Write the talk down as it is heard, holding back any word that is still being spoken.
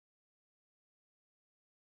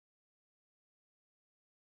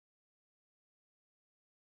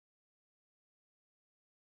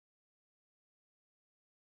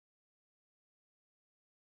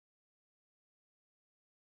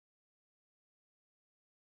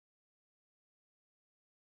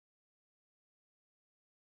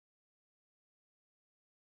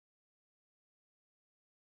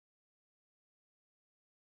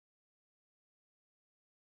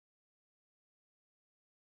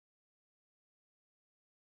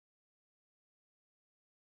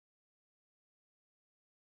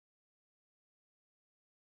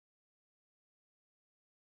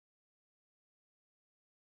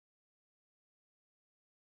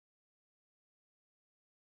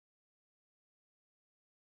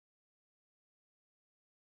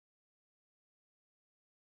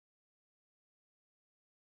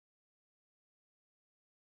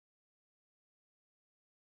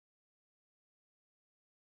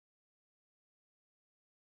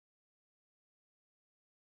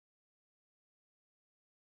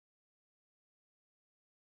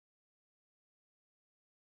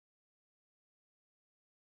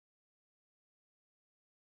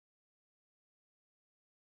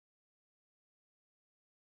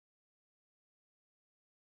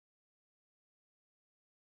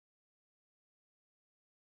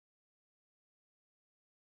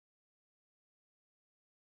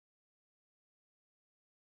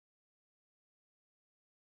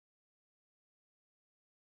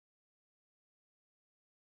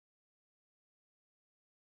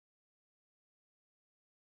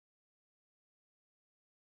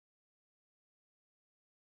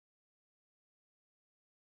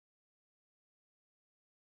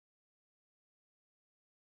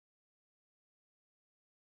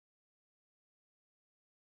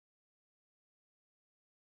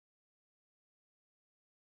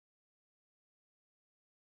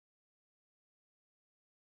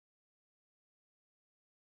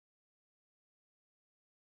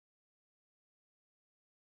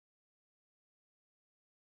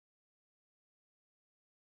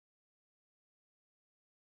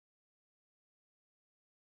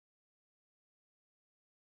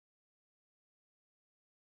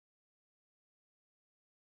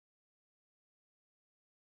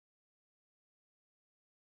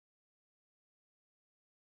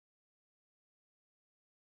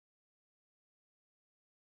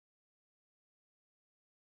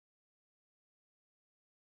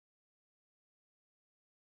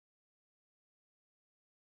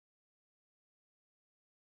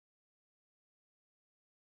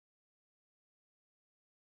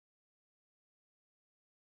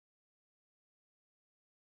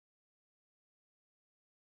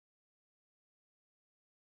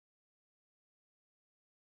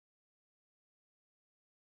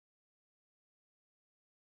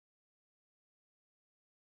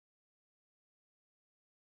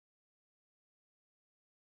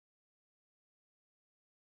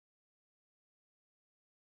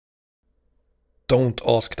Don't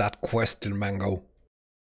ask that question, Mango.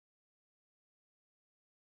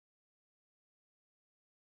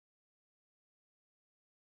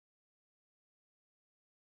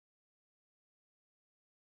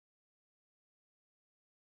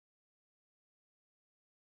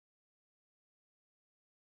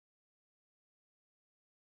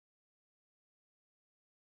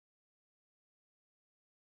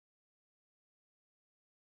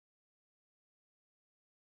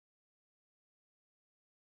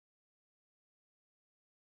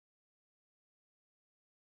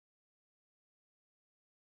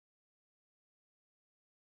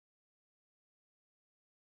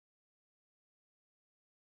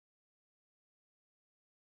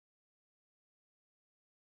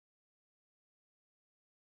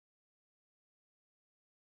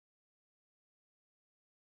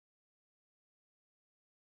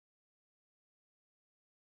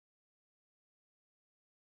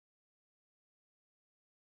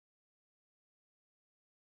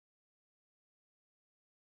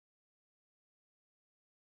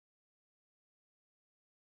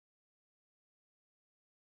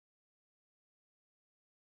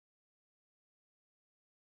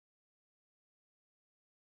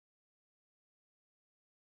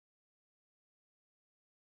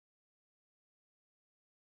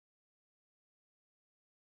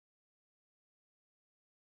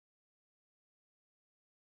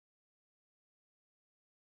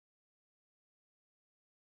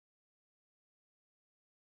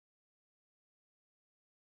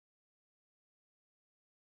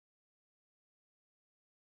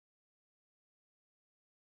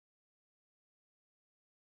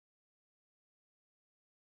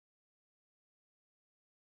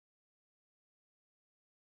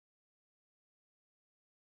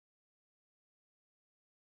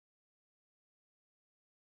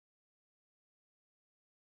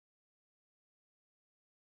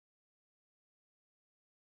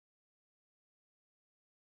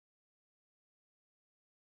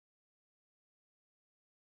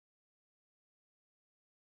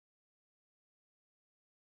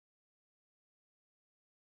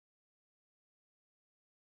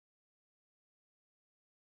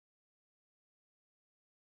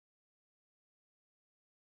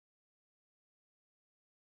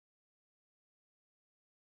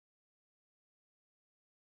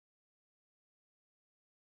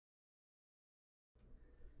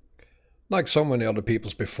 Like so many other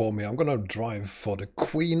peoples before me, I'm gonna drive for the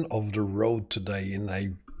queen of the road today in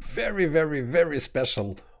a very, very, very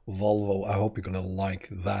special Volvo. I hope you're gonna like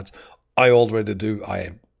that. I already do. I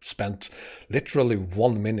have spent literally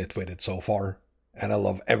 1 minute with it so far, and I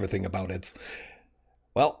love everything about it.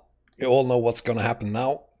 Well, you all know what's gonna happen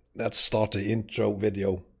now. Let's start the intro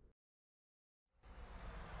video.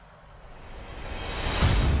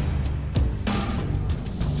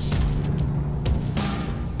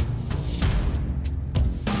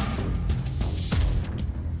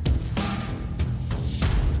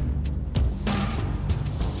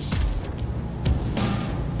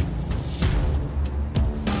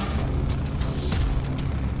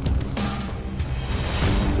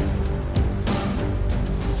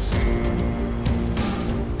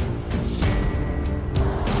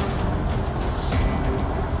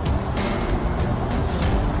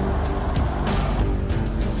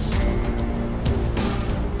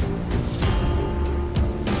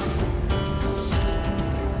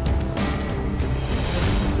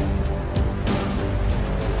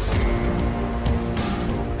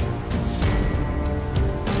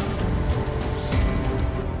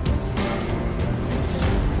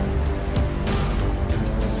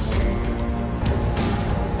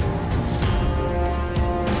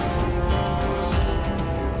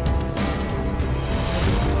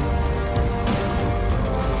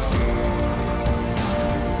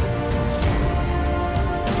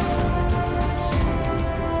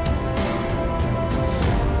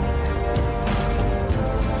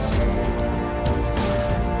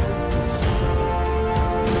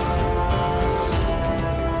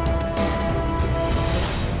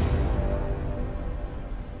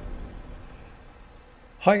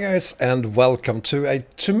 Hi guys, and welcome to a,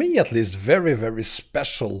 to me at least, very, very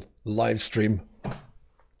special live stream.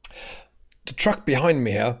 The truck behind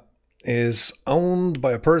me here is owned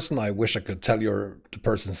by a person. I wish I could tell you the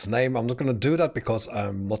person's name. I'm not going to do that because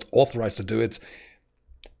I'm not authorized to do it.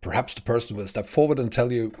 Perhaps the person will step forward and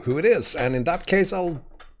tell you who it is, and in that case I'll,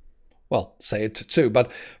 well, say it too.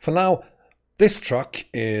 But for now, this truck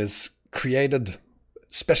is created,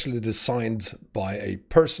 specially designed by a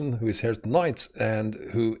person who is here tonight and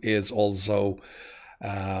who is also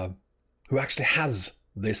who actually has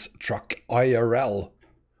this truck IRL.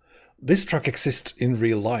 this truck exists in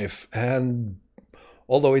real life, and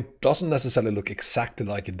although it doesn't necessarily look exactly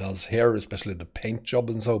like it does here, especially the paint job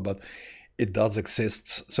and so, but it does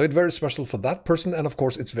exist. So it's very special for that person, and of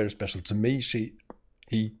course it's very special to me.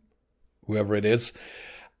 He, whoever it is,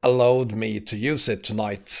 allowed me to use it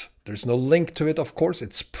tonight. There's no link to it, of course,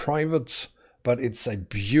 it's private, but it's a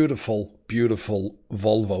beautiful, beautiful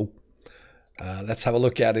Volvo. Let's have a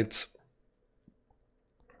look at it.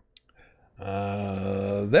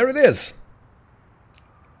 There it is.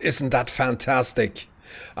 Isn't that fantastic?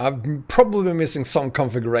 I'm probably missing some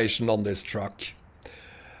configuration on this truck.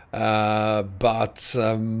 Well,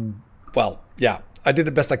 yeah, I did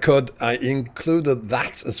the best I could. I included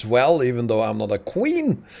that as well, even though I'm not a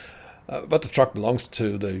queen. But the truck belongs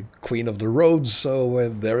to the queen of the roads, so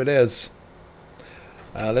there it is.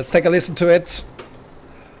 Let's take a listen to it.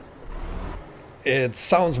 It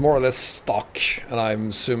sounds more or less stock, and I'm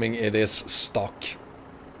assuming it is stock.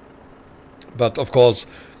 But of course,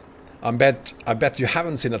 I bet you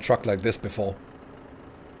haven't seen a truck like this before.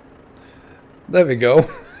 There we go.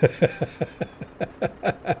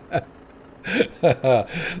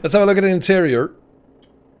 Let's have a look at the interior.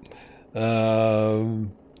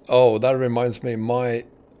 Oh, that reminds me, my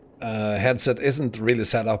headset isn't really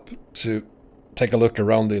set up to take a look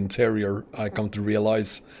around the interior, I come to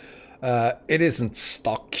realize. It isn't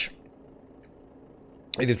stock.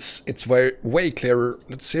 It's way clearer.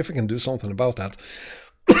 Let's see if we can do something about that.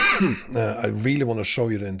 I really want to show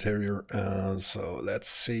you the interior. So let's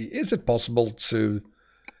see. Is it possible to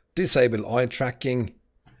disable eye tracking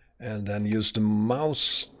and then use the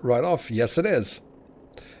mouse right off? Yes, it is.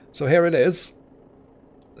 So here it is.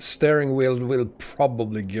 Steering wheel will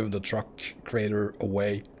probably give the truck creator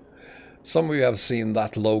away. Some of you have seen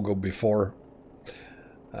that logo before.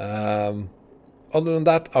 Other than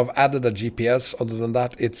that, I've added a GPS. Other than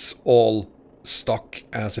that, it's all stock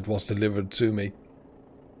as it was delivered to me.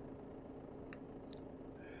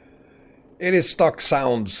 It is stock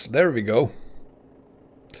sounds. There we go.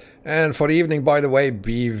 And for the evening, by the way,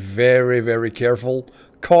 be very, very careful.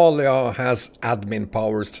 Kalia has admin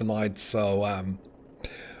powers tonight, so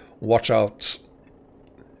watch out.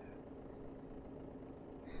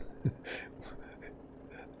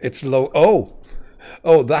 It's low.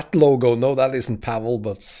 Oh, that logo. No, that isn't Pavel,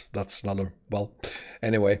 but that's another. Well,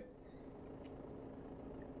 anyway.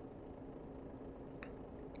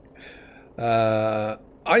 I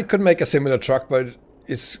could make a similar truck, but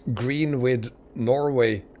it's green with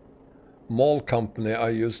Norway mall company I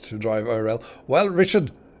used to drive IRL. Well,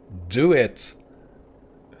 Richard, do it.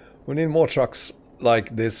 We need more trucks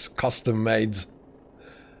like this, custom made.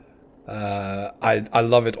 I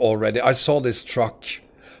love it already. I saw this truck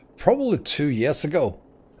probably 2 years ago,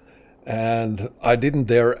 and I didn't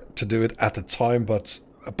dare to do it at the time, but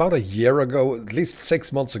about a year ago, at least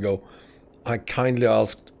 6 months ago, I kindly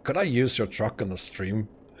asked, could I use your truck on the stream?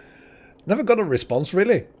 Never got a response,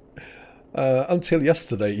 really, until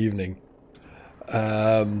yesterday evening,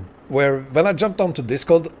 where when I jumped onto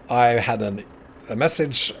Discord, I had a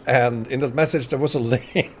message, and in that message there was a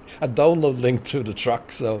link, a download link to the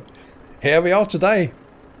truck, so here we are today.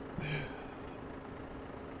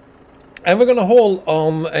 And we're gonna haul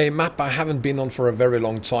on a map I haven't been on for a very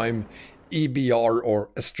long time, EBR,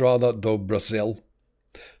 or Estrada do Brasil.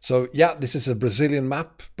 So yeah, this is a Brazilian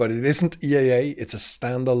map, but it isn't EAA, it's a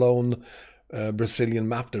standalone Brazilian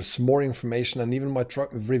map. There's more information and even my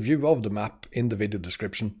review of the map in the video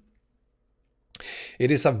description. It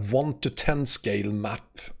is a 1 to 10 scale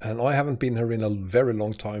map, and I haven't been here in a very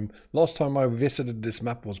long time. Last time I visited this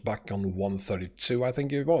map was back on 132, I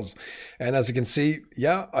think it was. And as you can see,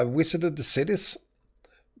 yeah, I visited the cities,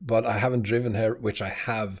 but I haven't driven here, which I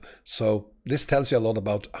have. So this tells you a lot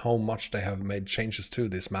about how much they have made changes to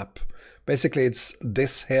this map. Basically, it's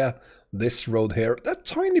this here, this road here, that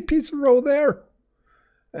tiny piece of road there,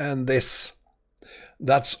 and this.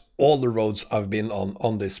 That's all the roads I've been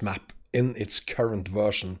on this map in its current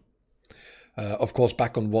version. Of course,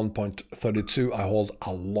 back on 1.32, I hauled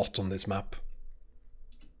a lot on this map.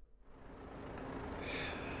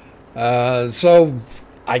 So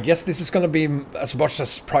I guess this is going to be as much a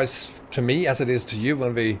surprise to me as it is to you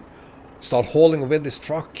when we start hauling with this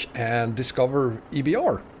truck and discover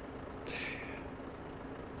EBR.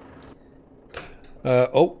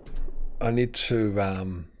 Oh, I need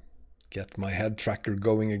to get my head tracker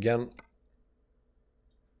going again.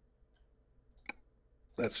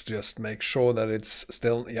 Let's just make sure that it's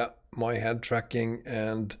still, yeah, my head tracking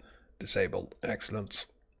and disabled. Excellent.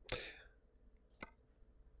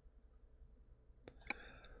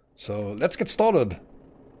 So let's get started.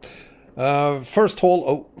 First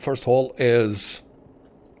haul is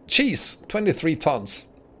cheese, 23 tons.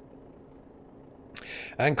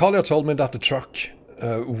 And Collier told me that the truck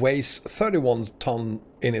weighs 31 ton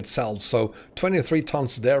in itself, so 23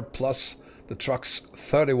 tons there plus the truck's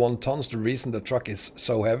 31 tons. The reason the truck is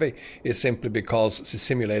so heavy is simply because it's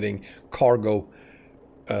simulating cargo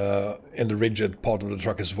in the rigid part of the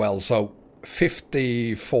truck as well. So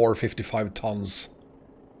 54, 55 tons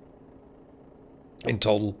in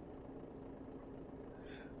total.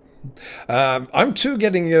 I'm too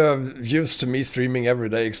getting used to me streaming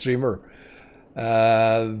everyday extremer.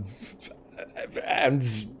 And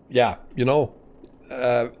yeah, you know,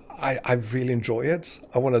 I really enjoy it.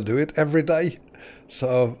 I want to do it every day.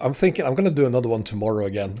 So I'm thinking I'm going to do another one tomorrow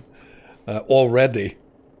again already.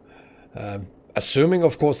 Assuming,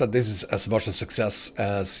 of course, that this is as much a success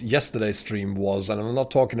as yesterday's stream was. And I'm not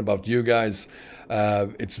talking about you guys.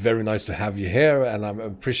 It's very nice to have you here. And I'm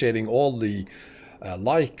appreciating all the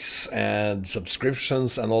likes and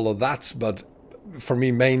subscriptions and all of that. But for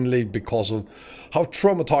me, mainly because of how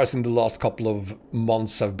traumatizing the last couple of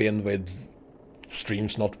months have been with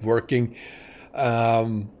streams not working.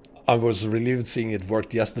 I was relieved seeing it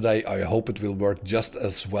worked yesterday. I hope it will work just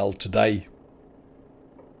as well today.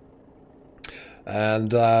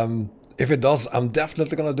 And if it does, I'm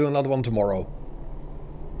definitely gonna do another one tomorrow.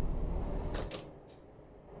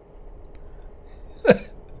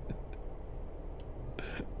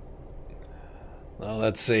 Now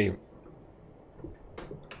let's see.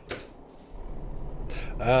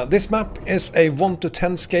 This map is a 1 to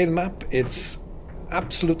 10 scale map. It's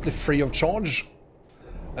absolutely free of charge.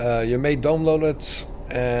 You may download it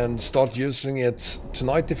and start using it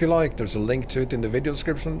tonight if you like. There's a link to it in the video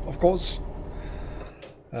description, of course.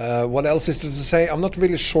 What else is there to say? I'm not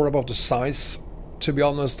really sure about the size. To be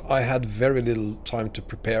honest, I had very little time to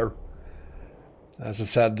prepare. As I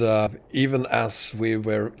said, even as we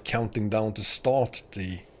were counting down to start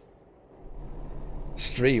the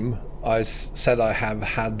stream, I said I have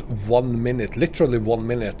had 1 minute, literally 1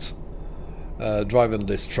 minute, driving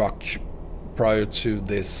this truck prior to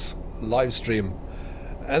this live stream.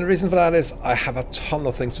 And the reason for that is I have a ton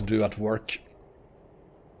of things to do at work.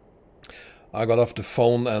 I got off the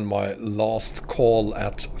phone and my last call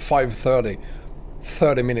at 5:30,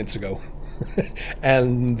 30 minutes ago.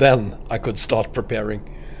 And then I could start preparing.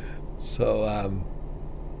 So,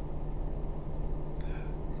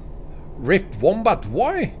 RIP Wombat,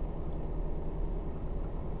 why?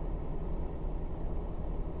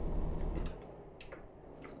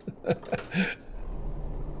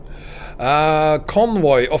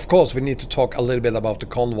 Convoy, of course we need to talk a little bit about the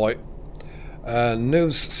convoy.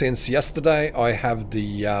 News since yesterday. I have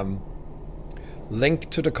the link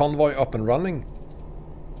to the convoy up and running,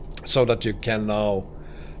 so that you can now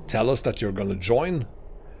tell us that you're going to join.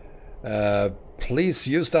 Please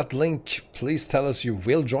use that link. Please tell us you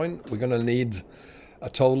will join. We're going to need a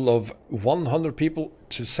total of 100 people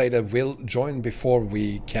to say they will join before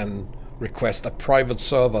we can request a private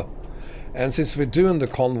server. And since we're doing the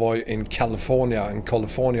convoy in California and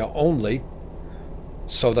California only,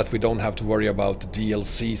 so that we don't have to worry about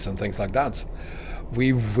DLCs and things like that,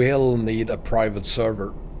 we will need a private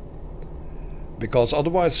server. Because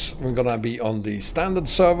otherwise we're gonna be on the standard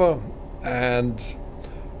server, and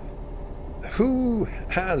who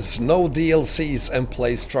has no DLCs and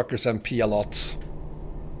plays truckers and PLOts?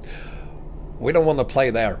 We don't want to play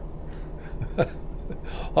there.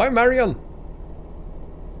 Hi Marion!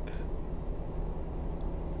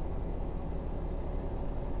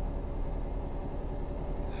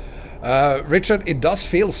 Richard, it does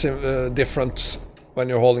feel different when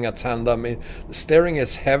you're holding a tandem. The steering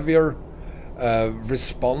is heavier,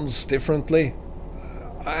 responds differently,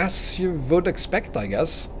 as you would expect, I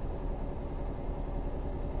guess.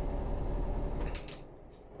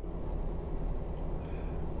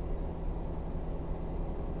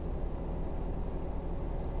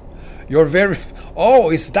 You're very... Oh,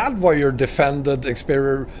 is that why you're defended,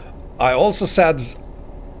 Xperia? I also said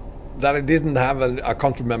that I didn't have I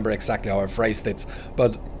can't remember exactly how I phrased it,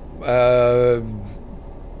 but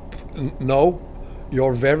no,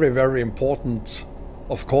 you're very, very important.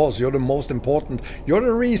 Of course, you're the most important. You're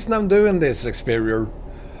the reason I'm doing this, Xperia.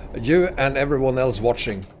 You and everyone else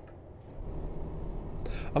watching.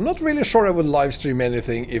 I'm not really sure I would live stream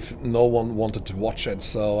anything if no one wanted to watch it,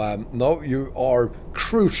 so no, you are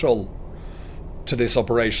crucial to this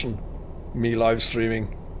operation, me live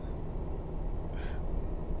streaming.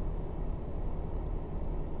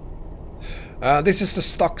 This is the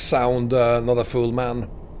stock sound, not a fool man.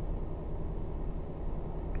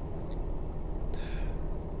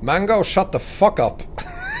 Mango, shut the fuck up.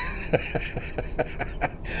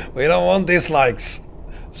 We don't want dislikes.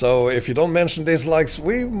 So if you don't mention dislikes,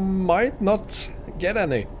 we might not get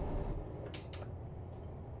any.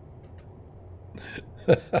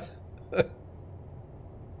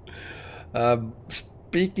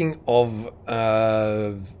 Speaking of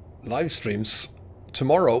live streams,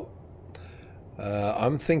 tomorrow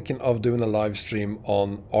I'm thinking of doing a live stream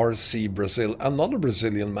on RC Brazil, another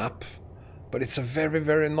Brazilian map, but it's a very,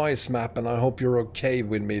 very nice map, and I hope you're okay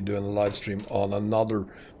with me doing a live stream on another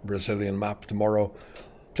Brazilian map tomorrow.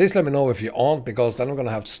 Please let me know if you aren't, because then I'm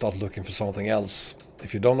gonna have to start looking for something else.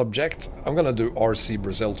 If you don't object, I'm gonna do RC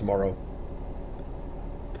Brazil tomorrow.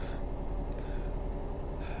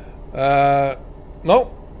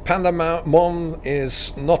 No, Panda Mom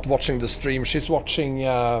is not watching the stream. She's watching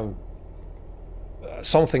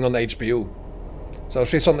something on HBO. So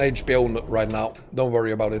she's on HBO right now. Don't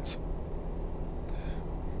worry about it.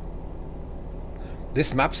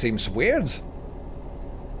 This map seems weird.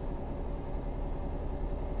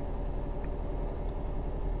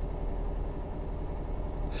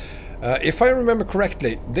 If I remember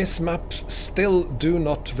correctly, this map still do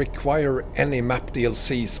not require any map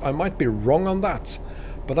DLCs. I might be wrong on that,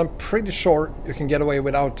 but I'm pretty sure you can get away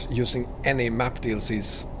without using any map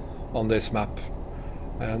DLCs on this map.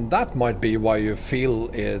 And that might be why you feel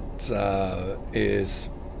it is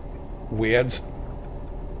weird.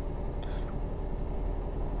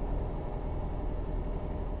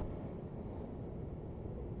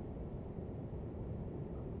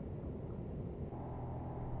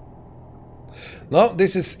 No,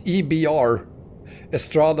 this is EBR,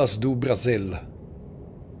 Estradas do Brasil.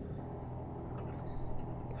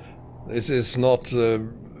 This is not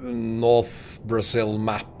North Brazil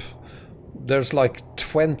map. There's like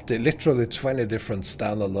 20, literally 20 different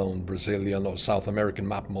standalone Brazilian or South American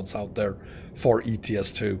map mods out there for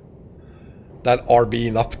ETS2 that are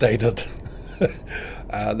being updated.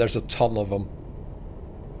 There's a ton of them.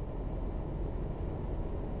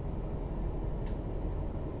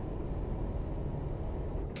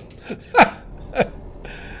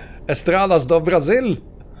 Estradas do Brasil.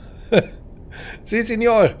 Si,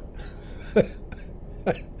 senor.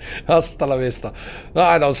 Hasta la vista. No,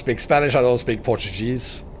 I don't speak Spanish. I don't speak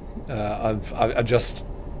Portuguese. I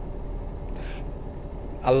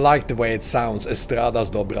like the way it sounds. Estradas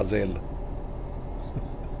do Brasil.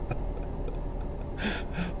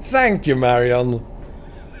 Thank you, Marion.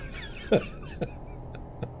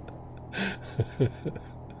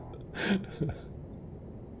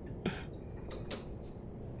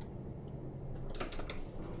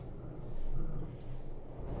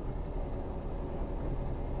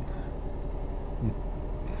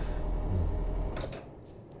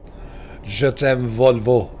 Je t'aime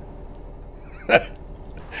Volvo.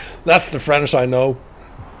 That's the French I know.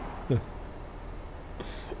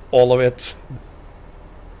 All of it.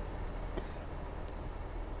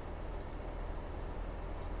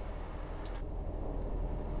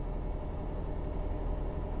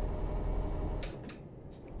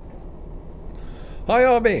 Hi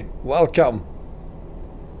Arby, welcome.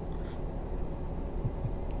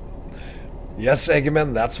 Yes,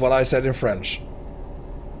 Eggman, that's what I said in French.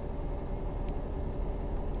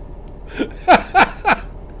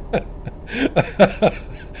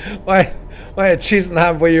 Why, Cheese and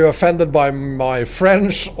Ham, were you offended by my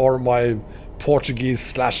French or my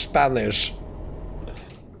Portuguese/Spanish?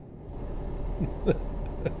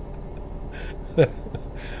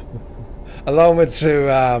 Allow me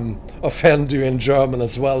to offend you in German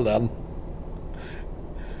as well then.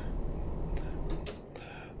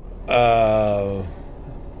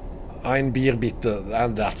 Ein Bier bitte,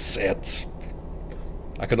 and that's it.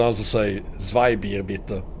 I can also say zwei Bier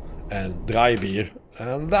bitte and drei Bier,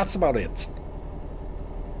 and that's about it.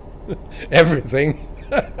 Everything.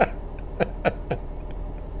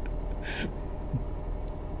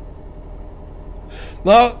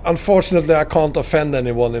 No, unfortunately I can't offend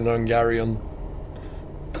anyone in Hungarian.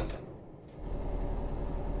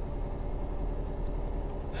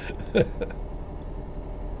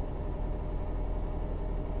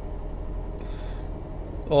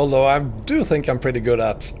 Although I do think I'm pretty good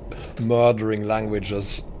at murdering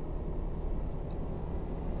languages.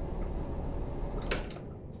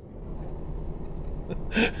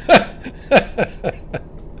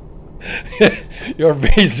 Your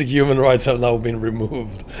basic human rights have now been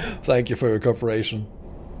removed. Thank you for your cooperation.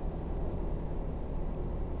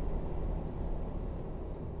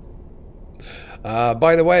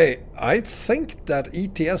 By the way, I think that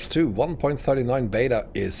ETS2 1.39 beta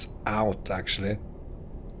is out actually.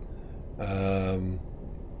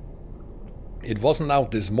 It wasn't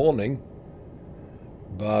out this morning,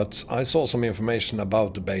 but I saw some information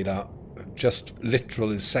about the beta just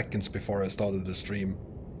literally seconds before I started the stream.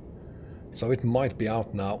 So it might be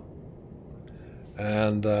out now.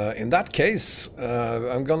 And in that case,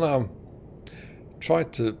 I'm gonna try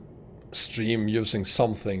to stream using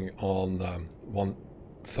something on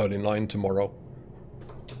 139 tomorrow.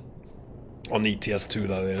 On ETS2,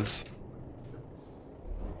 that is.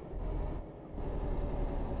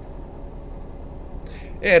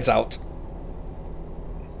 It's out.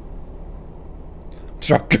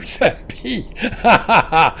 Truckers MP.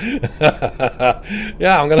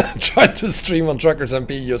 Yeah, I'm gonna try to stream on Truckers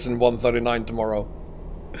MP using 139 tomorrow.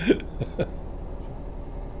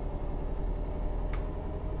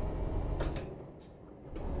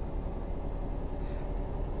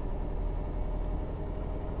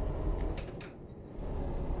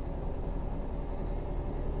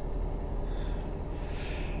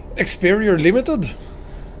 Experior Limited?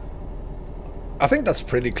 I think that's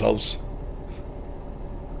pretty close.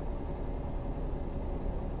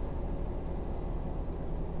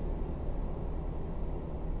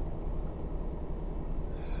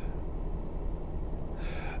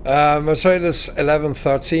 Mercedes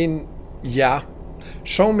 1113, yeah.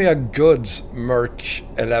 Show me a good Merc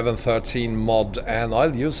 1113 mod and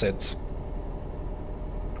I'll use it.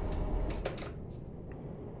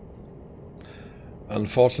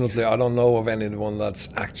 Unfortunately, I don't know of anyone that's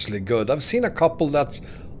actually good. I've seen a couple that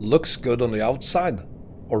looks good on the outside,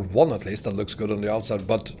 or one at least that looks good on the outside,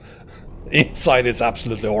 but inside is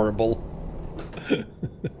absolutely horrible.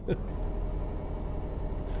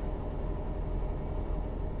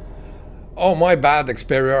 Oh, my bad,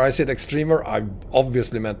 Experior. I said Extremer. I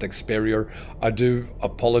obviously meant Experior. I do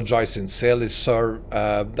apologize sincerely, sir.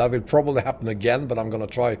 That will probably happen again, but I'm gonna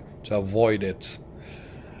try to avoid it.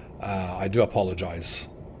 I do apologize.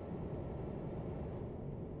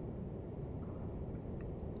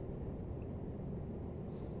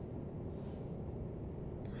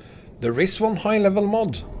 There is one high-level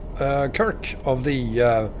mod, Kirk, of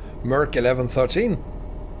the Merc 1113.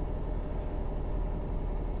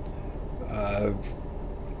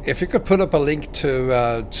 If you could put up a link to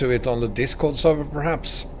it on the Discord server,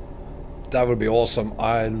 perhaps, that would be awesome.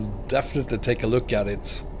 I'll definitely take a look at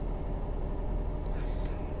it.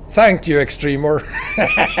 Thank you, Extremer.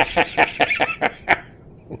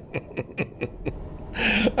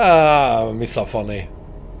 Me so funny.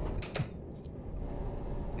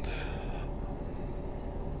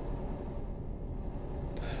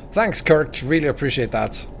 Thanks, Kirk. Really appreciate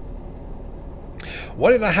that.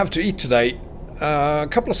 What did I have to eat today? A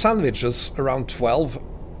couple of sandwiches around 12.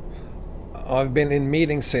 I've been in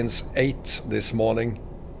meetings since 8 this morning.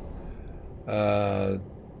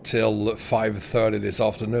 Till 5:30 this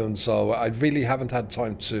afternoon, so I really haven't had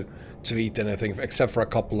time to eat anything except for a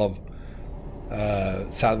couple of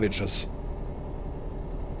sandwiches.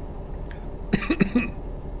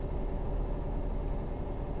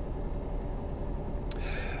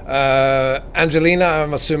 Angelina,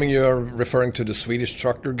 I'm assuming you're referring to the Swedish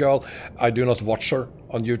trucker girl. I do not watch her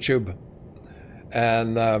on YouTube,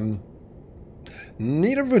 and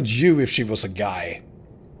neither would you if she was a guy.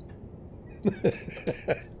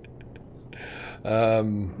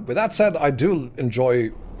 With that said, I do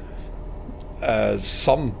enjoy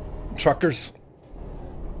some truckers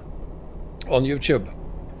on YouTube.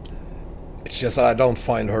 It's just that I don't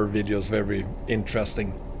find her videos very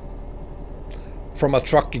interesting. From a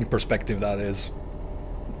trucking perspective, that is.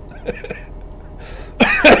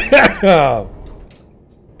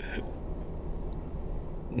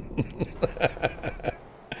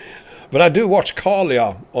 But I do watch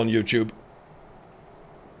Kalia on YouTube.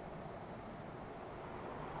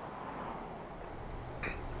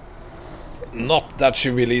 Not that she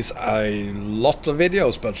releases a lot of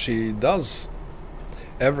videos, but she does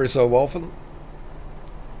every so often.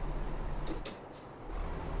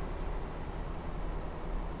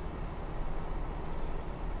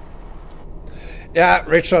 Yeah,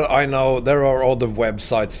 Richard, I know there are other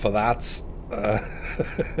websites for that.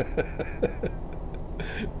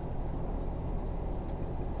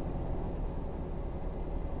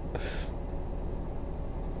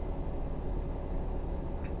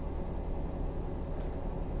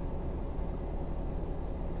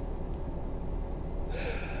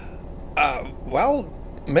 Well,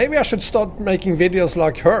 maybe I should start making videos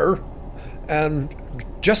like her, and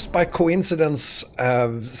just by coincidence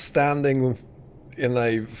standing in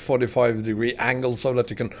a 45-degree angle so that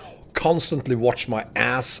you can constantly watch my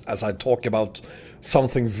ass as I talk about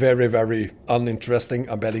something very, very uninteresting.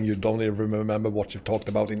 I'm betting you don't even remember what you talked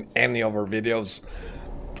about in any of our videos.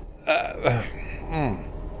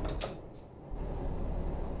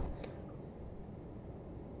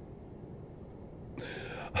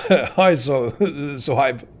 Hi, so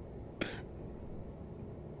hype.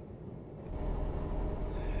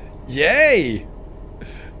 Yay!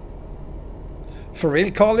 For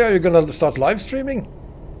real, Kalia, you're gonna start live streaming?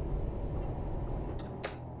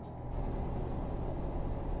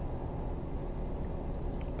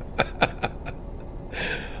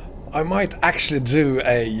 I might actually do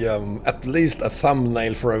a at least a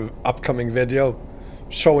thumbnail for an upcoming video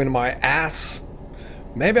showing my ass.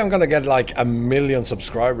 Maybe I'm gonna get like 1 million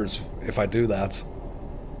subscribers if I do that.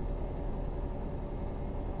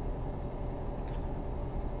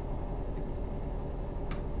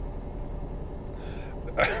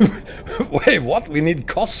 Wait, what? We need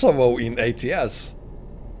Kosovo in ATS.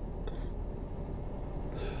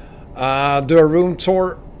 Do a room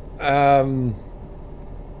tour.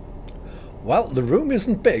 Well, the room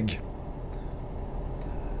isn't big.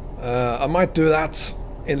 I might do that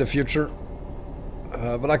in the future.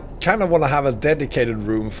 But I kind of want to have a dedicated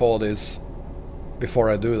room for this before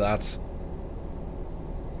I do that.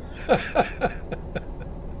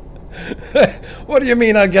 What do you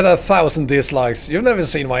mean I get 1,000 dislikes? You've never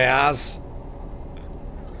seen my ass.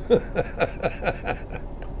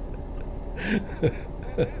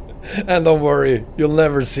 And don't worry, you'll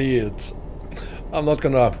never see it. I'm not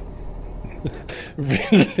gonna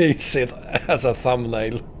release it as a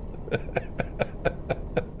thumbnail.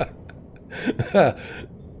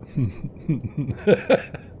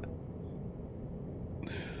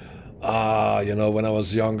 You know, when I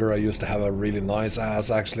was younger I used to have a really nice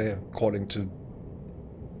ass, actually, according to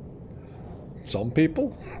some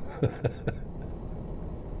people.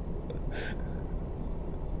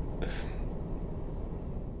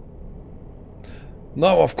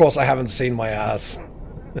 No, of course I haven't seen my ass.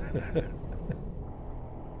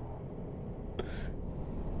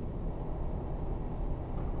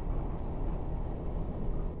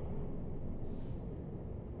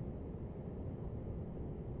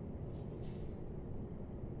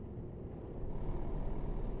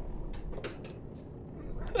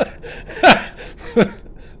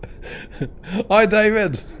 Hi,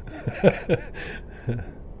 David.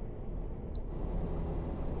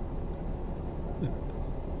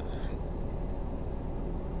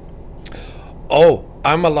 Oh,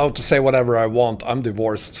 I'm allowed to say whatever I want. I'm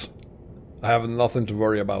divorced. I have nothing to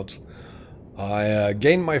worry about. I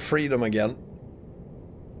gained my freedom again.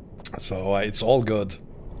 So it's all good.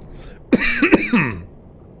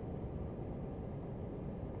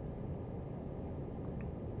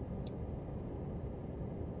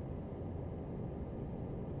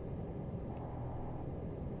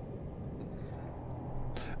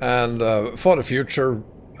 And for the future,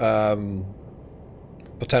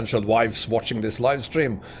 potential wives watching this live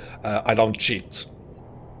stream, I don't cheat.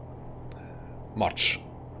 Much.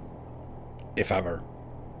 If ever.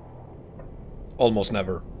 Almost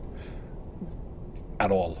never. At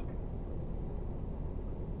all.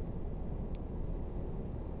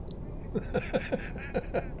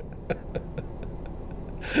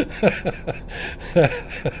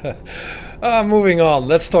 Moving on,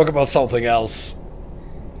 let's talk about something else.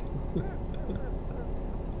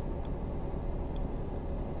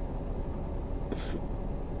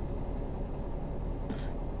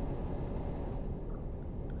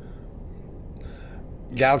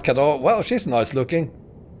 Gal Gadot, well, she's nice looking.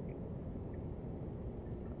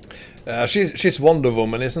 She's Wonder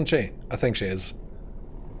Woman, isn't she? I think she is.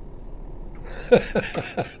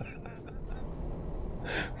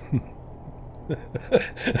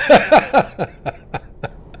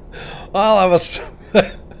 Well, I was...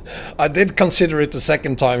 I did consider it the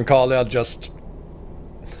second time, Kalia, just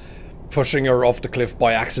pushing her off the cliff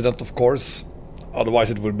by accident, of course.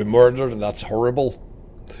 Otherwise it would be murder, and that's horrible.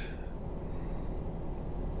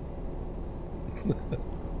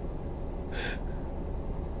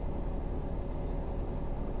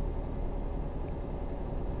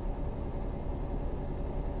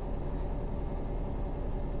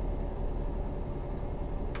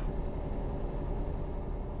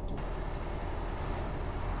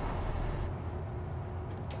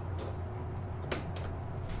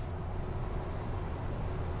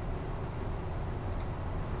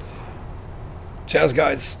 Cheers,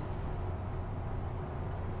 guys.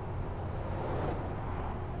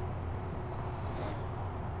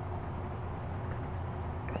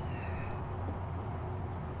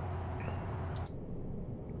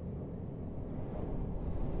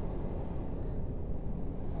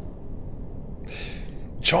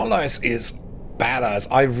 Charlize is badass.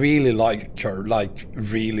 I really like her, like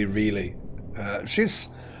really, really. She's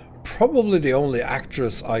probably the only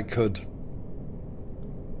actress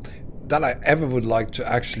that I ever would like to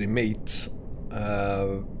actually meet,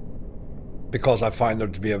 because I find her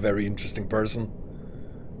to be a very interesting person.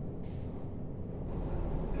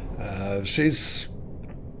 She's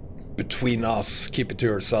between us, keep it to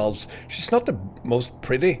yourselves. She's not the most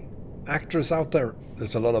pretty actress out there.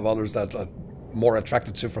 There's a lot of others that are more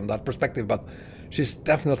attracted to from that perspective, but she's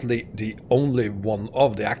definitely the only one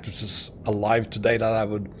of the actresses alive today that I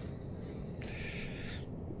would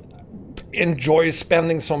enjoy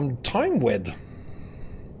spending some time with.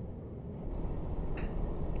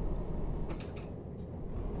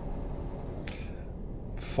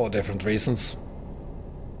 For different reasons.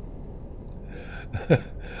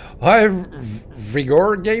 Hi,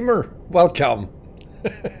 Rigor Gamer. Welcome.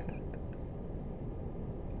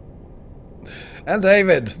 And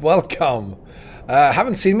David, welcome.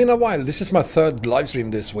 Haven't seen me in a while. This is my third live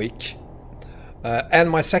stream this week.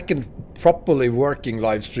 And my second properly working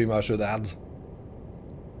live stream, I should add.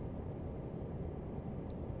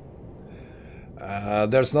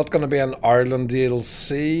 There's not going to be an Ireland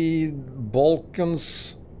DLC.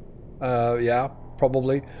 Balkans. Yeah,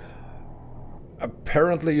 probably.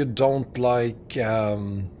 Apparently you don't like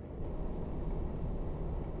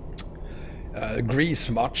Greece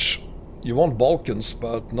much. You want Balkans,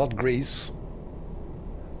 but not Greece.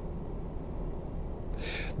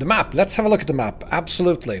 The map. Let's have a look at the map.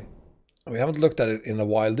 Absolutely. We haven't looked at it in a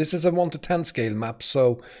while. This is a 1 to 10 scale map,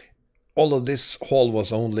 so all of this haul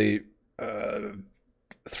was only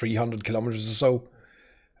 300 kilometers or so.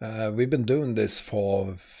 We've been doing this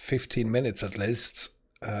for 15 minutes at least,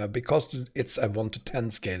 because it's a 1 to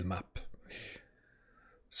 10 scale map.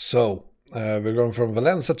 So we're going from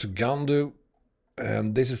Valencia to Gandu,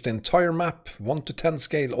 and this is the entire map, 1 to 10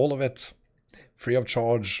 scale, all of it, free of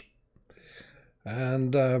charge,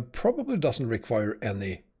 and probably doesn't require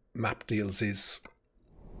any map DLCs.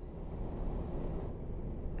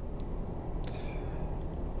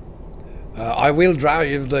 I will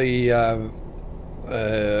drive the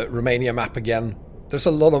Romania map again. There's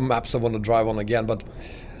a lot of maps I want to drive on again, but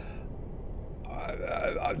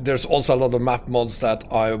there's also a lot of map mods that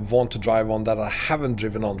I want to drive on that I haven't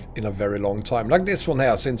driven on in a very long time. Like this one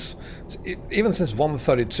here, even since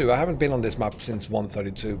 132. I haven't been on this map since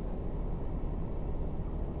 132.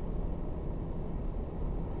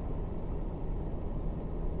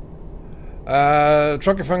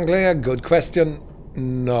 Trucker from Anglia, good question.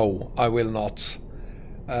 No, I will not.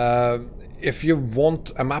 If you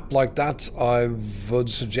want a map like that, I would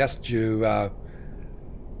suggest you...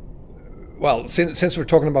 well, since we're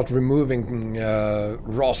talking about removing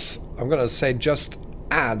ROS, I'm going to say just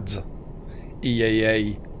add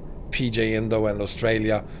EAA, PJ Indo and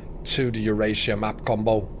Australia to the Eurasia map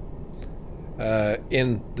combo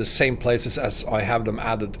in the same places as I have them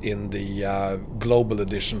added in the Global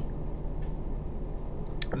Edition.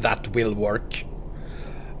 That will work.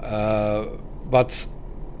 But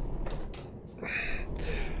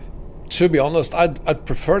to be honest, I'd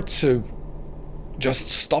prefer to just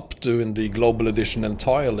stop doing the Global Edition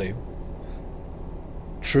entirely.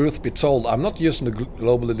 Truth be told, I'm not using the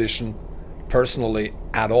Global Edition personally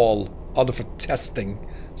at all, other for testing.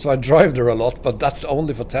 So I drive there a lot, but that's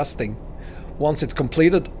only for testing. Once it's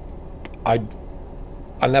completed, I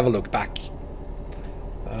never look back.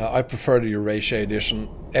 I prefer the Eurasia Edition.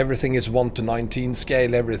 Everything is 1 to 19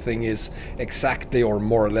 scale, everything is exactly or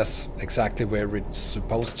more or less exactly where it's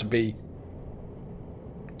supposed to be.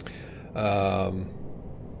 I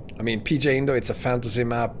mean, PJ Indo, it's a fantasy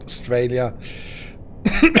map. Australia,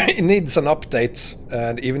 it needs an update,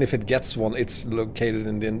 and even if it gets one, it's located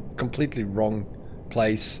in the completely wrong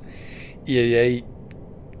place. EAA,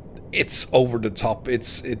 it's over the top.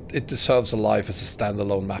 It deserves a life as a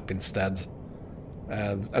standalone map instead,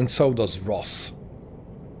 and so does ROS.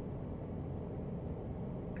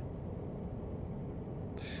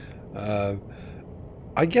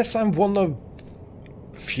 I guess I'm one of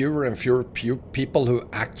fewer and fewer people who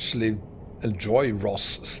actually enjoy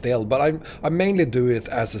ROS still, but I mainly do it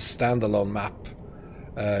as a standalone map,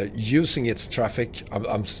 using its traffic.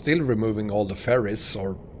 I'm still removing all the ferries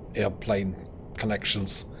or airplane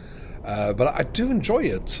connections, but I do enjoy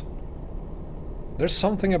it. There's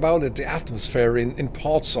something about it, the atmosphere in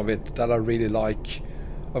parts of it, that I really like.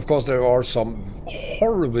 Of course, there are some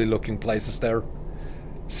horribly looking places there.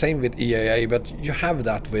 Same with EAA, but you have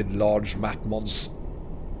that with large map mods.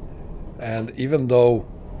 And even though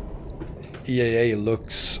EAA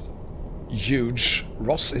looks huge,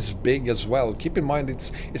 ROS is big as well. Keep in mind,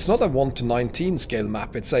 it's not a 1 to 19 scale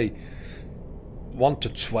map, it's a 1 to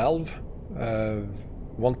 12,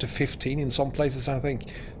 1 to 15 in some places, I think.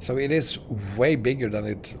 So it is way bigger than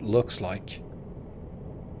it looks like.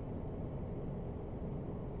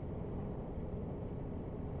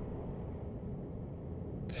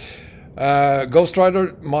 Ghost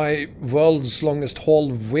Rider, my world's longest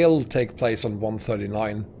haul will take place on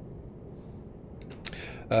 139.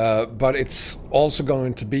 But it's also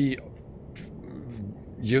going to be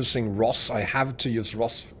using ROS. I have to use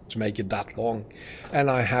ROS to make it that long, and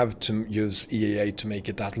I have to use EAA to make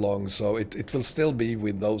it that long, so it will still be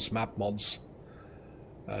with those map mods.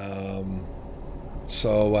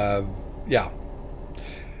 Yeah.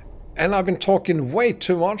 And I've been talking way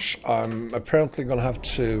too much. I'm apparently gonna have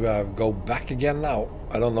to go back again now.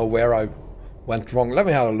 I don't know where I went wrong. Let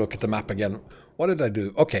me have a look at the map again. What did I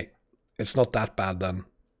do? Okay, it's not that bad then.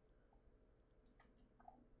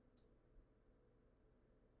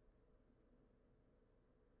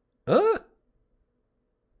 Huh?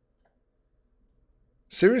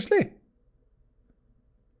 Seriously?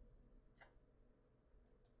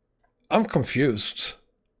 I'm confused.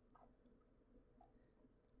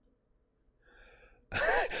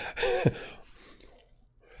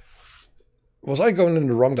 Was I going in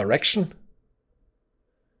the wrong direction?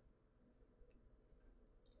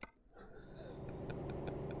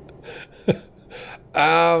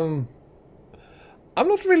 I'm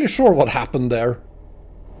not really sure what happened there.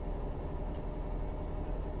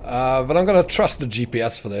 But I'm gonna trust the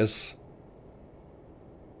GPS for this.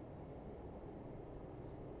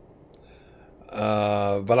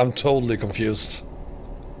 But I'm totally confused.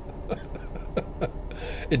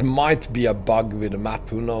 It might be a bug with the map,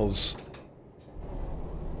 who knows?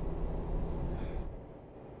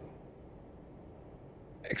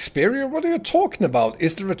 Xperia, what are you talking about?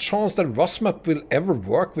 Is there a chance that Rosmap will ever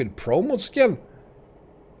work with Pro mods again?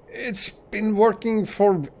 It's been working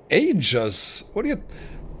for ages. What do you...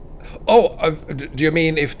 Oh, do you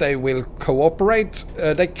mean if they will cooperate?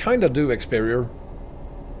 They kind of do, Xperia.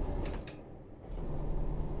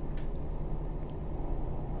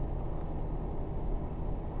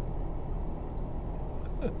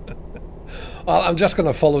 Well, I'm just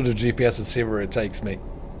gonna follow the GPS and see where it takes me.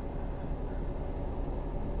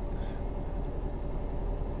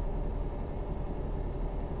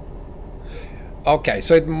 Okay,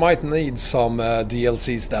 so it might need some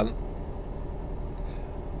DLCs then.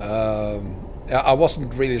 I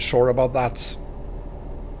wasn't really sure about that.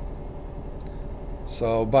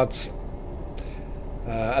 So, but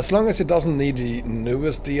as long as it doesn't need the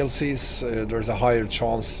newest DLCs, there's a higher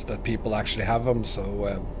chance that people actually have them,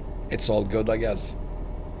 so it's all good, I guess.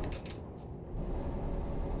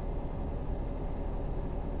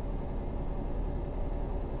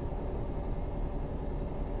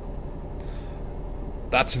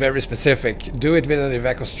 That's very specific. Do it with an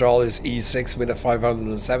Iveco Stralis E6 with a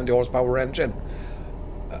 570 horsepower engine.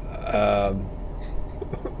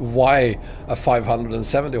 Why a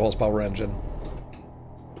 570 horsepower engine?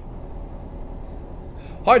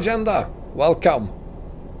 Hi Jenda, welcome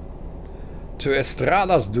to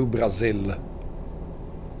Estradas do Brasil.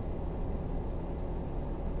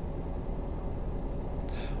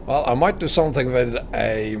 Well, I might do something with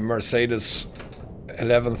a Mercedes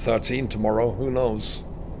 1113 tomorrow, who knows?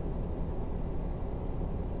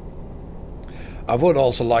 I would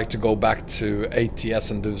also like to go back to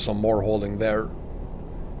ATS and do some more hauling there.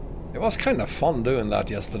 It was kind of fun doing that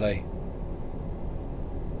yesterday.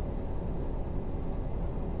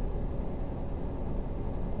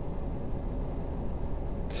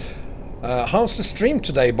 How's the stream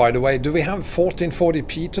today, by the way? Do we have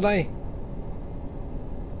 1440p today?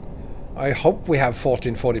 I hope we have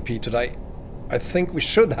 1440p today. I think we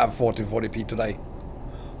should have 1440p today.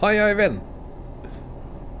 Hi, Ivan.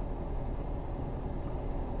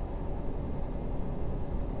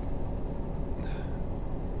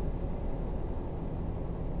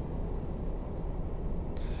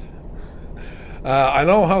 I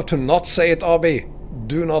know how to not say it, Abi.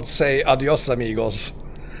 Do not say adios, amigos.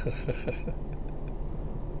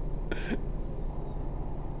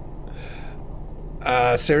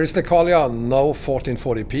 Seriously, Kalia, no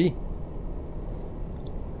 1440p?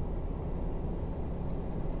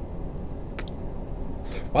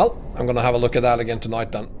 Well, I'm gonna have a look at that again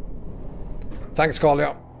tonight then. Thanks,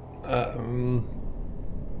 Kalia.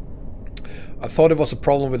 I thought it was a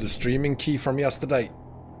problem with the streaming key from yesterday.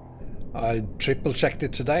 I triple checked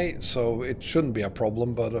it today, so it shouldn't be a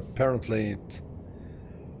problem, but apparently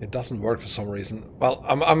it doesn't work for some reason. Well,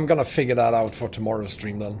 I'm gonna figure that out for tomorrow's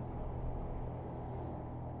stream then.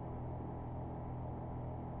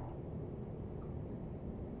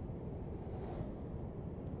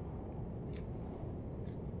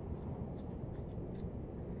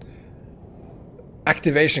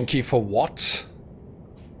 Activation key for what?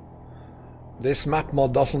 This map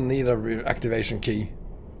mod doesn't need a activation key.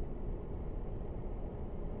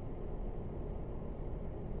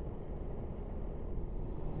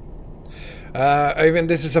 Even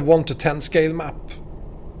this is a 1 to 10 scale map.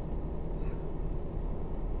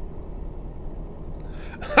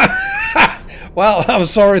 Well, I'm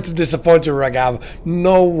sorry to disappoint you, Ragav.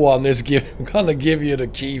 No one is gonna give you the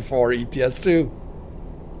key for ETS2.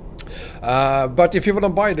 But if you want to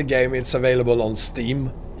buy the game, it's available on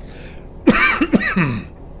Steam.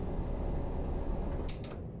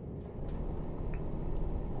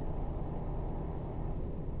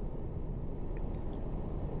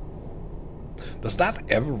 Does that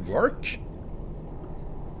ever work?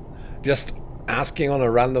 Just asking on a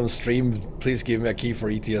random stream, please give me a key for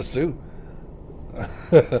ETS2.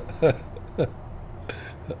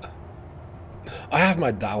 I have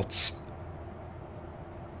my doubts.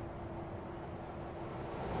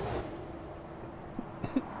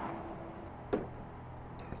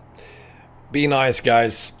 Be nice,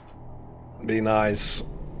 guys. Be nice.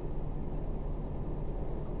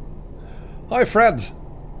 Hi, Fred.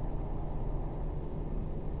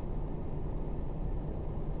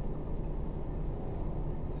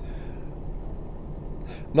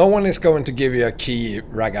 No one is going to give you a key,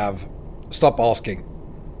 Ragav. Stop asking.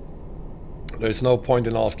 There's no point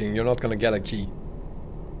in asking. You're not going to get a key.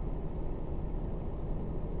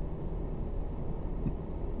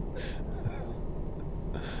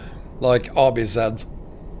 Like Abi said.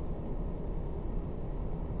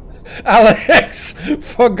 Alex,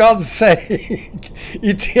 for God's sake,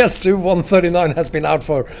 ETS2 139 has been out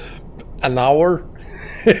for an hour.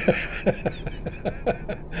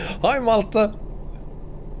 Hi, Malta.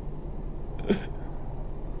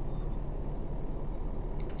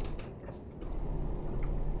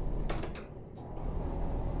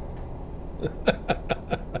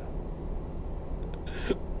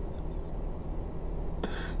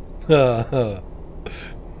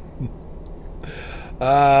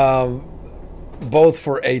 Both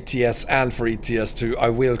for ATS and for ETS2, I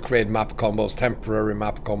will create map combos, temporary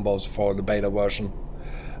map combos for the beta version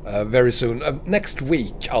very soon. Next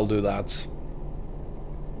week I'll do that.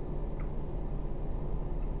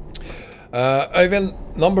 Even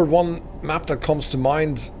number one map that comes to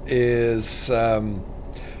mind is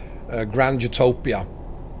Grand Utopia.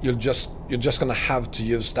 You're just gonna have to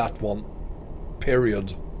use that one.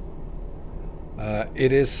 Period.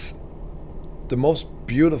 It is the most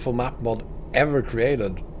beautiful map mod ever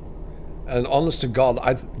created, and honest to God,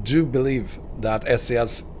 I do believe that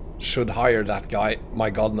SES should hire that guy.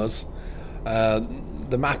 My godness,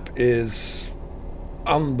 the map is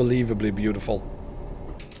unbelievably beautiful.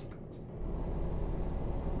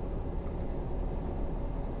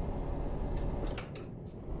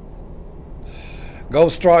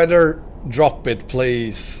 Ghost Rider, drop it,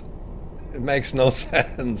 please. It makes no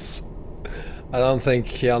sense. I don't think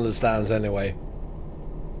he understands anyway.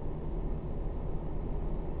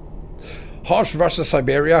 Harsh versus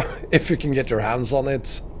Siberia, if you can get your hands on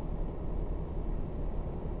it.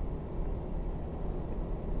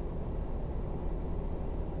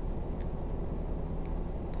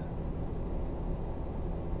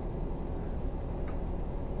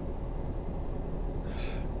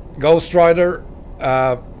 Ghost Rider,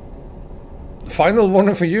 final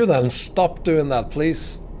warning for you then, stop doing that,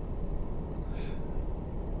 please.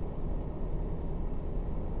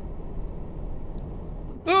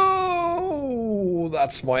 Oh,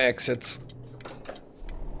 that's my exit.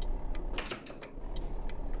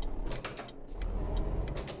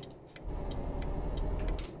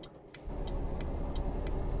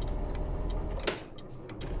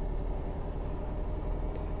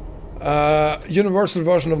 Universal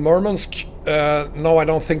version of Murmansk? No, I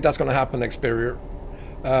don't think that's going to happen, Xperior.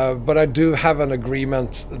 But I do have an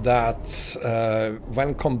agreement that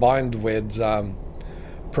when combined with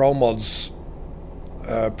Pro mods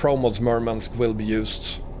Murmansk will be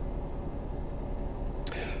used.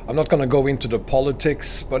 I'm not going to go into the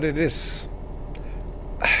politics, but it is...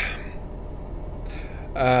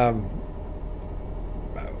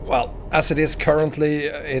 well, as it is currently,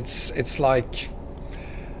 it's like...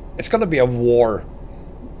 It's going to be a war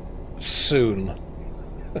soon.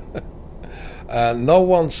 No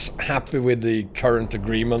one's happy with the current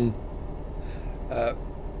agreement,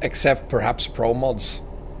 except perhaps Pro mods.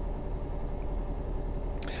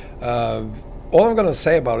 All I'm going to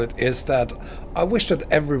say about it is that I wish that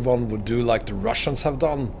everyone would do like the Russians have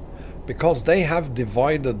done, because they have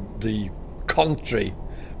divided the country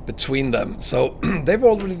between them. So they've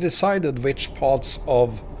already decided which parts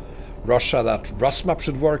of Russia that Rust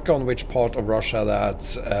should work on, which part of Russia that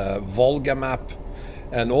Volga map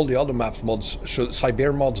and all the other map mods,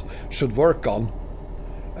 Siberia mod, should work on,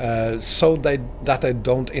 so that they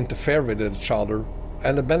don't interfere with each other.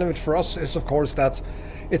 And the benefit for us is, of course, that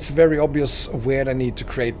it's very obvious where they need to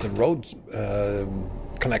create the road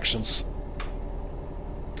connections.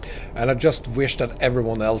 And I just wish that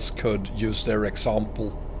everyone else could use their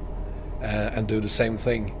example and do the same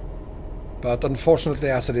thing. But unfortunately,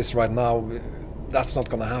 as it is right now, that's not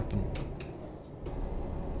gonna happen.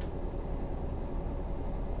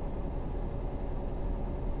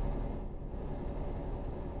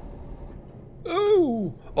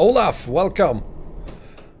 Oh, Olaf, welcome.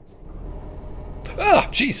 Ah,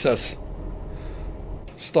 Jesus.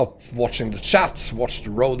 Stop watching the chat, watch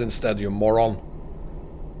the road instead, you moron.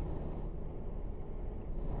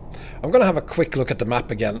 I'm gonna have a quick look at the map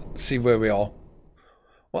again, see where we are.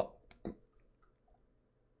 Well,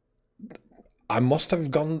 I must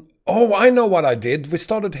have gone... Oh, I know what I did. We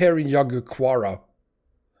started here in Yaguquara.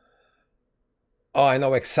 Oh, I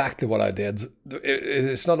know exactly what I did.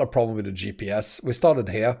 It's not a problem with the GPS. We started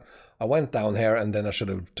here, I went down here, and then I should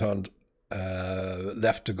have turned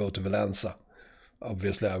left to go to Valenza.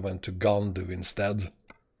 Obviously, I went to Gandu instead.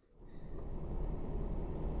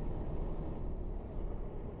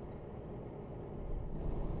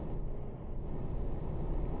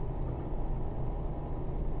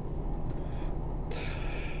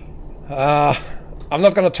 I'm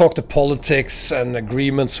not going to talk to politics and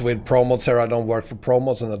agreements with promos here. I don't work for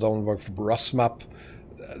promos and I don't work for Rusmap.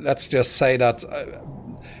 Let's just say that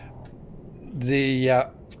the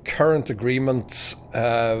current agreement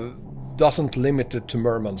doesn't limit it to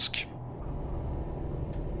Murmansk.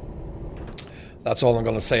 That's all I'm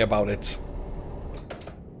going to say about it.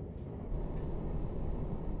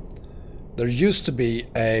 There used to be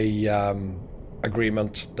a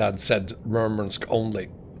agreement that said Murmansk only.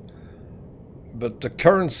 But the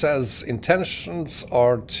current says intentions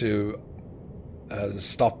are to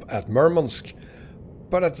stop at Murmansk.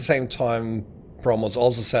 But at the same time, Promos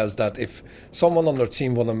also says that if someone on their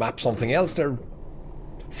team want to map something else, they're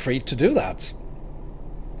free to do that.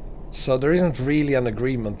 So there isn't really an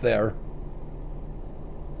agreement there.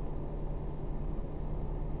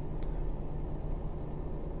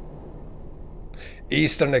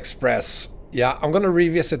 Eastern Express. Yeah, I'm gonna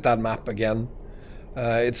revisit that map again.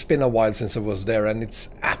 It's been a while since I was there and it's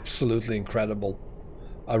absolutely incredible.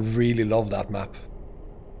 I really love that map.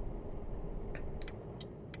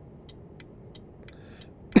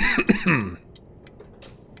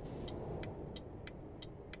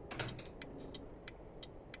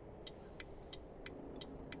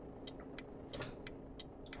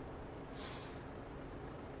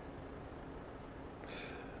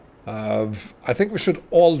 I think we should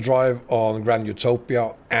all drive on Grand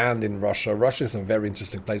Utopia and in Russia. Russia is a very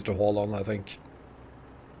interesting place to haul on, I think.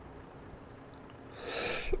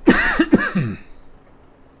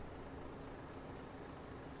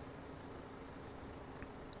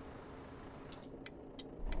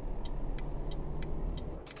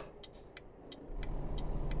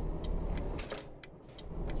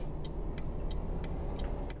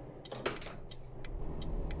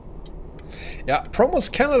 Yeah, Promos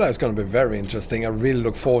Canada is going to be very interesting. I really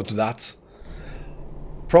look forward to that.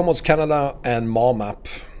 Promos Canada and Map.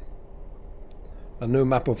 A new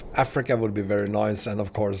map of Africa would be very nice, and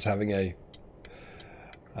of course having a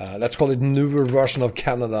let's call it newer version of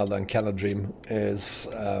Canada than Canada Dream is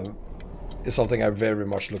something I very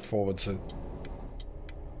much look forward to.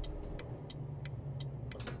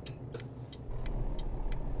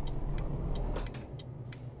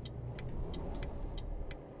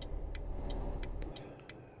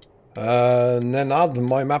 Nenad,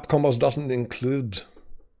 my map combos doesn't include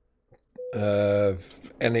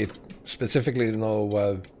any specifically, you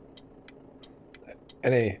know,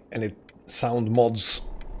 any sound mods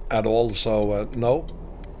at all. So no.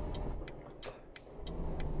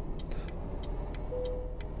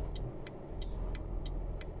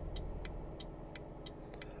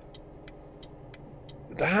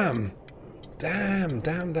 Damn,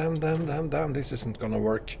 this isn't gonna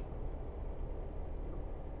work.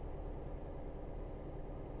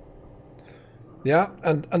 Yeah,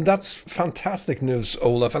 and that's fantastic news,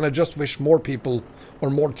 Olaf, and I just wish more people or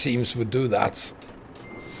more teams would do that.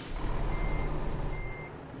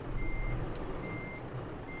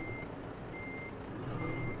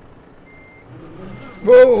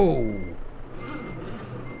 Whoa!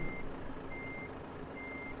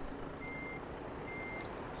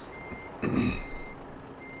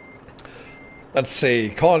 Let's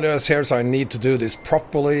see, Carlia is here, so I need to do this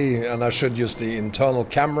properly, and I should use the internal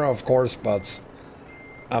camera, of course, but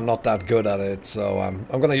I'm not that good at it, so I'm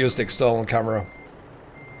gonna use the external camera.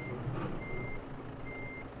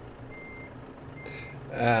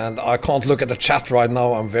 And I can't look at the chat right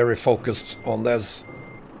now, I'm very focused on this.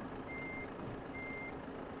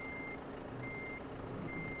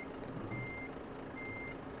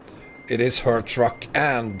 It is her truck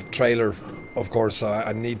and trailer, of course, so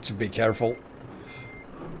I need to be careful.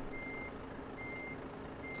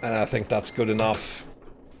 And I think that's good enough.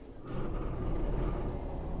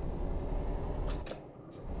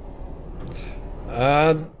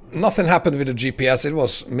 Nothing happened with the GPS. It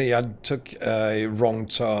was me. I took a wrong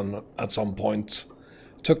turn at some point.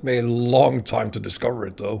 Took me a long time to discover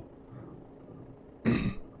it, though.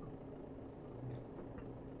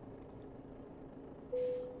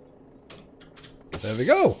 There we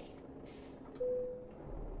go.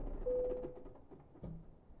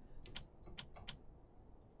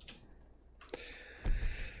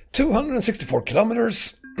 $264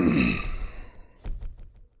 kilometers.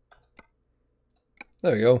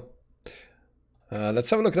 There we go. Let's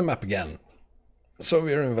have a look at the map again. So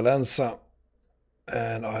we're in Valencia,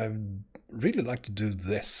 and I'd really like to do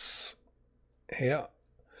this here,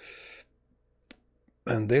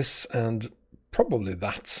 and this, and probably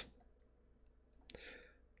that.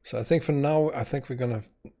 So I think for now, I think we're gonna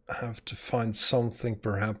have to find something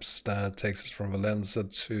perhaps that takes us from Valencia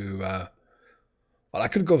to, well, I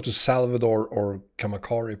could go to Salvador or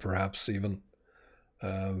Kamakari perhaps even.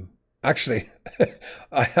 Actually,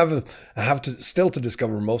 I have to still to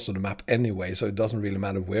discover most of the map anyway, so it doesn't really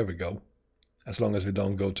matter where we go, as long as we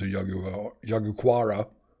don't go to Yaguara.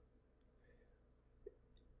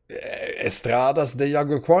 Estradas de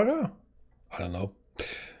Yaguara? I don't know.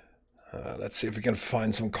 Let's see if we can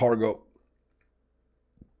find some cargo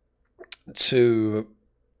to...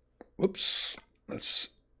 Oops. Let's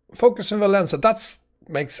focus on Valencia. That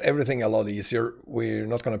makes everything a lot easier. We're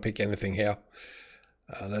not going to pick anything here.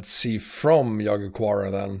 Let's see from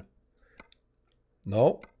Yaguara then.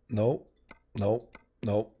 No, no, no,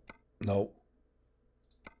 no, no,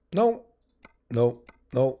 no, no,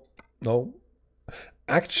 no, no.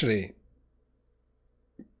 Actually,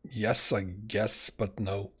 yes, I guess, but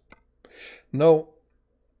no. No.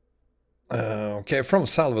 Okay, from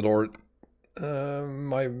Salvador.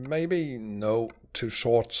 Maybe no, too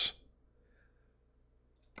short.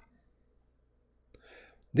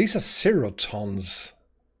 These are 0 tons.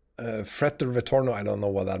 Fretto Retorno, I don't know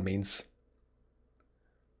what that means.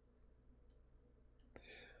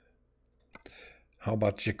 How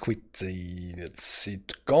about Jaquiti? Let's see,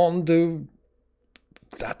 Gondu.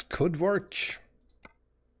 That could work.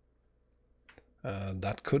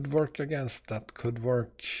 That could work, I guess. That could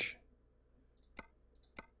work.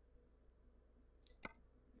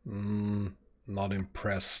 Not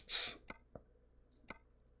impressed.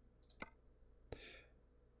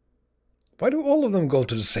 Why do all of them go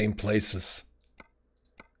to the same places?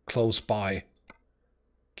 Close by.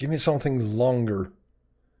 Give me something longer.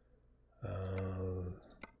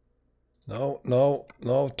 No, no,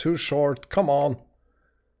 no, too short. Come on.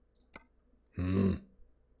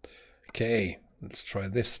 Okay, let's try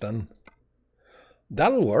this then.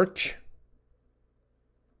 That'll work.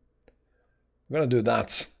 I'm gonna do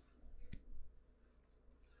that.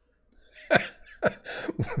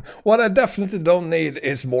 What I definitely don't need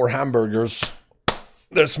is more hamburgers.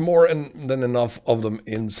 There's more than enough of them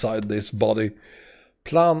inside this body.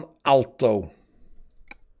 Plan Alto.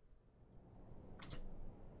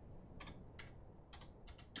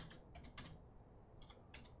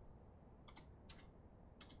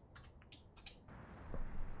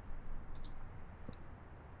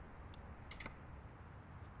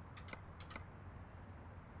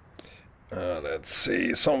 Let's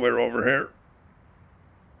see, somewhere over here.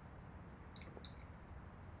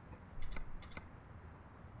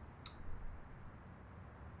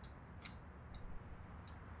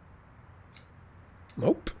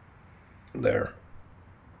 Nope. There.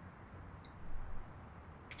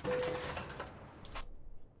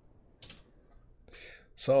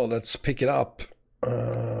 So let's pick it up.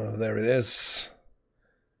 There it is.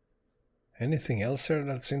 Anything else here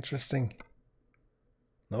that's interesting?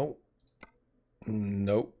 No.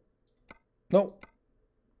 No. No.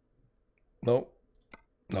 No.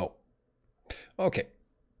 No. Okay.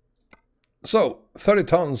 So, 30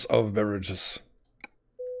 tons of beverages.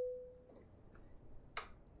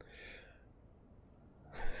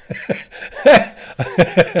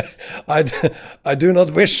 I do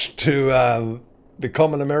not wish to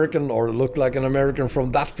become an American or look like an American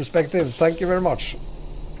from that perspective. Thank you very much.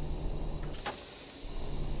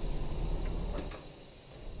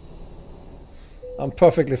 I'm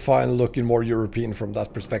perfectly fine looking more European from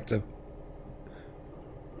that perspective.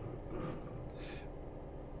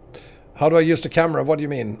 How do I use the camera? What do you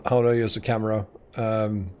mean? How do I use the camera?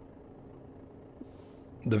 The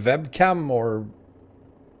webcam, or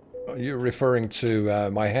are you referring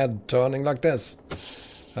to my head turning like this?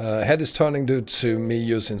 Head is turning due to me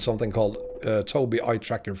using something called Tobii Eye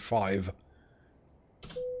Tracker 5.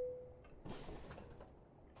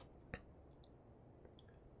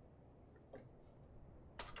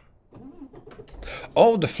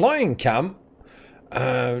 Oh, the flying cam.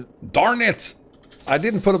 Darn it! I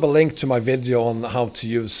didn't put up a link to my video on how to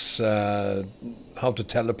use, how to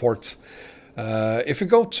teleport. If you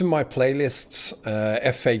go to my playlists,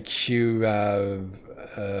 FAQ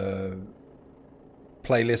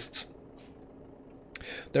playlist,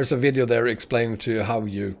 there's a video there explaining to you how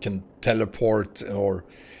you can teleport or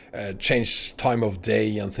change time of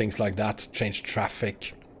day and things like that, change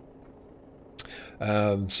traffic.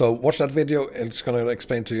 So watch that video, it's going to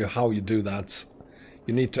explain to you how you do that.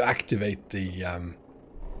 You need to activate the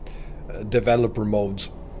developer mode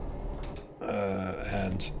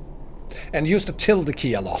and use the tilde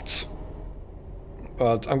key a lot.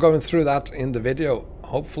 But I'm going through that in the video.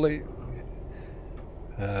 Hopefully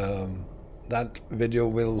that video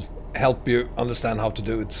will help you understand how to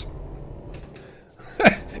do it.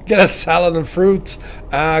 Get a salad and fruit.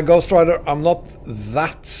 Ghost Rider, I'm not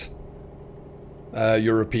that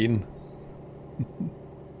European.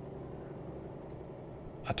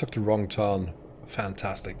 I took the wrong turn.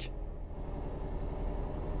 Fantastic.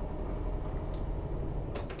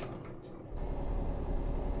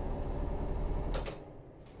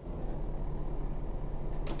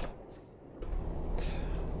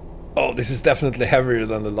 Oh, this is definitely heavier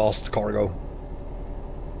than the last cargo.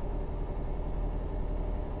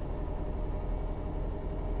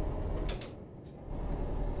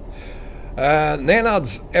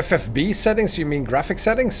 Nenad's FFB settings, you mean graphic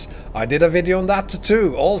settings? I did a video on that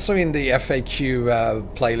too, also in the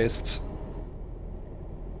FAQ playlist.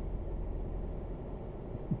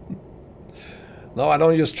 No, I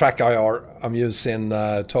don't use Track IR, I'm using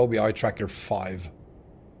Tobii Eye Tracker 5.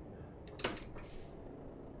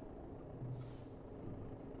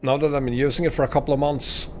 Now that I've been using it for a couple of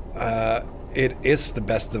months, it is the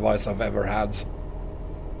best device I've ever had.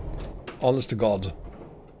 Honest to God.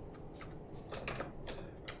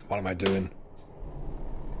 What am I doing?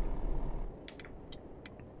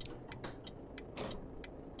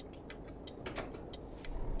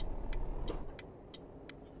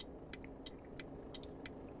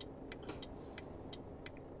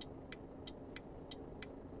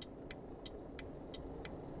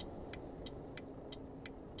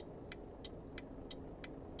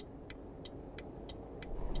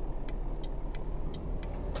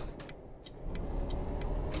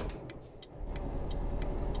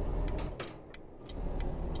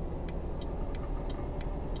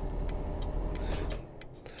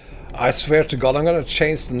 I swear to God, I'm gonna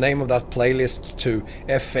change the name of that playlist to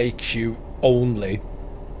FAQ only.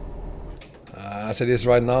 As it is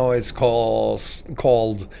right now, it's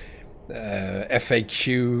called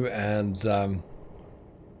FAQ and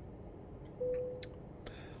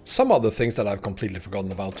some other things that I've completely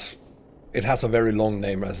forgotten about. It has a very long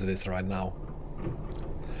name as it is right now.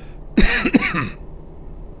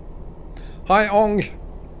 Hi Ong,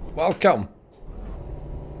 welcome.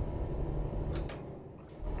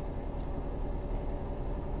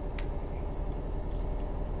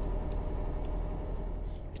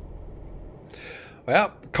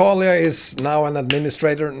 Well, Kalia is now an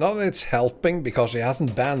administrator. Not that it's helping, because she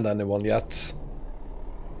hasn't banned anyone yet.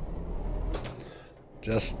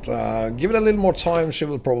 Just give it a little more time, she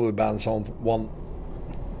will probably ban someone.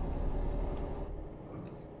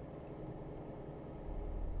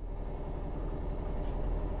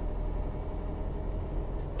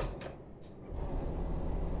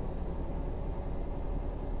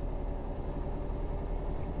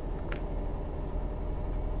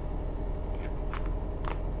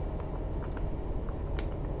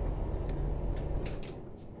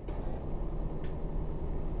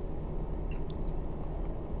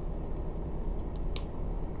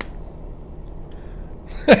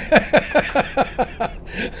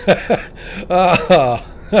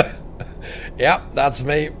 Yeah, that's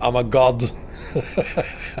me. I'm a god.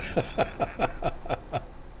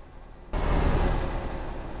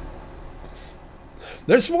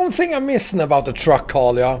 There's one thing I'm missing about the truck,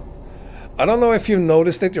 Kalia. I don't know if you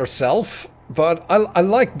noticed it yourself, but I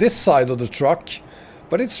like this side of the truck,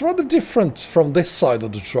 but it's rather different from this side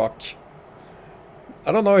of the truck.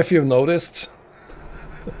 I don't know if you've noticed.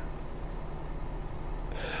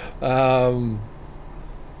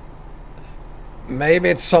 Maybe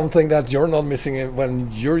it's something that you're not missing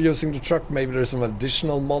when you're using the truck. Maybe there's some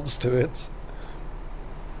additional mods to it.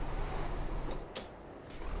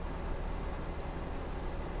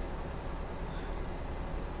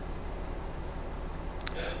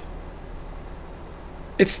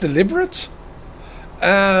 It's deliberate?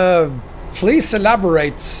 Please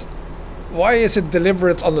elaborate. Why is it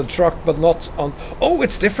deliberate on the truck but not on... Oh,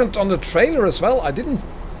 it's different on the trailer as well. I didn't...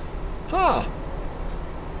 Huh.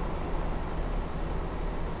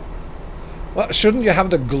 Shouldn't you have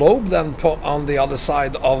the globe then put on the other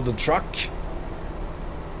side of the truck?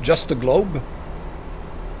 Just the globe?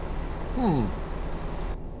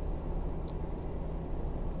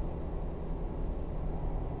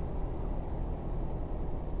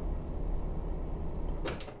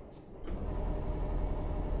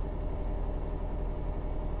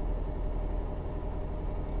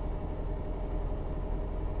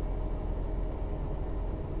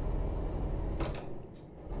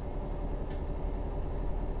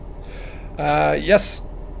 Yes.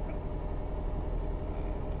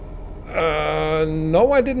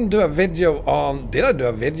 No, I didn't do a video on... Did I do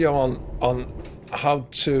a video on how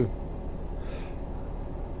to...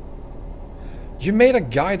 You made a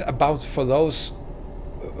guide about for those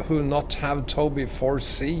who not have Tobii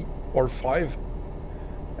 4C or 5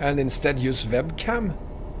 and instead use webcam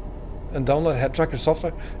and download head tracker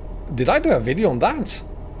software. Did I do a video on that?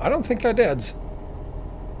 I don't think I did.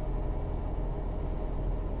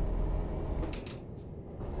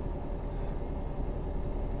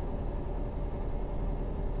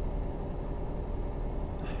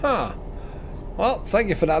 Huh. Well, thank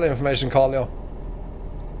you for that information, Carlio.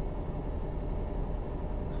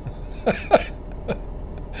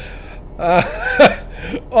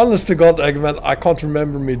 Honest to God, Eggman, I can't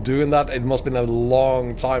remember me doing that. It must have been a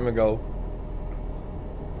long time ago.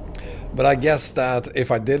 But I guess that if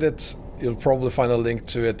I did it, you'll probably find a link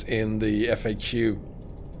to it in the FAQ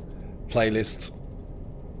playlist.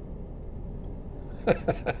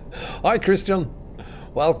 Hi, Christian.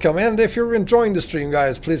 Welcome, and if you're enjoying the stream,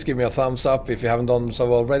 guys, please give me a thumbs up. If you haven't done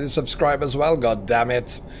so already, subscribe as well, god damn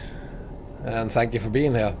it. And thank you for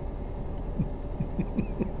being here.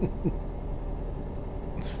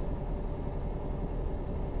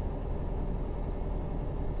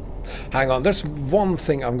 Hang on, there's one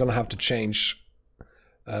thing I'm gonna have to change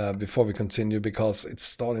before we continue, because it's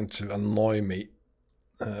starting to annoy me.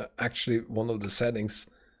 Actually, one of the settings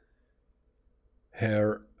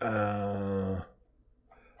here,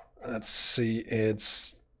 let's see,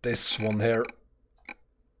 it's this one here.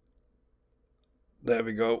 There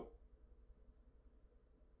we go.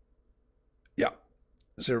 Yeah,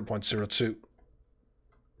 0.02.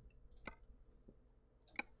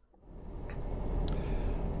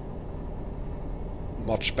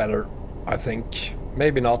 Much better, I think.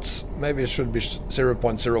 Maybe not. Maybe it should be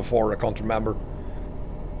 0.04, I can't remember.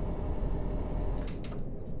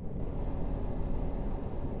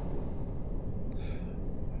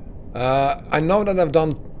 I know that I've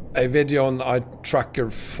done a video on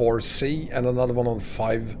iTracker 4C and another one on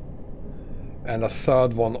 5 and a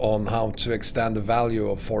third one on how to extend the value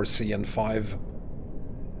of 4C and 5.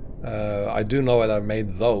 I do know that I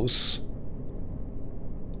made those.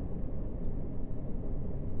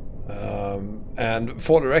 And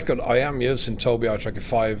for the record, I am using Tobii iTracker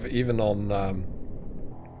 5 even on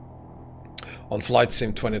Flight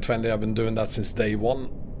Sim 2020. I've been doing that since day one.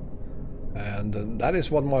 And that is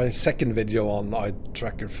what my second video on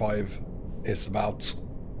iTracker 5 is about.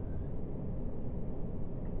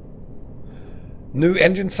 New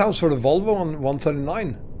engine sounds for the Volvo on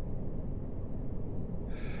 139.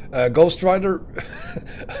 Ghost Rider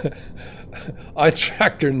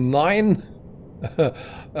iTracker 9.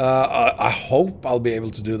 I hope I'll be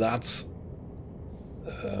able to do that.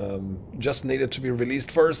 Just needed to be released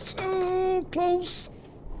first. Oh, close.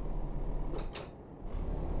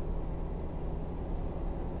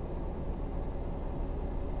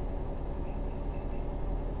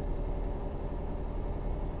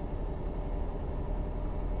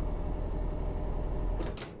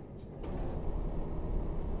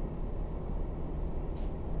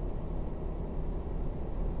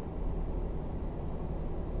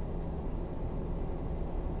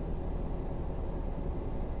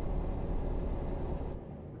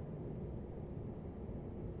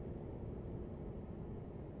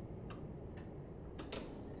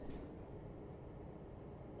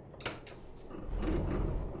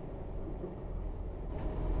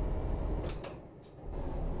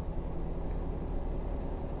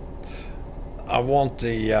 I want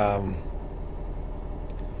the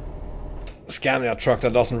Scania truck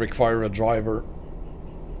that doesn't require a driver.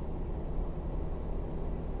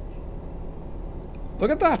 Look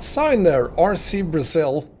at that sign there, RC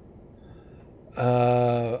Brazil.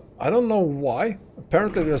 I don't know why.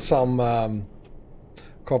 Apparently there's some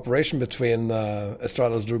cooperation between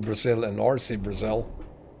Estradas Do Brasil and RC Brazil.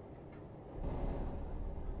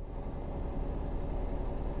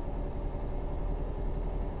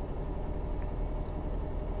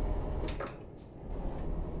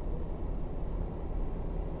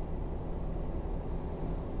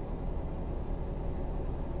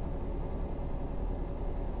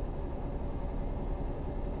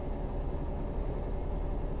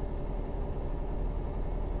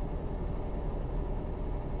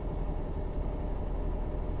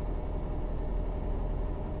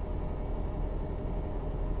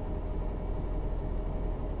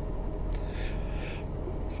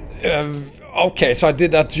 Okay, so I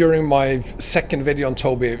did that during my second video on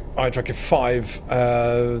Toby iTracker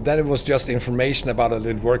 5. Then it was just information about it.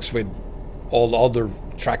 It works with all other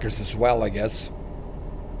trackers as well, I guess.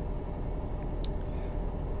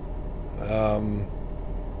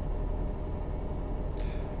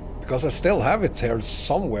 Because I still have it here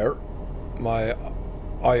somewhere, my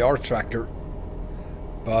IR tracker.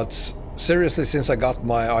 But seriously, since I got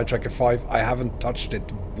my iTracker 5, I haven't touched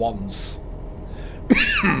it once.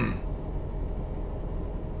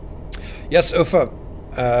 Yes, Uffe,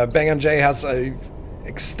 Bang & J has a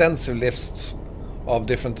extensive list of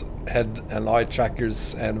different head and eye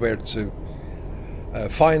trackers and where to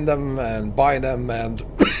find them and buy them, and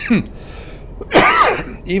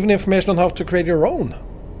even information on how to create your own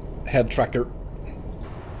head tracker.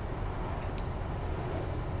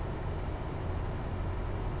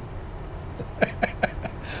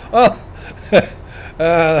 Well,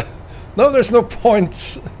 no, there's no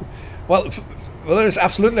point. Well, there is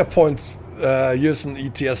absolutely a point using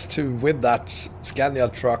ETS2 with that Scania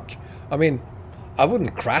truck. I mean, I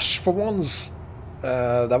wouldn't crash for once.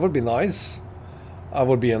 That would be nice. I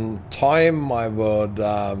would be in time. I would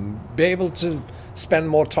be able to spend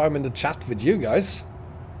more time in the chat with you guys.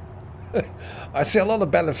 I see a lot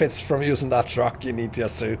of benefits from using that truck in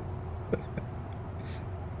ETS2.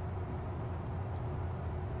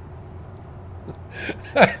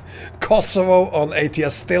 Kosovo on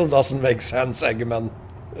ATS still doesn't make sense, Eggman.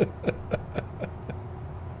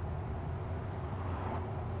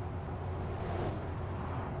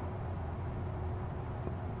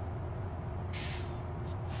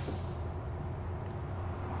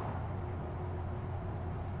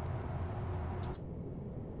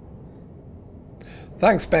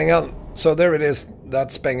 Thanks, Bengan. So there it is.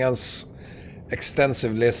 That's Bengan's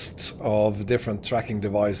extensive list of different tracking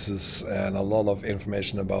devices and a lot of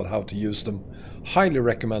information about how to use them. Highly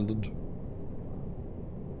recommended.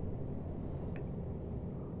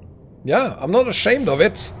 Yeah, I'm not ashamed of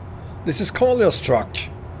it. This is Kalia's truck.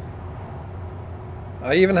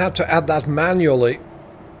 I even had to add that manually.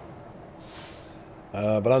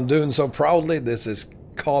 But I'm doing so proudly. This is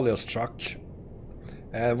Kalia's truck.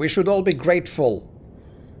 And we should all be grateful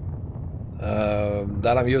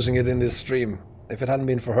that I'm using it in this stream. If it hadn't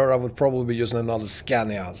been for her, I would probably be using another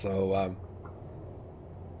Scania. So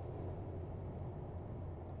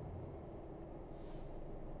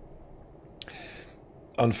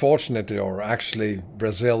unfortunately, or actually,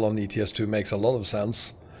 Brazil on ETS2 makes a lot of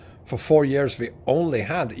sense. For 4 years we only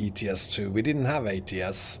had ETS2, we didn't have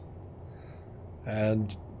ATS.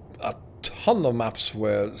 And a ton of maps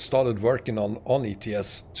were started working on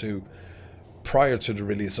ETS2 prior to the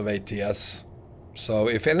release of ATS. So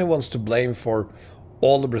if anyone's to blame for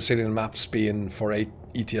all the Brazilian maps being for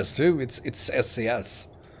ETS2, it's SCS.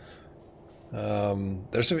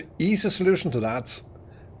 There's an easy solution to that.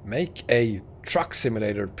 Make a truck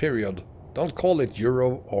simulator, period. Don't call it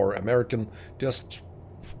Euro or American, just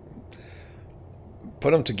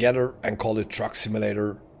put them together and call it truck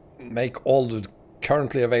simulator. Make all the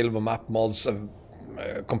currently available map mods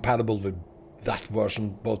compatible with that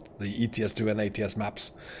version, both the ETS2 and ATS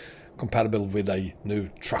maps compatible with a new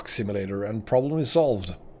truck simulator, and problem is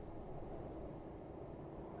solved.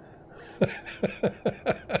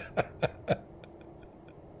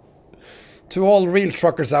 To all real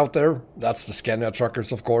truckers out there, that's the Scania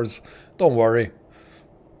truckers, of course, don't worry.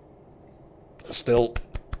 Still,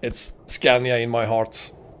 it's Scania in my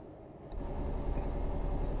heart.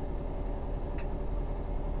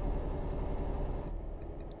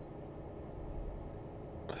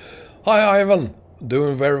 Hi Ivan,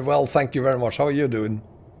 doing very well, thank you very much. How are you doing?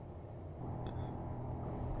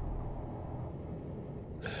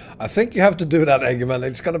 I think you have to do that, Eggman.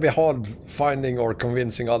 It's going to be hard finding or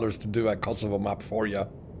convincing others to do a Kosovo map for you.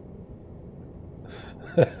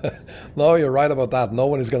 No, you're right about that. No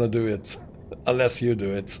one is going to do it unless you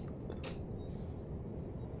do it.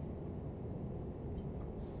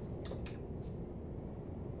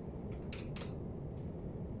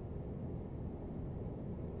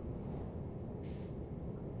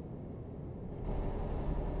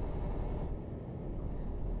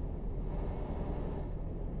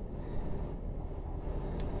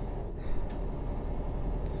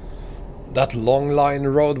 That long line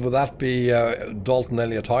road, would that be Dalton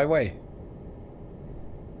Elliott Highway?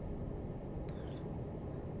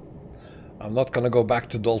 I'm not going to go back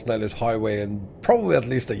to Dalton Elliott Highway in probably at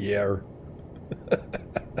least a year.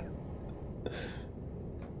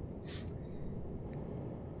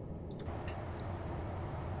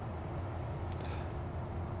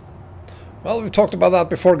 Well, we've talked about that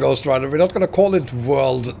before, Ghost Rider. We're not going to call it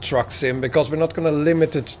World Truck Sim because we're not going to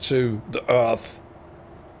limit it to the Earth.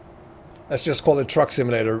 Let's just call it Truck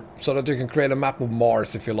Simulator, so that you can create a map of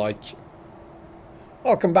Mars if you like.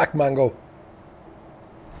 Welcome back, Mango.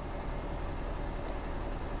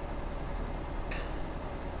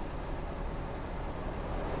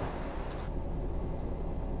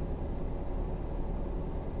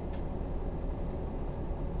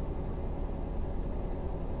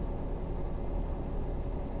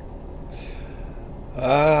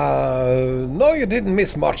 No, you didn't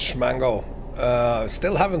miss much, Mango.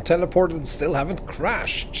 Still haven't teleported, still haven't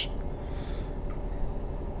crashed.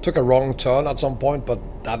 Took a wrong turn at some point, but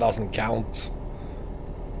that doesn't count.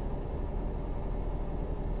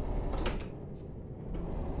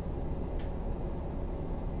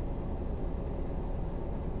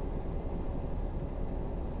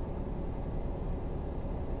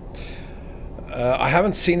 I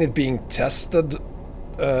haven't seen it being tested,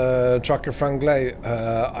 trucker friendly.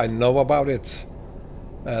 I know about it,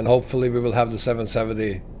 and hopefully we will have the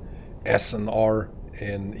 770 S and R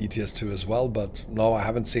in ETS2 as well, but no, I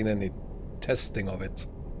haven't seen any testing of it.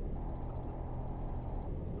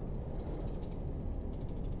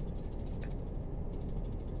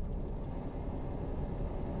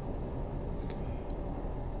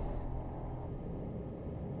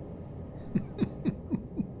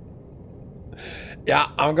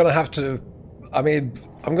 Yeah, I'm gonna have to,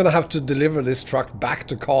 I'm gonna have to deliver this truck back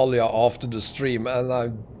to Kalia after the stream, and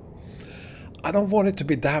I don't want it to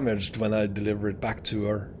be damaged when I deliver it back to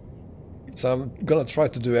her. So I'm gonna try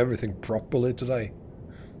to do everything properly today.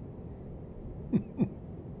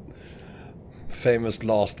 Famous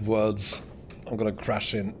last words. I'm gonna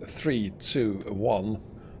crash in 3, 2, 1.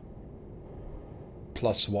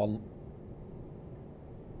 +1.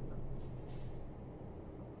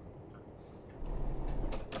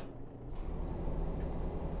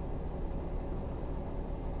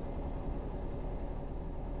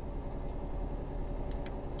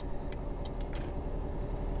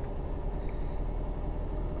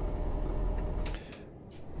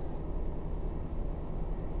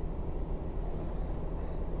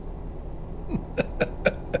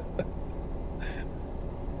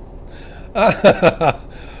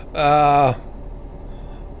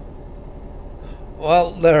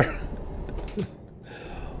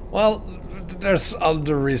 Well, there's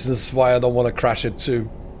other reasons why I don't want to crash it too.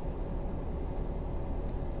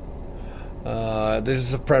 This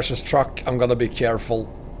is a precious truck. I'm gonna be careful.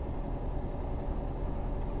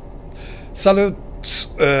 Salute,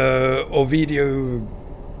 Ovidio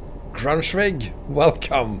Grunschwig.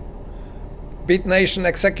 Welcome. Beat Nation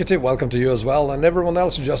Executive, welcome to you as well, and everyone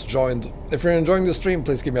else who just joined. If you're enjoying the stream,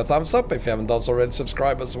 please give me a thumbs up. If you haven't done so already,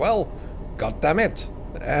 subscribe as well. God damn it.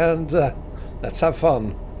 And let's have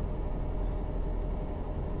fun.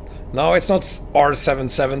 No, it's not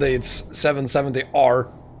R770, it's 770R.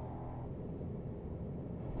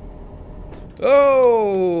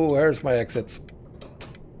 Oh, here's my exits.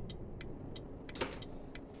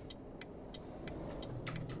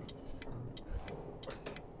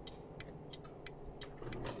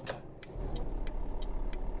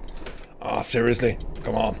 Ah, seriously?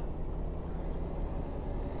 Come on.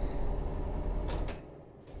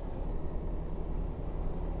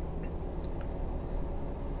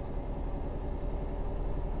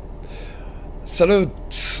 Salute,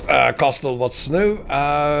 Costel, what's new?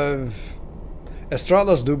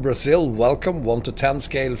 Estradas Do Brasil, welcome. 1 to 10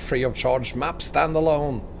 scale, free of charge map,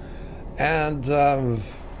 standalone. And the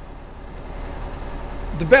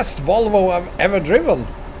best Volvo I've ever driven.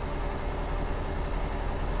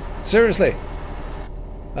 Seriously.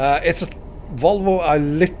 It's a Volvo I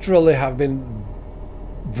literally have been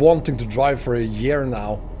wanting to drive for a year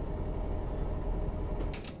now.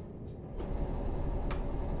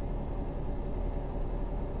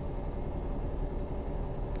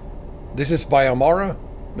 This is by Amara?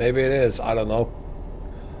 Maybe it is, I don't know.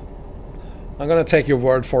 I'm gonna take your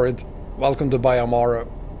word for it. Welcome to Bayamara.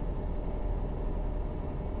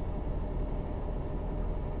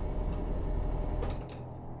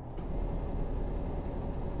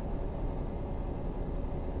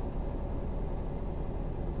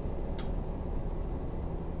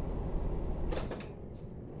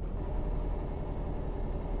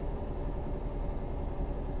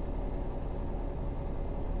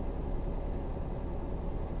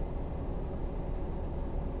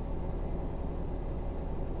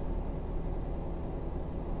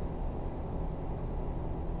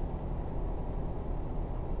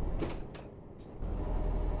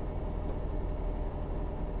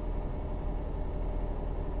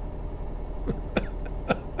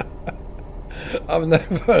 I've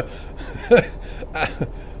never...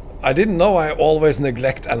 I didn't know I always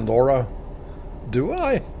neglect Andorra. Do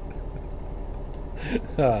I?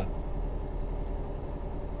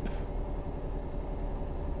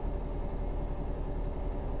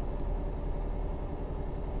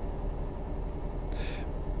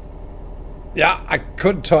 Yeah, I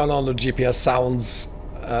could turn on the GPS sounds.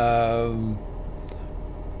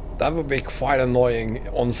 That would be quite annoying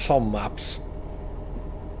on some maps.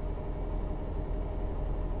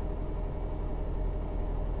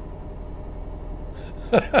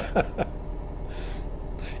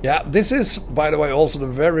 Yeah, this is, by the way, also the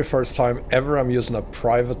very first time ever I'm using a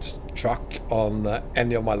private truck on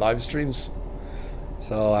any of my live streams.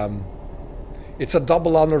 So it's a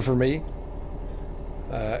double honor for me.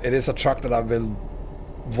 It is a truck that I've been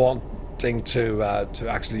wanting to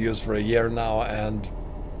actually use for a year now, and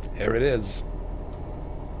here it is.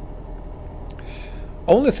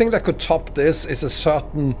 Only thing that could top this is a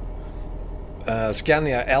certain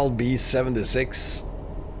Scania LB76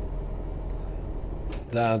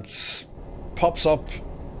 that pops up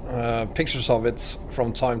pictures of it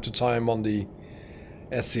from time to time on the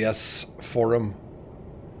SCS forum.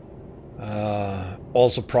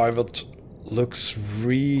 Also private, looks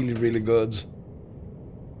really good.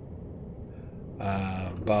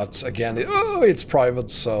 But again, it's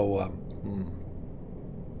private, so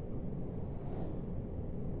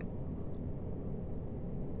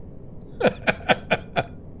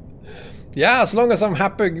yeah, as long as I'm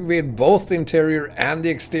happy with both the interior and the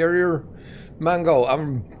exterior, Mango,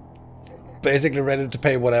 I'm basically ready to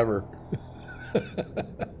pay whatever.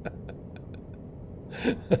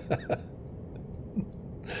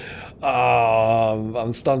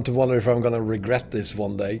 I'm starting to wonder if I'm gonna regret this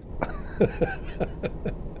one day.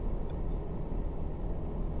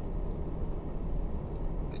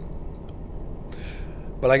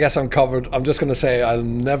 But I guess I'm covered. I'm just gonna say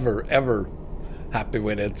I'm never ever happy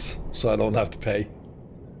with it, so I don't have to pay.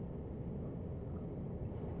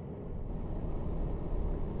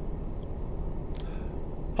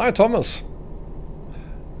 Hi Thomas.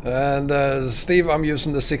 And Steve, I'm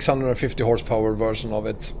using the 650 horsepower version of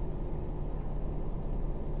it.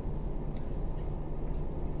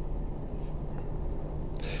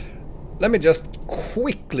 Let me just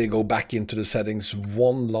quickly go back into the settings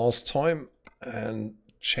one last time and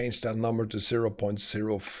change that number to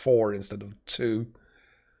 0.04 instead of 2.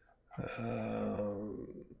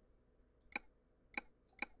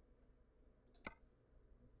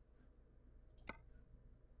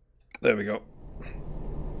 There we go.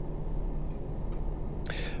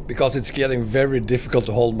 Because it's getting very difficult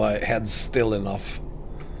to hold my head still enough.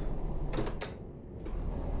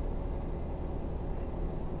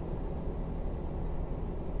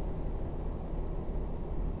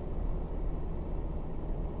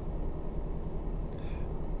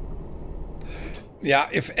 Yeah,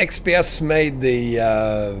 if XPS made the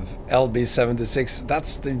LB76,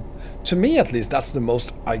 that's the, to me at least, that's the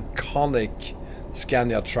most iconic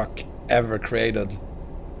Scania truck ever created.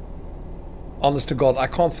 Honest to God, I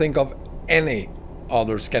can't think of any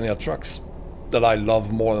other Scania trucks that I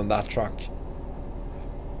love more than that truck.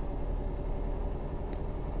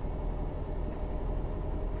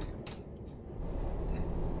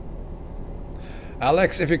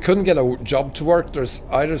 Alex, if you couldn't get a job to work, there's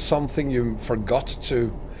either something you forgot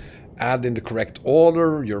to add in the correct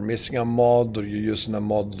order, you're missing a mod, or you're using a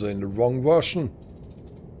mod in the wrong version.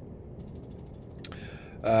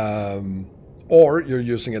 Or you're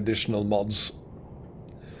using additional mods.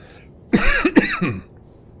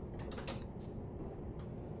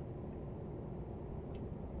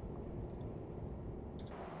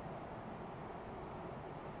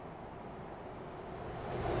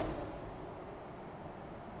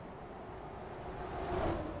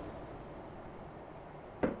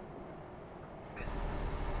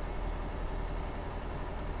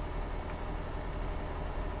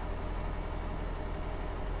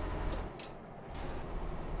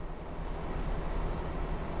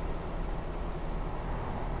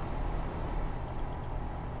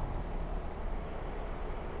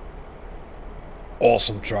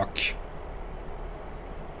 Awesome truck.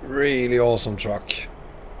 Really awesome truck.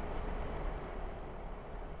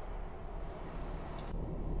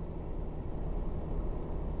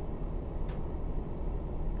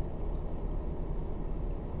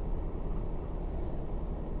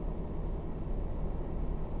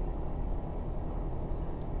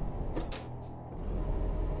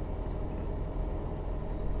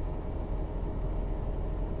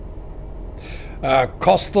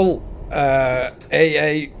 Coastal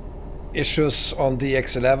AA issues on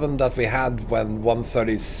DX11 that we had when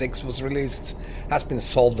 136 was released has been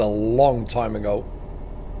solved a long time ago.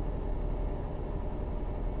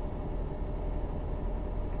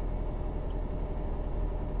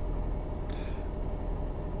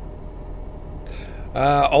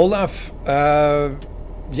 Olaf,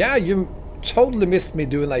 yeah, you totally missed me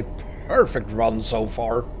doing a perfect run so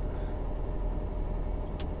far.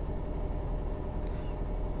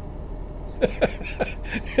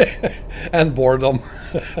 And boredom.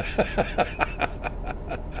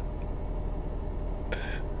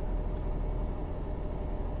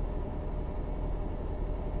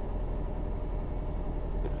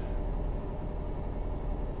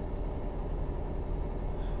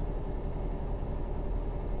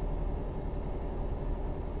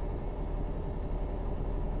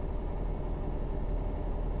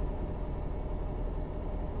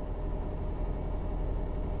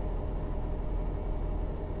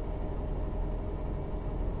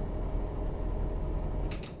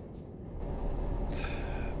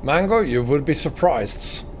 Mango, you would be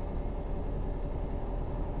surprised.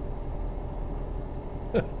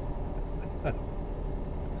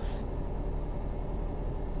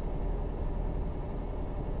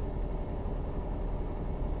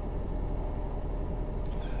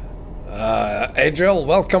 Adriel,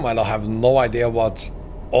 welcome. I don't have no idea what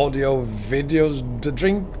audio videos the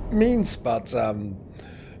drink means, but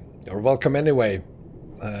you're welcome anyway.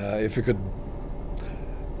 If you could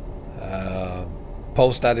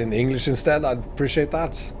post that in English instead, I'd appreciate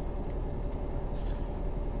that.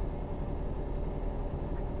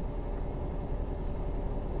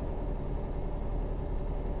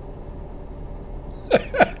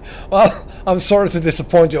 Well, I'm sorry to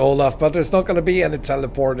disappoint you, Olaf, but there's not going to be any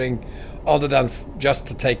teleporting other than just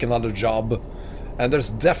to take another job. And there's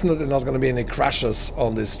definitely not going to be any crashes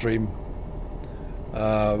on this stream.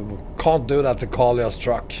 Can't do that to Kalia's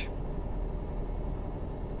truck.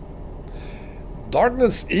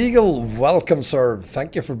 Darkness Eagle, welcome, sir.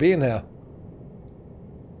 Thank you for being here.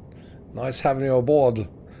 Nice having you aboard.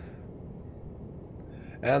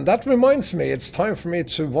 And that reminds me, it's time for me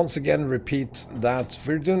to once again repeat that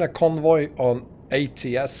we're doing a convoy on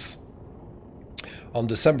ETS on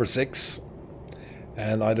December 6th.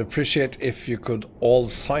 And I'd appreciate if you could all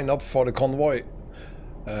sign up for the convoy.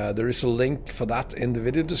 There is a link for that in the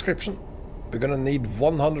video description. We're gonna need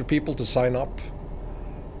 100 people to sign up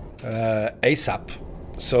ASAP,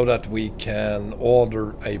 so that we can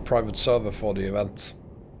order a private server for the event.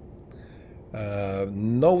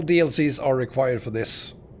 No DLCs are required for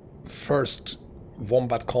this first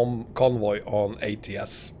Wombat convoy on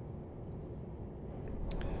ETS.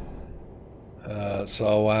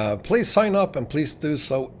 So please sign up, and please do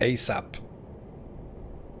so ASAP.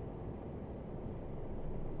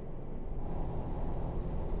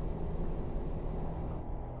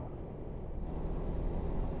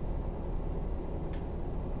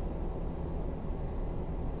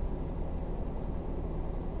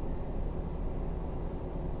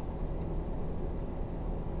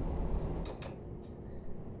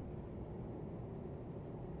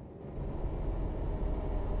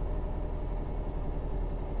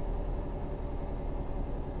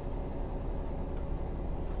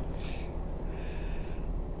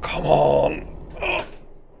 Come on. Oh.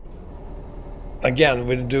 Again,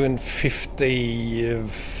 we're doing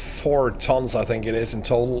 54 tons, I think it is in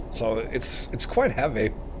total, so it's quite heavy.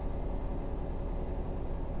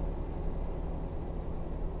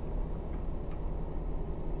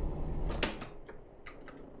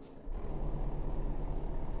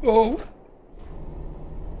 Oh.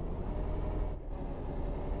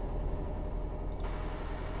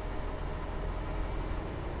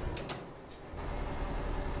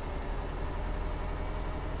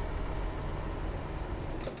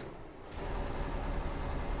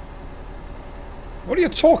 What are you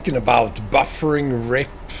talking about? Buffering, rip,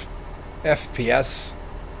 FPS?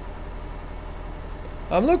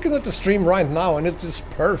 I'm looking at the stream right now and it is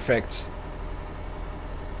perfect.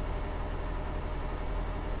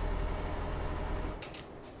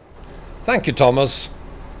 Thank you, Thomas.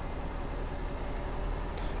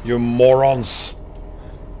 You morons.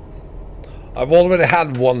 I've already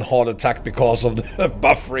had one heart attack because of the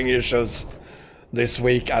buffering issues this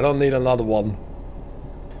week. I don't need another one.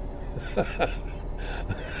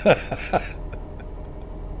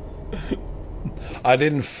 I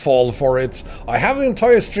didn't fall for it. I have the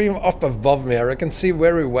entire stream up above me. I can see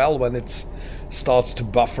very well when it starts to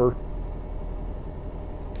buffer.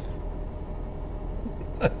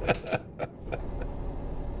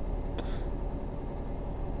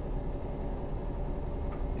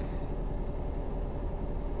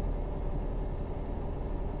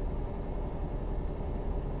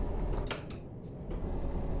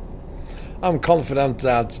 I'm confident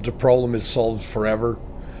that the problem is solved forever.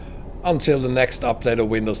 Until the next update of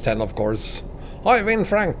Windows 10, of course. Hi, Vin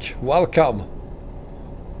Frank. Welcome.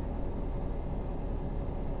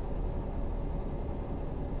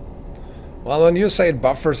 Well, when you say it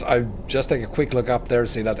buffers, I just take a quick look up there,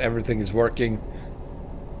 see that everything is working.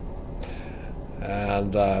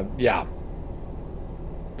 And yeah.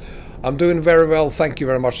 I'm doing very well, thank you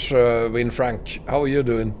very much, Win Frank. How are you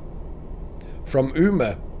doing? From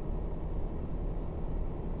Ume.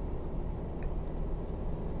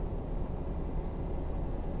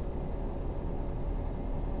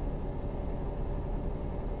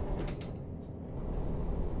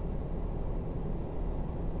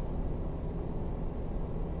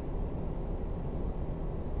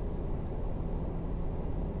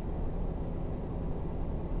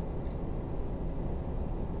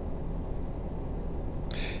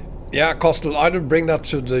 Yeah, Costel, either bring that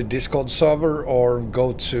to the Discord server or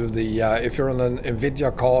go to the, if you're on an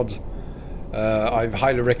NVIDIA card, I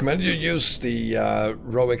highly recommend you use the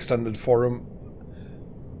Row Extended Forum.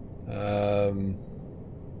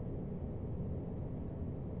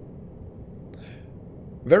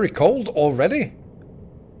 Very cold already?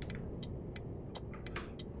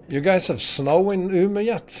 You guys have snow in Ume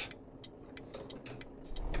yet?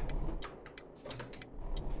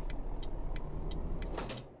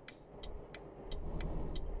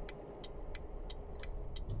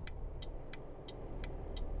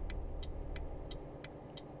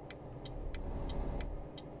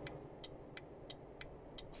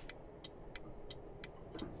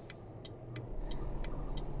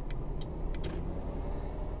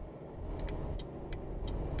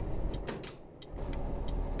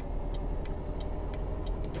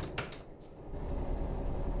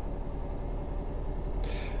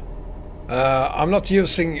 I'm not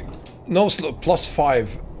using no +5.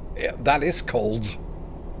 Yeah, that is cold,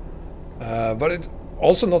 but it's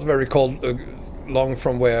also not very cold. Long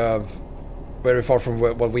from very far from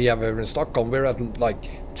what we have here in Stockholm. We're at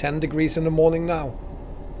like 10 degrees in the morning now.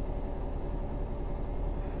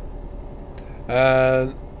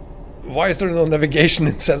 Why is there no navigation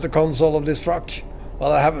in center console of this truck?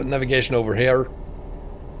 Well, I have a navigation over here,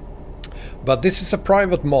 but this is a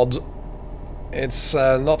private mod. It's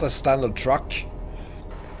not a standard truck.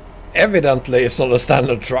 Evidently, it's not a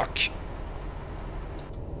standard truck.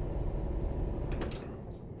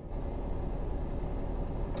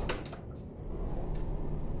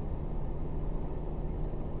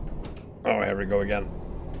 Oh, here we go again.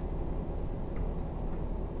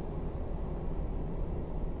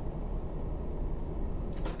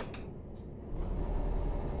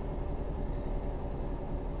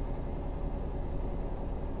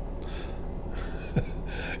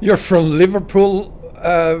 You're from Liverpool,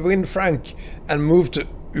 Win Frank, and moved to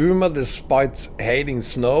Uma despite hating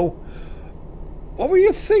snow? What were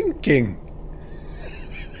you thinking?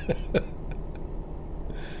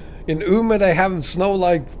 In Uma they have snow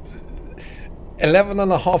like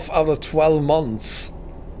 11.5 out of 12 months.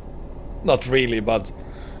 Not really, but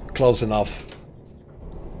close enough.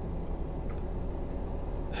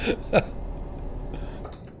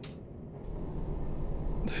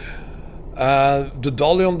 The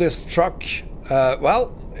dolly on this truck,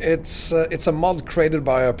 well, it's a mod created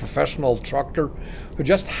by a professional trucker who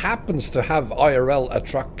just happens to have IRL a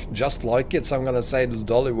truck just like it, so I'm gonna say the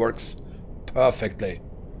dolly works perfectly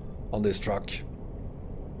on this truck.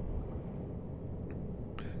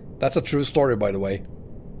 That's a true story, by the way.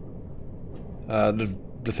 The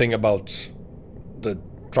thing about the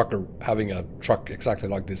trucker having a truck exactly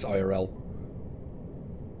like this IRL.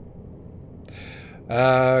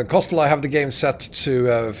 Costel, I have the game set to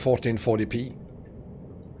 1440p.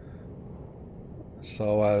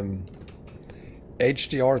 So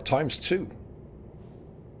HDR ×2.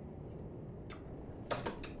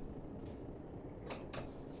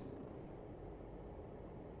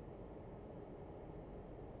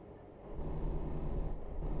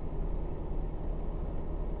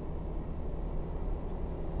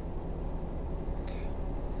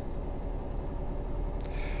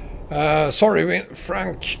 Sorry,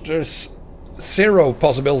 Frank, there's 0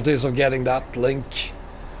 possibilities of getting that link.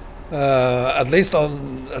 At least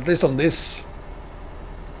on this.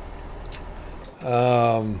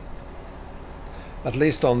 At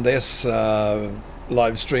least on this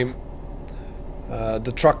live stream.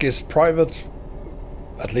 The truck is private,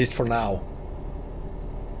 at least for now.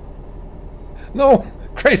 No,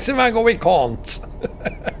 Crazy Mango, we can't.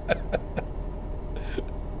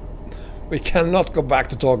 We cannot go back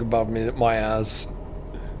to talk about my ass.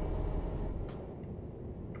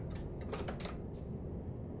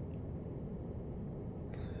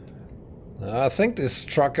 I think this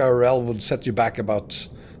truck IRL would set you back about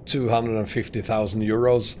 250,000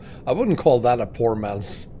 euros. I wouldn't call that a poor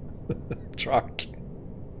man's truck.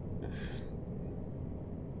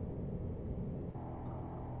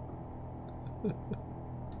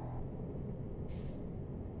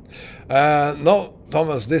 No,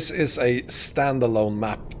 Thomas, this is a standalone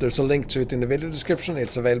map. There's a link to it in the video description.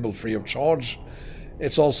 It's available free of charge.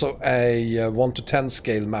 It's also a 1 to 10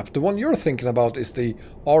 scale map. The one you're thinking about is the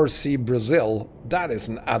RC Brazil. That is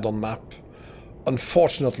an add-on map.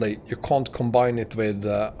 Unfortunately, you can't combine it with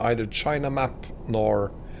either China map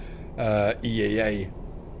nor EAA.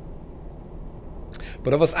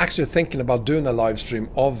 But I was actually thinking about doing a live stream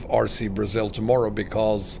of RC Brazil tomorrow,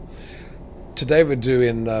 because today we're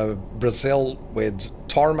doing Brazil with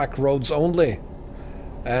tarmac roads only.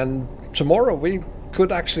 And tomorrow we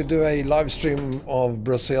could actually do a live stream of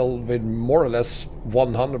Brazil with more or less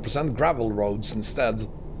 100% gravel roads instead.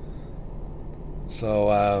 So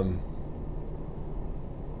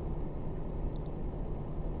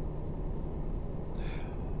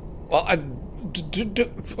well,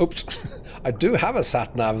 oops, I do have a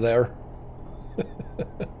sat nav there.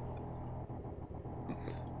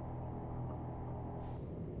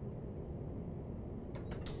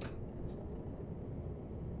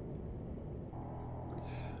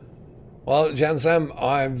 Well, Jansem,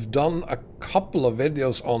 I've done a couple of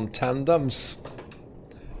videos on tandems.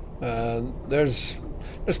 There's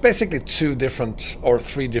basically two different or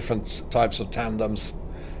three different types of tandems.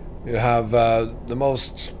 You have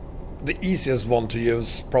the easiest one to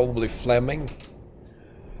use, probably Fleming,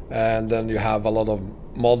 and then you have a lot of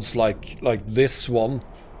mods like this one,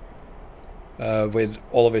 with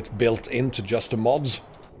all of it built into just the mods,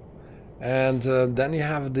 and then you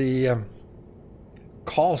have the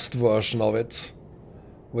cast version of it,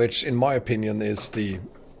 which in my opinion is the,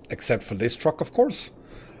 except for this truck of course,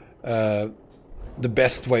 the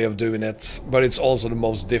best way of doing it, but it's also the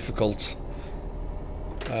most difficult.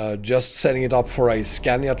 Just setting it up for a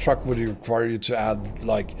Scania truck would require you to add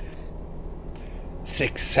like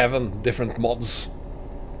 6-7 different mods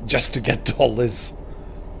just to get all this,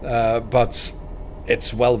 but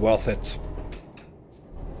it's well worth it.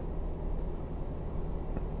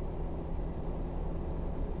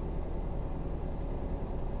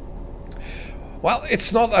 Well,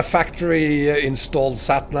 it's not a factory installed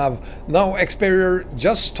sat-nav. No, Xperia,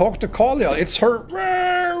 just talk to Kalia. It's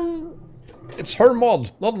her mod,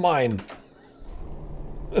 not mine.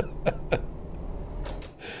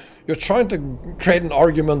 You're trying to create an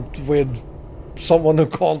argument with someone who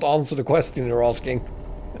can't answer the question you're asking.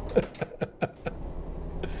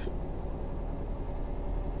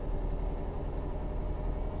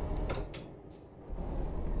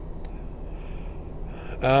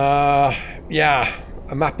 Yeah,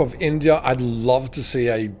 a map of India. I'd love to see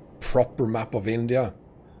a proper map of India.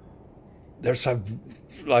 There's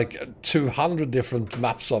like 200 different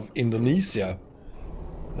maps of Indonesia,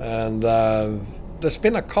 and there's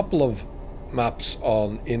been a couple of maps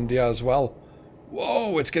on India as well.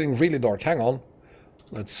 Whoa, it's getting really dark. Hang on.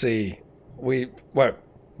 Let's see. We're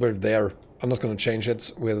there. I'm not going to change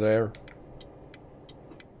it. We're there.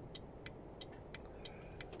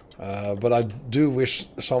 But I do wish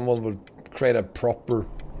someone would create a proper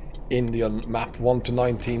Indian map, 1 to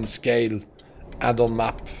 19 scale add-on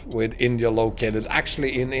map with India located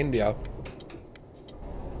actually in India.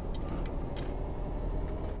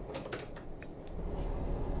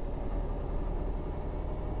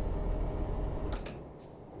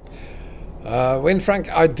 Winfrank,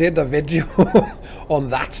 I did a video on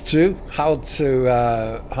that too, how to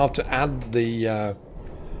add the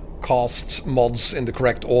cast mods in the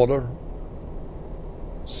correct order.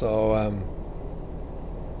 So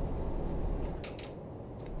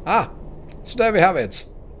so there we have it.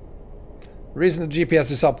 The reason the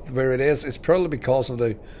GPS is up where it is probably because of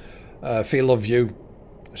the field of view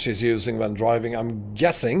she's using when driving. I'm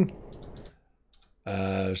guessing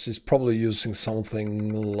she's probably using something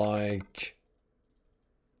like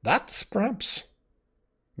that, perhaps.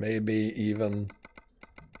 Maybe even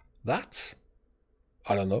that.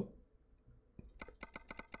 I don't know.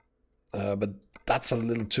 But that's a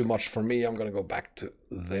little too much for me. I'm gonna go back to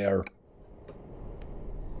there.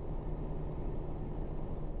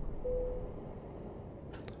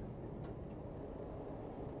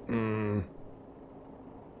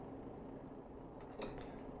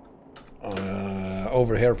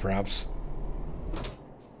 Over here, perhaps.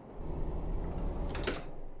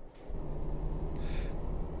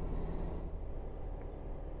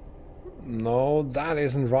 No, that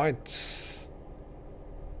isn't right.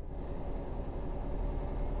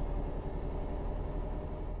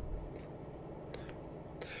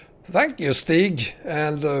 Thank you, Stig,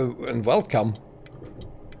 and welcome.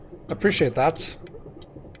 Appreciate that.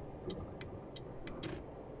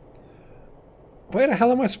 Where the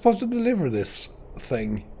hell am I supposed to deliver this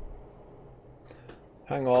thing?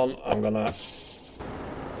 Hang on, I'm gonna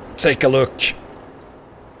take a look.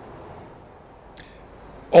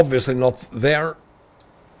 Obviously not there.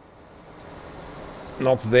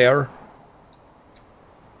 Not there.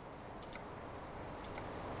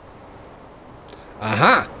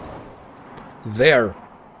 Aha! There.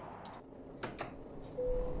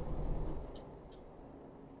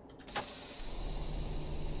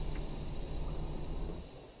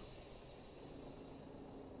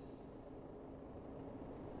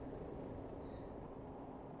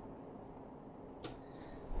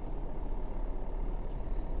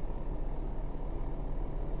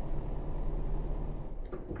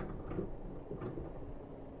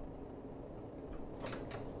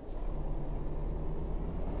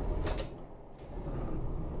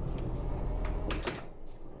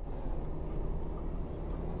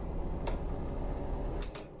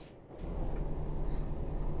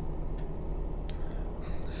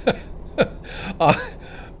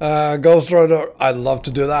 Ghost Rider, I'd love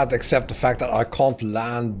to do that, except the fact that I can't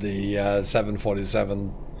land the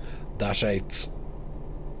 747-8.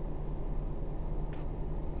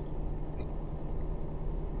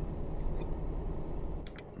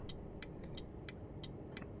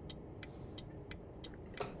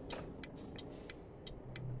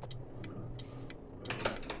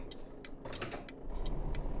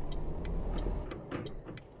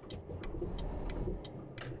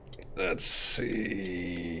 Let's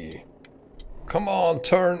see. Come on,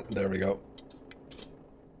 turn. There we go.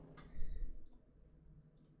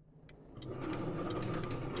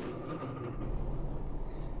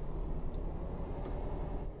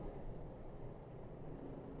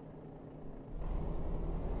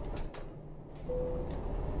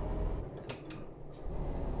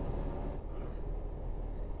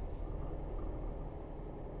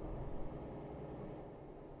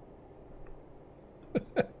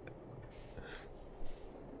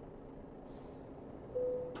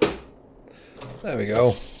 There we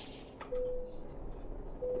go.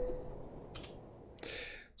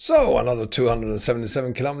 So, another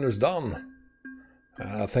 277 kilometers done.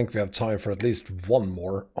 I think we have time for at least one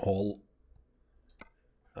more haul.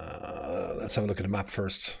 Let's have a look at the map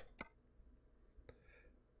first.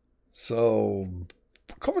 So,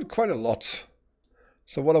 covered quite a lot.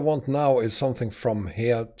 So what I want now is something from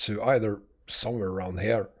here to either somewhere around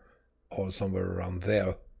here or somewhere around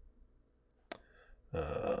there.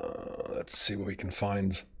 Let's see what we can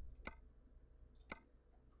find.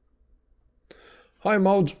 Hi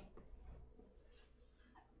mode.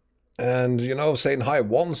 And you know, saying hi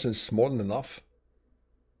once is more than enough.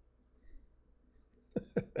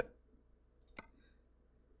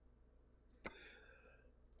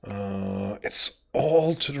 It's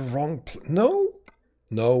all to the wrong place. No,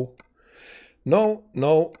 no, no,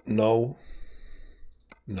 no, no,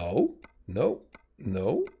 no, no,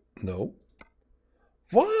 no, no.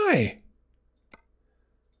 Why?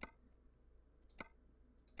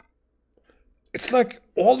 It's like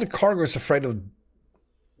all the cargo is afraid of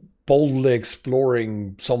boldly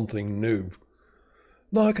exploring something new.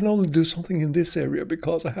 No, I can only do something in this area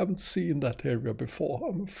because I haven't seen that area before,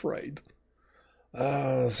 I'm afraid.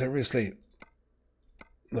 Seriously.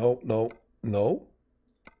 No, no, no.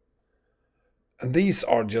 And these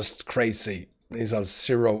are just crazy. These are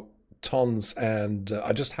 0 tons and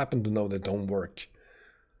I just happen to know they don't work.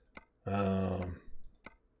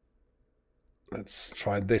 Let's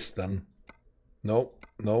try this then. No,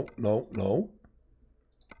 no, no, no.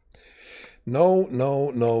 No, no,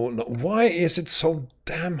 no, no. Why is it so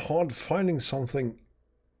damn hard finding something?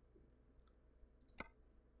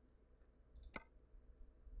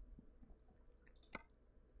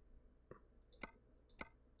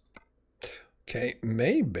 Okay,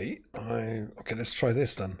 maybe I... Okay, let's try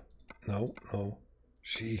this then. No, no.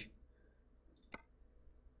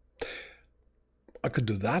 I could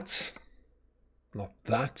do that. Not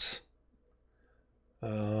that.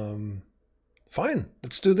 Fine,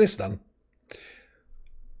 let's do this then.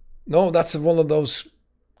 No, that's one of those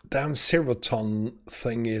damn 0 ton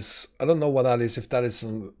thingies. I don't know what that is, if that is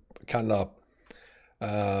some kind of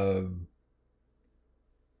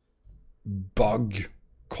bug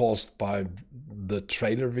caused by the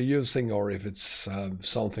trailer we're using, or if it's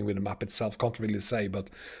something with the map itself, can't really say. But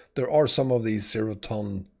there are some of these 0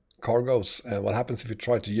 ton cargoes, and what happens if you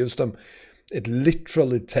try to use them, it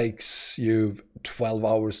literally takes you 12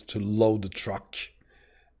 hours to load the truck,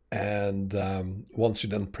 and once you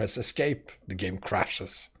then press escape, the game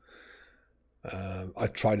crashes. I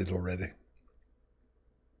tried it already,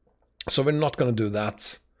 so we're not going to do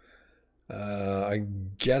that. I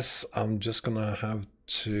guess I'm just gonna have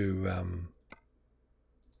to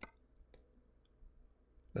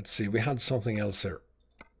let's see, we had something else here.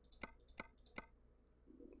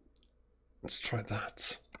 Let's try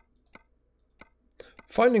that.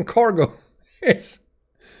 Finding cargo is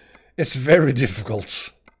very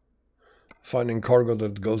difficult. Finding cargo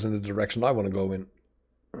that goes in the direction I want to go in.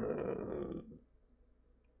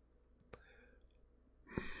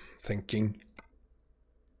 thinking.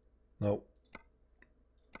 No.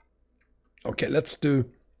 Okay, let's do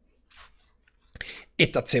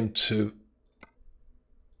Itatim to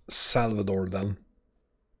Salvador then.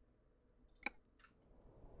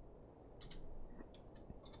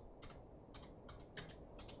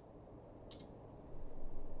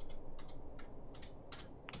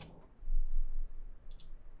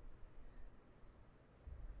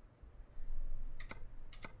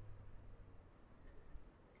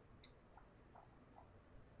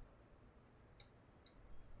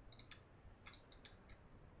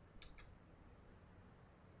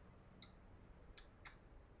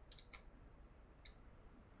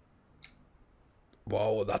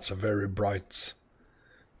 Wow, that's a very bright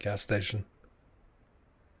gas station.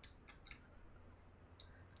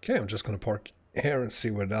 Okay, I'm just going to park here and see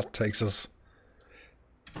where that takes us.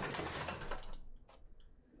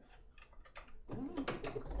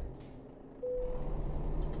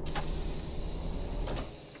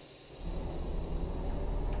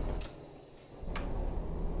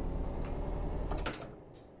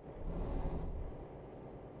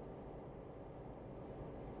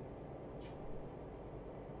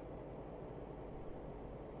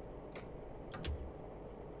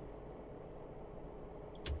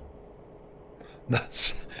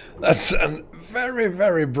 That's a very,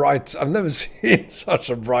 very bright. I've never seen such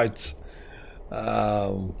a bright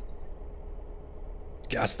gas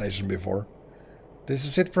station before. This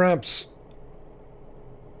is it, perhaps.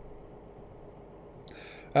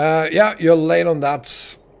 Yeah, you're late on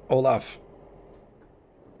that, Olaf.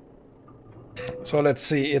 So let's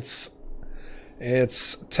see. It's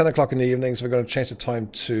 10 o'clock in the evening, so we're going to change the time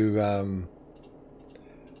to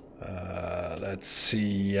let's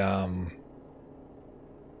see.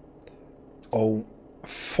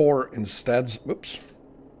 04 instead. Whoops.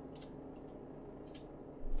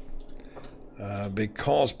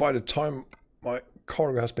 Because by the time my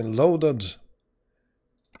cargo has been loaded,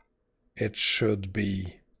 it should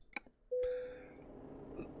be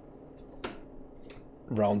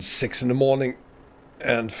around 6 in the morning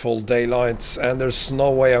and full daylight, and there's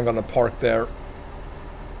no way I'm gonna park there.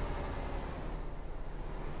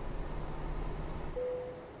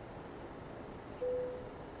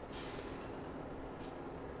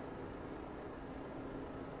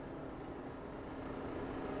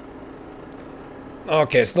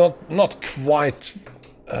 Okay, it's not quite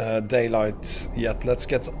daylight yet. Let's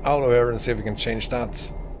get out of here and see if we can change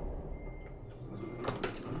that.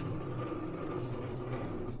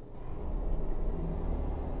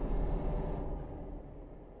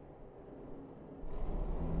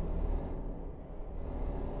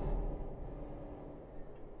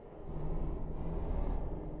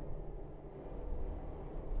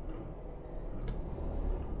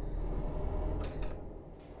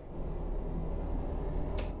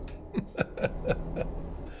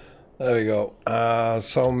 There we go.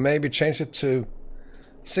 So maybe change it to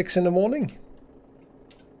 6 in the morning.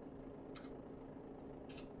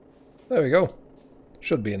 There we go.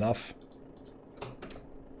 Should be enough.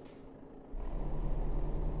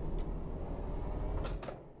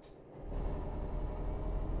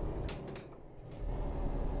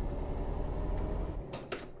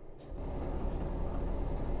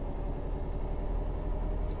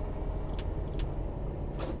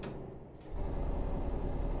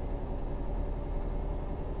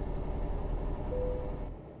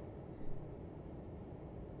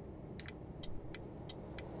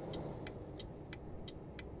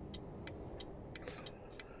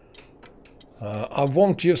 I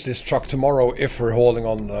won't use this truck tomorrow if we're hauling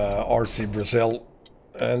on RC Brazil,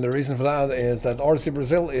 and the reason for that is that RC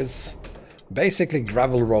Brazil is basically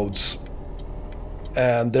gravel roads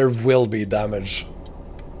and there will be damage,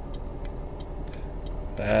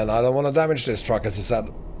 and I don't want to damage this truck, as I said.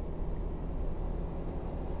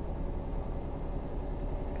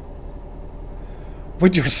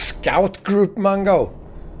 With your scout group, Mango?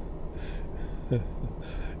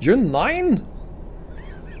 You're 9?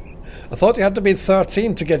 I thought you had to be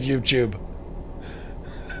 13 to get YouTube.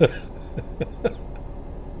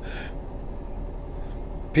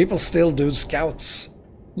 People still do scouts.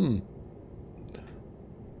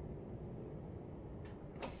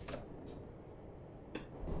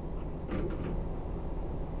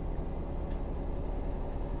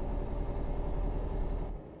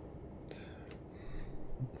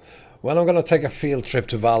 Well, I'm gonna take a field trip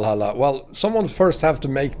to Valhalla. Well, someone first have to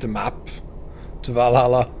make the map to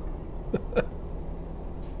Valhalla.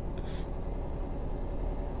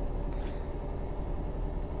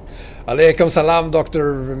 Alaikum salam,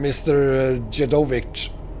 Dr. Mr. Jedovic.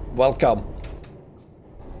 Welcome.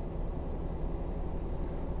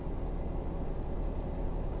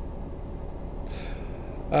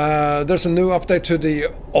 There's a new update to the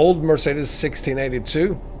old Mercedes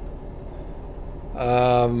 1682.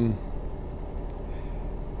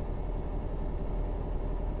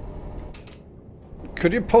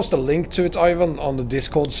 Could you post a link to it, Ivan, on the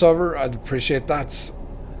Discord server? I'd appreciate that.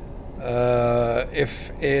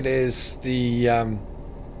 If it is the...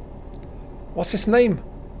 what's his name?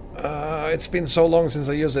 It's been so long since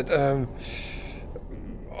I used it.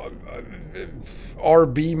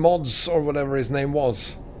 RB Mods, or whatever his name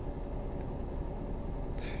was.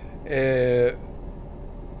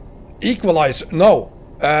 Equalizer. No.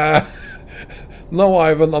 No,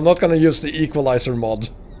 Ivan, I'm not going to use the Equalizer mod.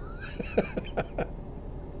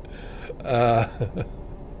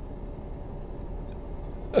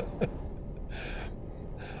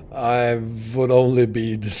 I would only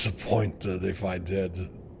be disappointed if I did.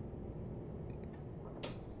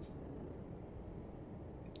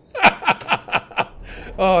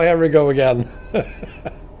 Oh, here we go again.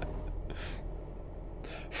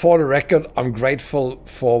 For the record, I'm grateful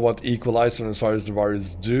for what Equalizer and Estradas Do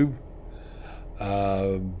Brasil do,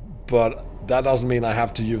 but that doesn't mean I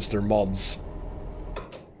have to use their mods.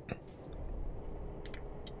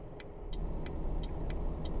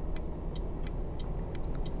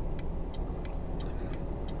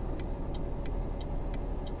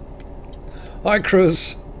 Hi,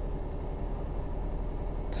 Cruz.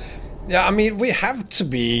 Yeah, I mean, we have to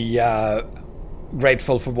be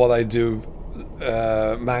grateful for what I do,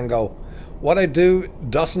 Mango. What I do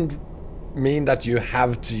doesn't mean that you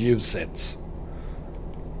have to use it.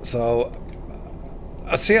 So,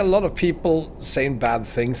 I see a lot of people saying bad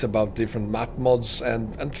things about different map mods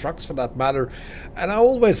and trucks for that matter. And I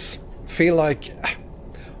always feel like,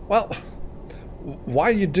 well, why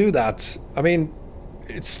you do that? I mean,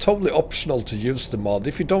 it's totally optional to use the mod.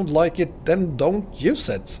 If you don't like it, then don't use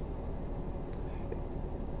it.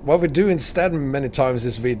 What we do instead many times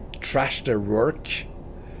is we trash their work,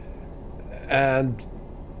 and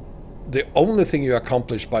the only thing you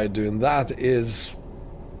accomplish by doing that is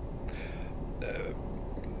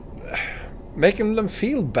making them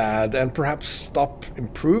feel bad and perhaps stop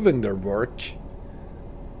improving their work.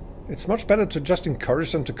 It's much better to just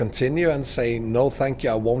encourage them to continue and say, no thank you,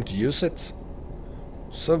 I won't use it.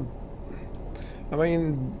 So, I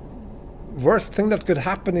mean, worst thing that could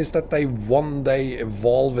happen is that they one day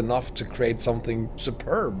evolve enough to create something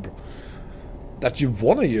superb that you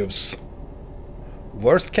want to use.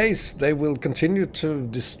 Worst case, they will continue to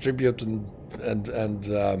distribute and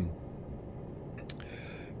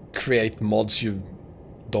create mods you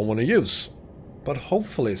don't want to use. But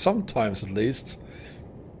hopefully, sometimes at least,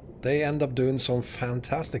 they end up doing some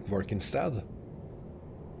fantastic work instead.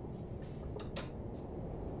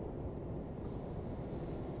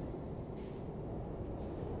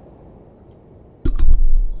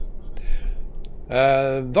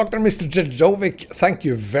 Dr. Mr. Jejovic, thank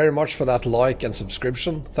you very much for that like and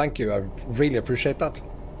subscription. Thank you, I really appreciate that.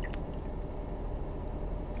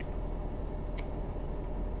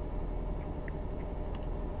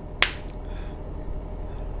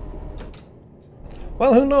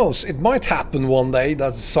 Well, who knows? It might happen one day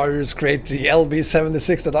that Cyrus creates the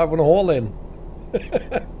LB76 that I want to haul in.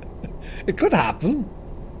 It could happen.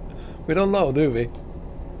 We don't know, do we?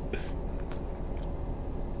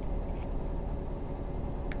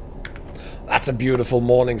 That's a beautiful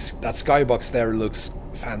morning. That skybox there looks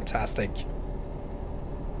fantastic.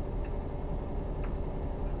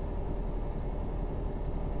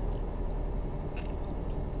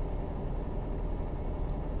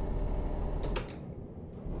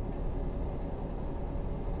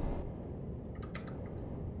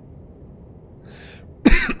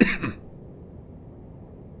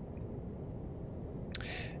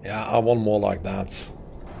 Yeah, I want more like that.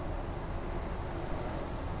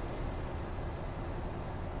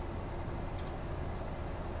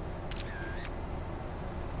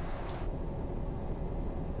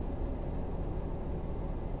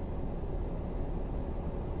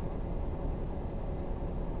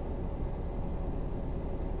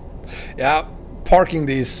 Yeah, parking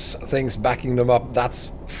these things, backing them up,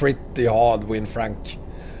 that's pretty hard, Win Frank.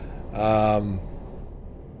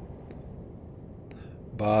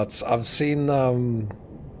 But I've seen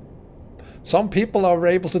some people are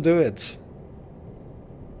able to do it.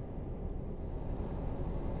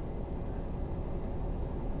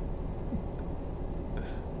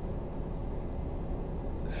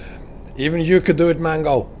 Even you could do it,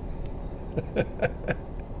 Mango.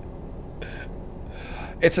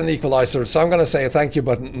 It's an equalizer, so I'm going to say thank you,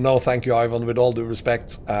 but no thank you, Ivan, with all due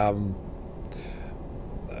respect. Well,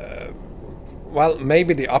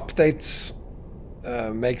 maybe the updates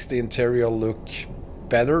makes the interior look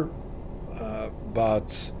better,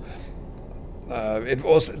 but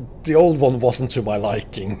the old one wasn't to my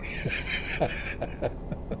liking.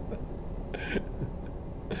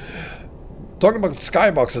 Talking about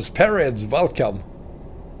skyboxes, Perez, welcome.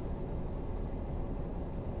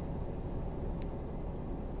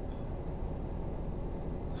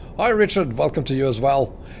 Hi Richard, welcome to you as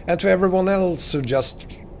well. And to everyone else who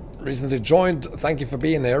just recently joined, thank you for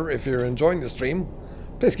being here. If you're enjoying the stream,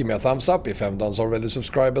 please give me a thumbs up. If you haven't done so already,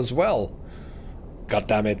 subscribe as well. God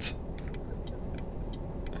damn it.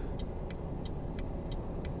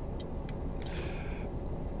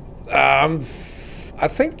 I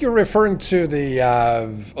think you're referring to the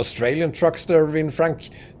Australian trucks there, Vin Frank.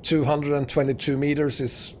 222 meters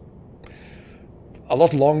is a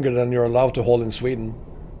lot longer than you're allowed to haul in Sweden.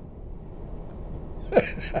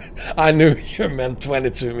 I knew you meant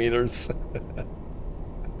 22 meters.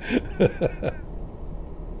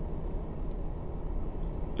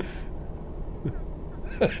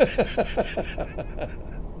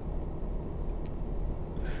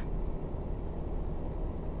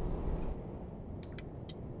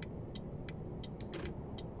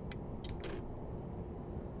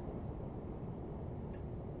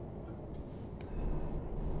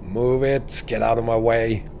 Move it, get out of my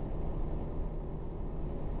way.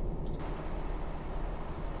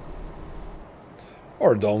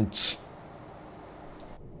 Or don't.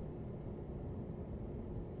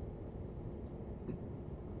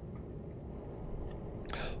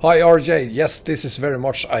 Hi RJ, yes, this is very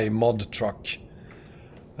much a mod truck.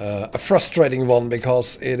 A frustrating one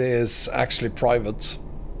because it is actually private.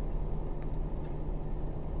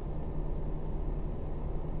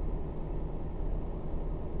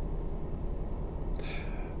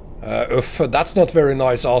 That's not very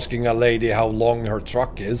nice, asking a lady how long her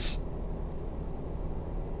truck is.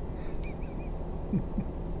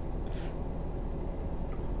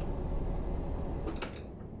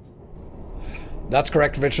 That's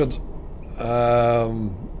correct, Richard.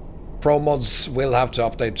 Pro mods will have to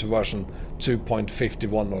update to version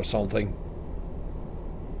 2.51 or something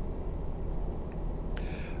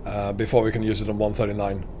before we can use it on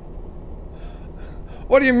 139.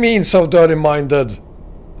 What do you mean, so dirty-minded?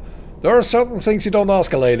 There are certain things you don't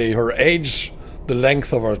ask a lady. Her age, the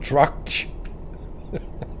length of her truck,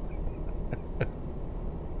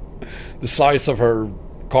 the size of her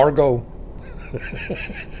cargo.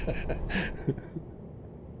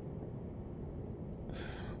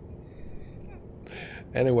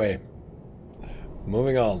 Anyway,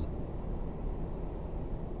 moving on.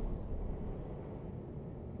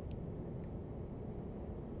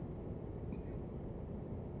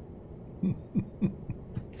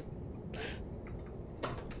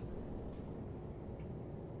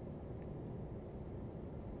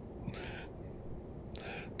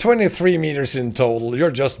 "23 meters in total, you're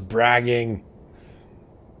just bragging.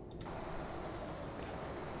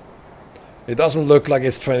 It doesn't look like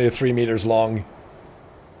it's 23 meters long.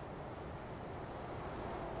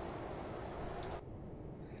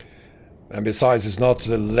 And besides, it's not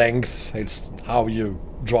the length, it's how you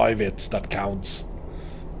drive it that counts.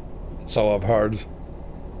 So I've heard.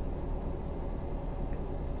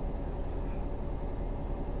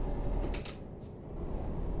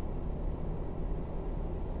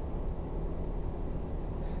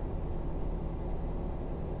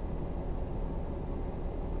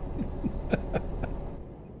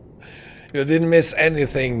 You didn't miss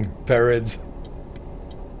anything, Perez.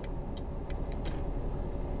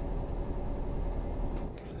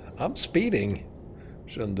 I'm speeding.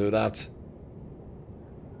 Shouldn't do that.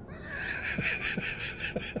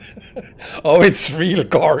 Oh, it's real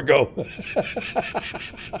cargo.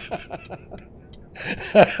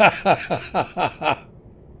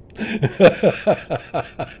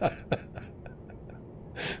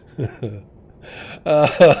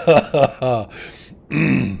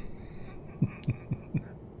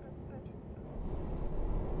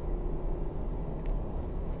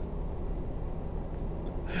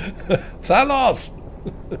 Thanos!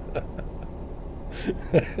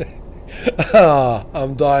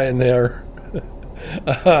 I'm dying here.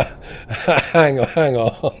 Hang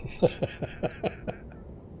on.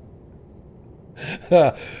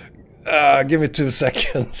 Give me 2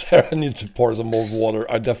 seconds. I need to pour some more water.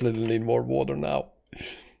 I definitely need more water now.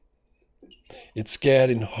 It's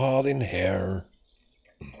getting hot in here.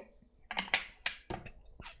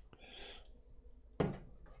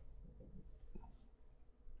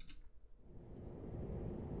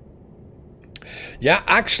 Yeah,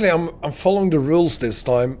 actually, I'm following the rules this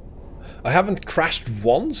time. I haven't crashed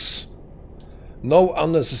once. No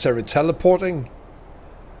unnecessary teleporting.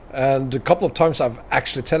 And a couple of times I've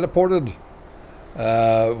actually teleported.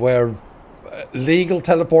 Where legal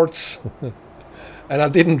teleports. And I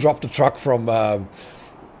didn't drop the truck from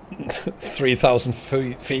 3,000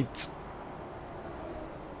 feet.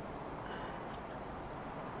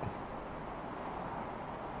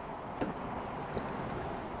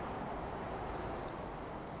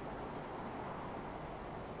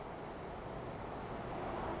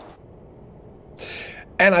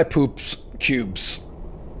 And I poop cubes.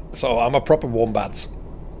 So I'm a proper wombat.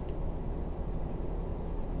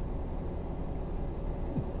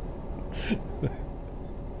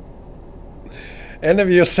 Any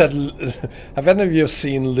of you said, have any of you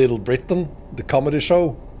seen Little Britain, the comedy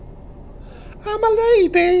show? I'm a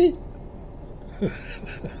lady.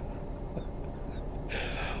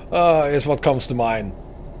 Is what comes to mind.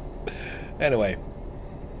 Anyway.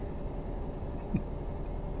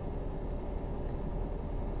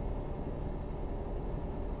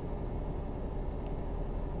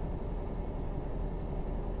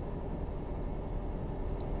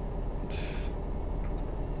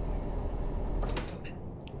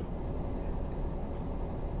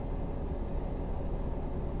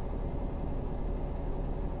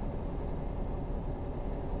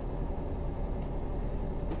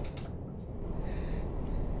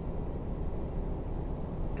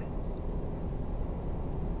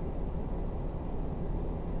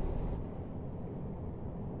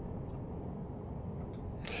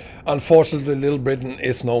 Unfortunately, Little Britain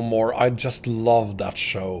is no more. I just love that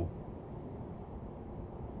show.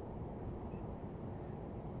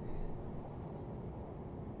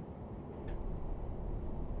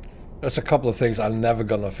 There's a couple of things I'm never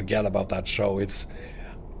gonna forget about that show. It's,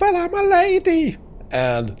 but I'm a lady,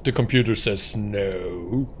 and the computer says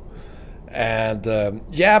no. And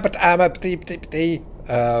yeah, but I'm a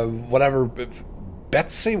whatever.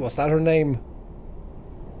 Betsy, was that her name?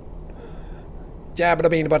 Yeah, but I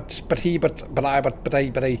mean, but he, but I, but he.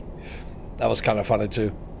 That was kind of funny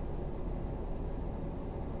too.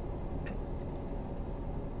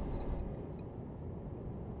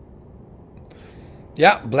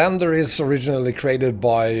 Yeah, Blender is originally created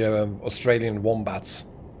by Australian wombats.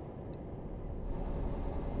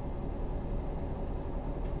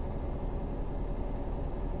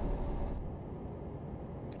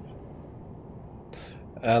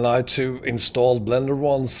 And I too installed Blender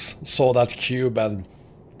once, saw that cube and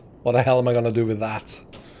what the hell am I gonna do with that?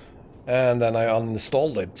 And then I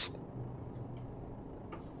uninstalled it.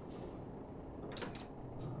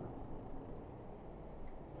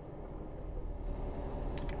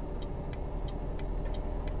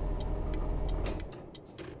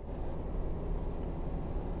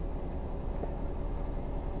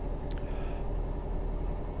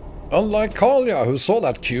 Unlike Kolya, who saw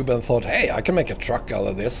that cube and thought, hey, I can make a truck out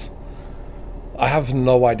of this. I have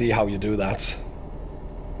no idea how you do that.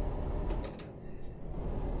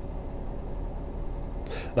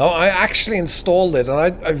 No, I actually installed it, and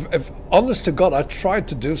I've honest to God, I tried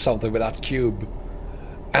to do something with that cube,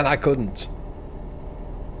 and I couldn't.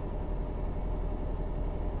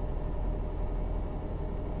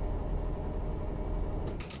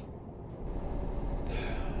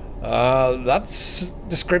 That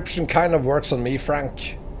description kind of works on me,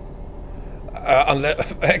 Frank.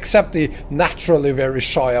 Except the naturally very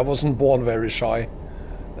shy. I wasn't born very shy.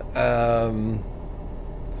 And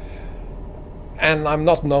I'm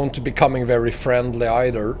not known to becoming very friendly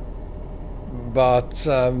either. But,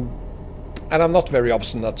 and I'm not very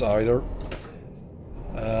obstinate either.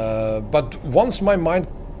 But once my mind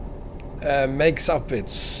makes up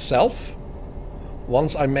itself,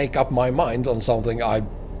 once I make up my mind on something, I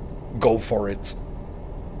go for it.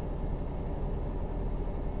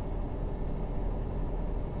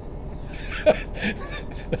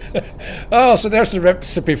 Oh, so there's the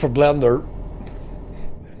recipe for Blender.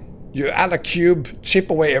 You add a cube, chip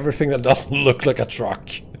away everything that doesn't look like a truck.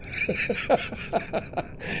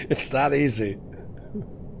 It's that easy.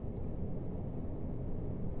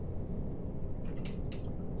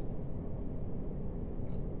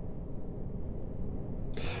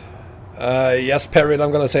 Yes, Perry,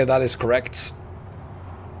 I'm gonna say that is correct.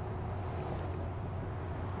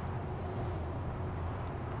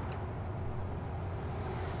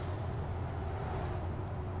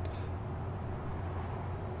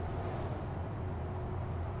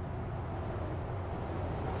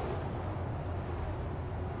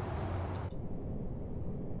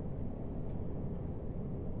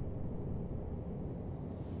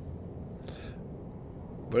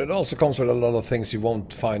 But it also comes with a lot of things you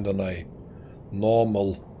won't find on a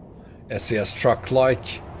normal SES truck,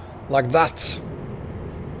 like that.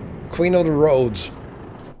 Queen of the roads.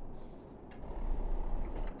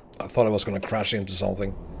 I thought I was going to crash into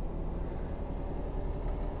something.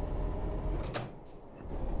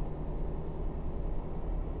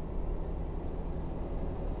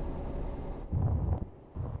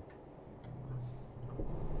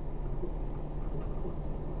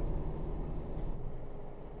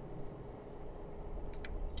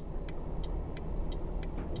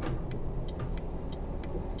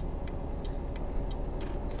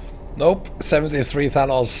 Nope, 73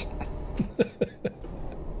 Thanos.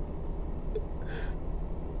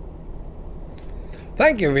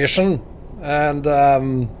 Thank you, Vision. And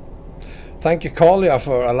thank you, Kalia,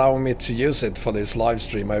 for allowing me to use it for this live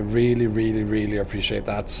stream. I really, really, really appreciate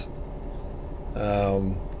that.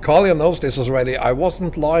 Kalia knows this already. I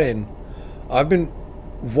wasn't lying. I've been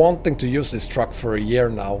wanting to use this truck for a year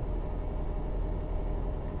now.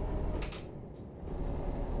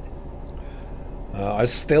 I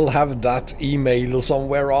still have that email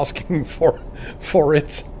somewhere asking for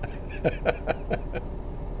it.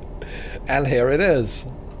 And here it is.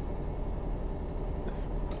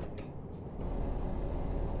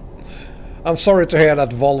 I'm sorry to hear that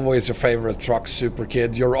Volvo is your favorite truck, Super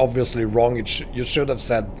Kid. You're obviously wrong. You should have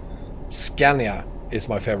said Scania is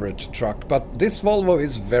my favorite truck. But this Volvo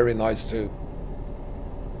is very nice too.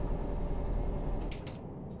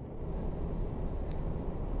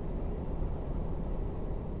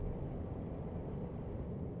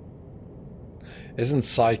 Isn't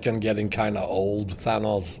Sycan getting kinda old,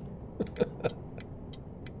 Thanos?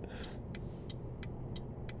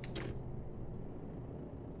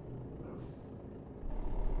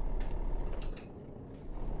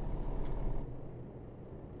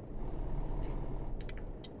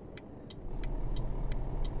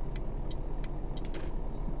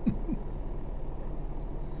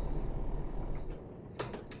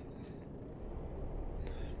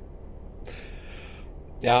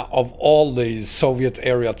 Yeah, of all the Soviet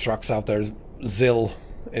area trucks out there, ZIL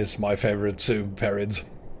is my favorite too, Perids.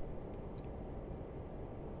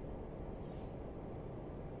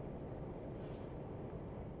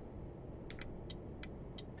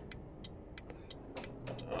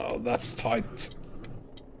 Oh, that's tight.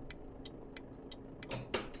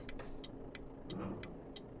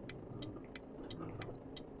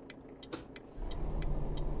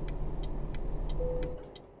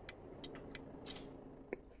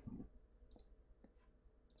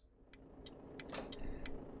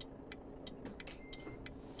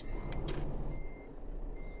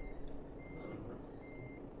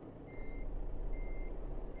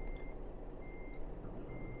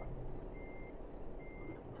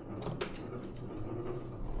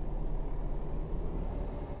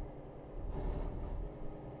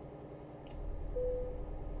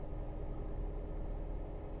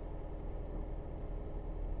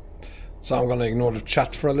 So I'm gonna ignore the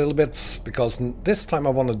chat for a little bit, because this time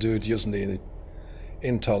I want to do it using the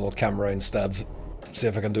internal camera instead. See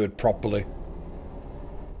if I can do it properly.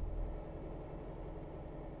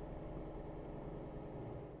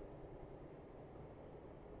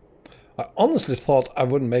 I honestly thought I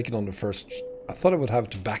wouldn't make it on the first. I thought I would have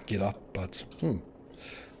to back it up, but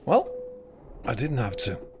well, I didn't have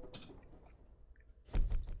to.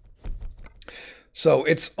 So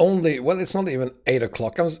it's only, well, it's not even 8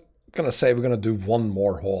 o'clock. I was gonna say we're gonna do one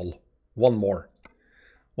more haul.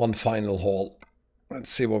 One final haul. Let's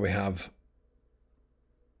see what we have.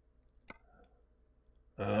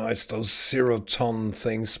 It's those 0-ton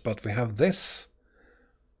things, but we have this.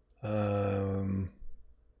 Let's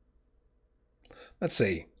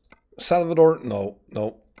see. Salvador, no.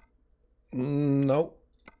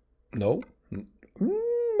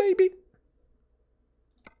 Maybe.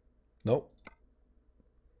 No.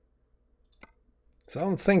 So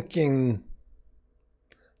I'm thinking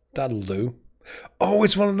that'll do. Oh,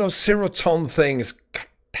 it's one of those 0-ton things. God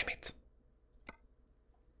damn it.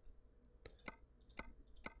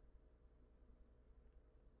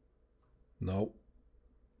 No.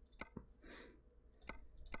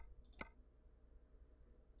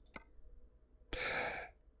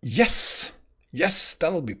 Yes. Yes,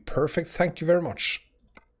 that'll be perfect. Thank you very much.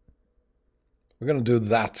 We're going to do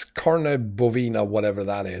that. Carne bovina, whatever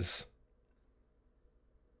that is.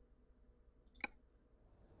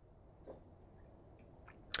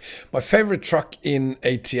 My favorite truck in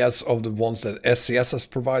ATS of the ones that SCS has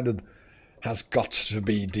provided has got to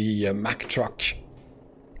be the Mack truck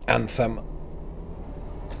Anthem.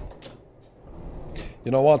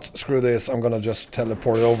 You know what? Screw this. I'm gonna just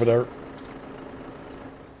teleport over there.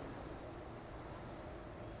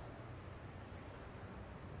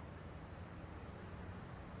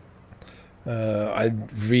 I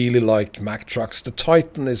really like Mack trucks. The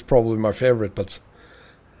Titan is probably my favorite, but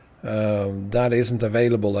that isn't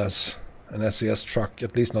available as an SES truck,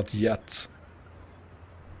 at least not yet.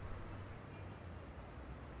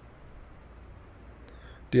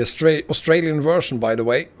 The Australian version, by the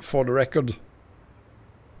way, for the record.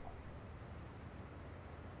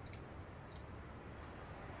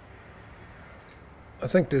 I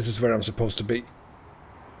think this is where I'm supposed to be.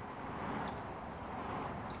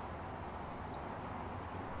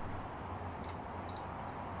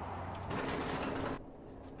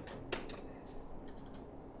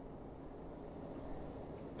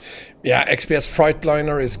 Yeah, XPS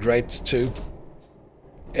Freightliner is great too.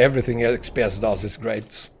 Everything XPS does is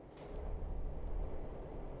great.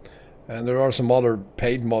 And there are some other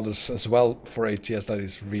paid models as well for ATS that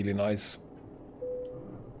is really nice.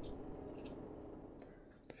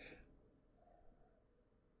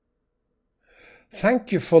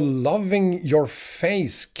 Thank you for loving your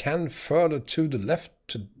face. Can further to the left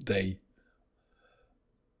today.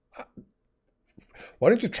 Why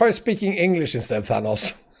don't you try speaking English instead,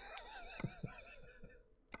 Thanos?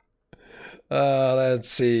 Let's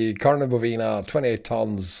see. Carne Bovina, 28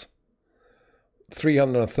 tons.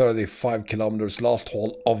 335 kilometers, last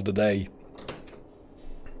haul of the day.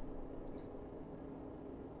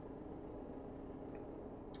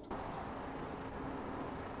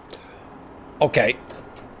 Okay.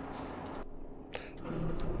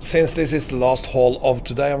 Since this is the last haul of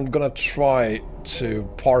today, I'm gonna try to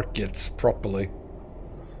park it properly.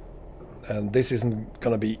 And this isn't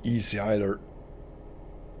gonna be easy either.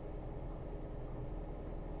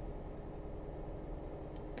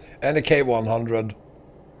 And a K100.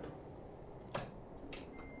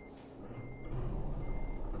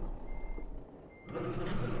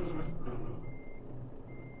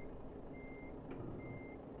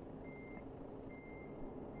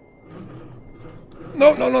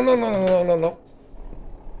 No, no, no, no, no, no, no, no.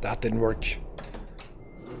 That didn't work.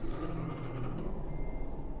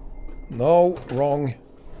 No, wrong.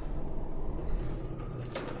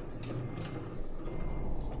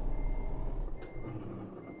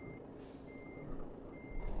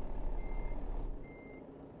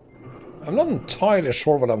 I'm not entirely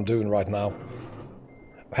sure what I'm doing right now.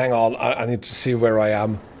 Hang on, I need to see where I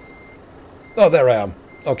am. Oh, there I am.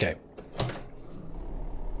 Okay.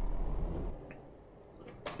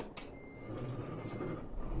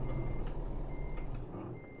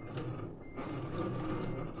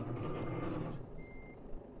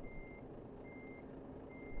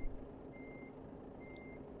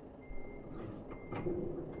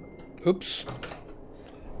 Oops.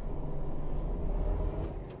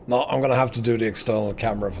 No, I'm gonna have to do the external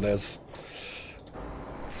camera for this.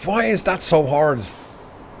 Why is that so hard?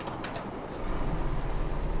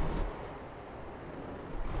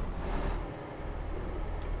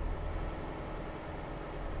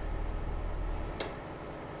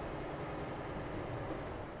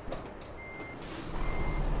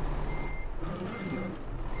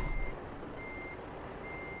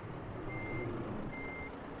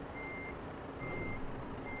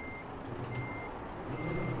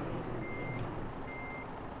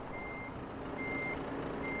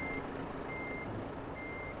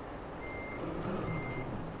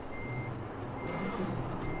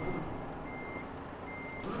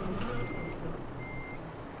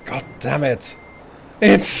 God damn it.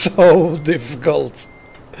 It's so difficult.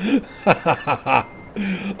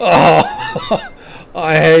 Oh,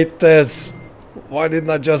 I hate this. Why didn't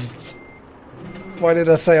I just... Why did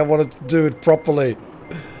I say I wanted to do it properly?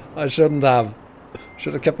 I shouldn't have.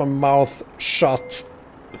 Should have kept my mouth shut.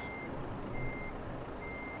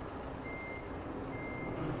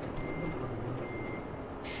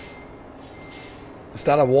 Is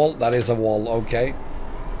that a wall? That is a wall, okay.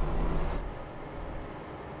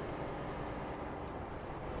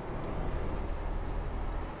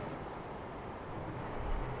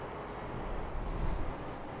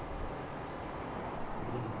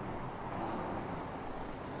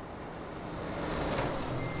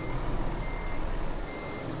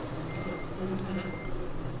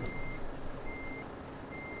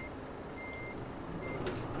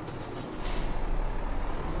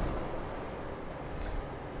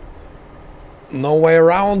 No way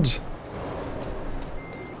around.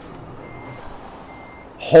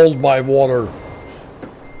 Hold my water.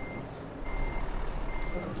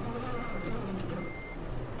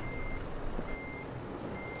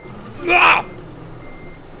 Ah!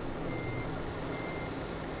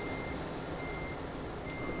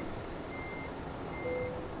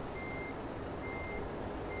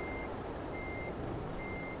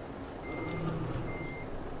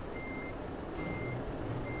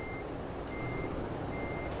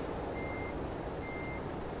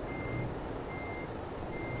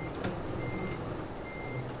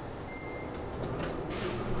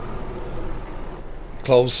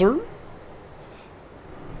 Closer.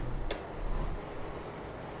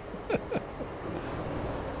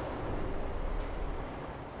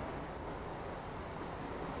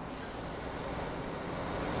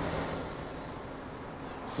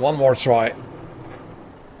 One more try.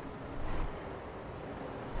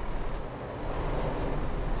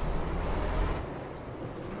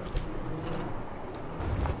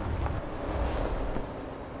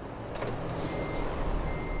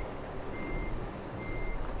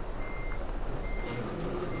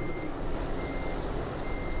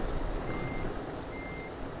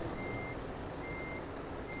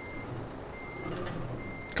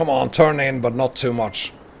 Come on, turn in, but not too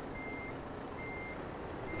much.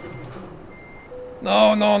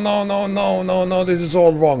 No, no, no, no, no, no, no, this is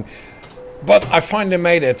all wrong. But I finally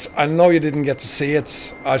made it. I know you didn't get to see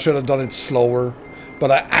it. I should have done it slower, but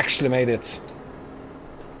I actually made it.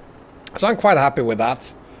 So I'm quite happy with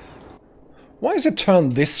that. Why is it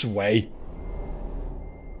turned this way?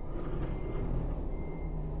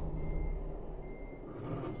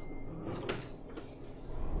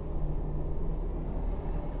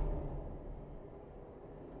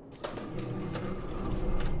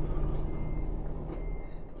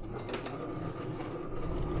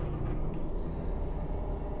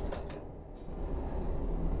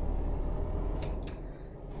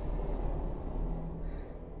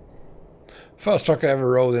 First truck I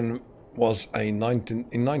ever rode in was in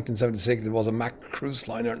 1976. It was a Mack cruise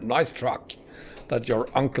liner, nice truck that your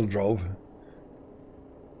uncle drove.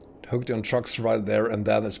 Hooked on trucks right there, and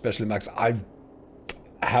then especially Max. I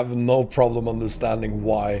have no problem understanding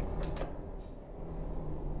why.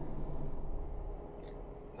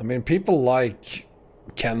 I mean, people like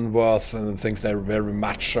Kenworth and thinks they're very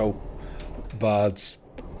macho, but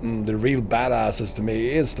the real badasses to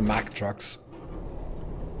me is the Mack trucks.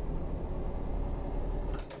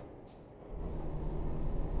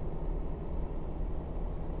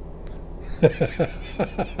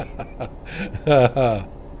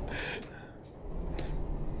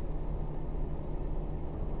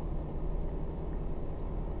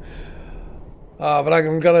 But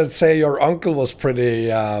I'm gonna say your uncle was pretty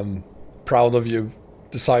proud of you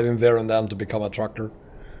deciding there and then to become a trucker.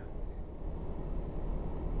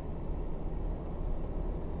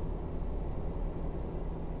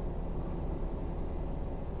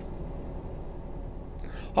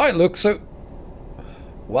 Hi, Luxo.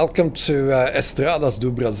 Welcome to Estradas do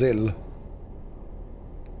Brasil.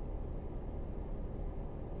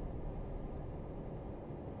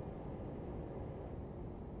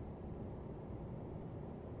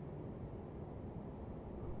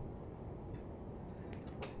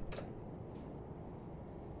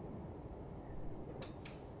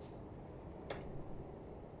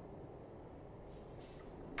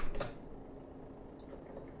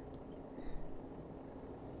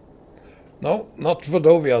 No, not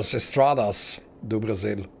Rodovias, Estradas do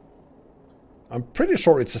Brasil. I'm pretty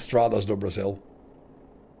sure it's Estradas do Brasil.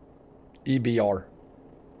 EBR.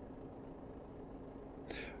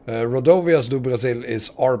 Rodovias do Brasil is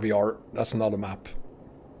RBR. That's not a map.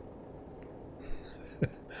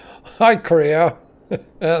 Hi, Korea.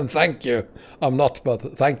 And thank you. I'm not,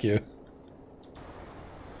 but thank you.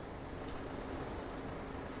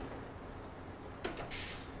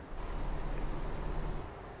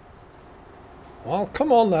 Well,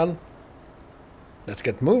 come on then. Let's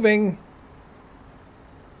get moving.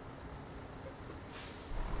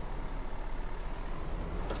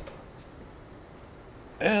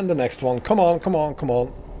 And the next one. Come on, come on, come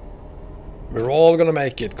on. We're all gonna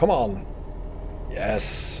make it. Come on.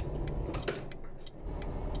 Yes.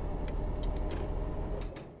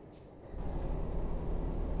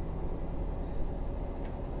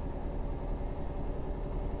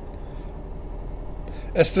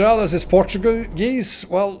 Estradas is Portuguese.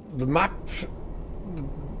 Well, the map,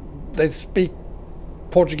 they speak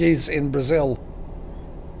Portuguese in Brazil.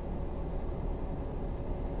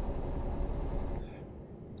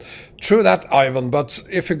 True that, Ivan, but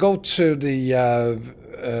if you go to the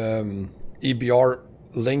EBR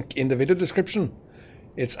link in the video description,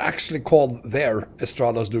 it's actually called there,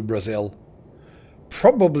 Estradas do Brasil.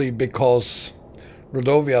 Probably because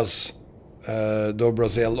Rodovias do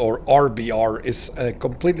Brasil, or RBR, is a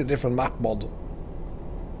completely different map mod.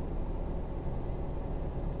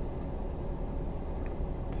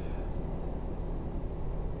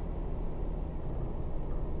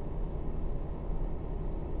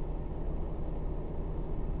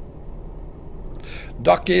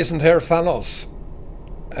 Ducky isn't here, Thanos.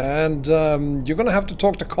 And you're gonna have to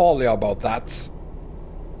talk to Kalia about that.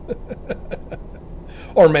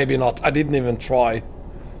 Or maybe not, I didn't even try.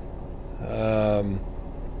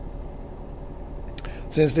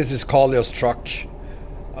 Since this is Kalia's truck,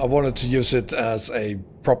 I wanted to use it as a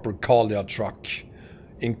proper Kalia truck,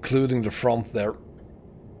 including the front there.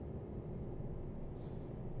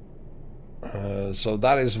 So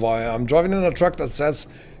that is why I'm driving in a truck that says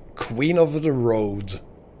Queen of the Road.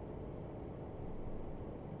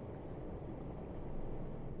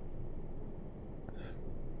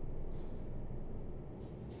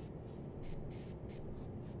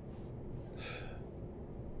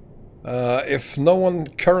 If no one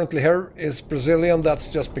currently here is Brazilian, that's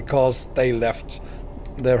just because they left.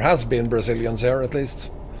 There has been Brazilians here, at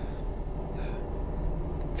least.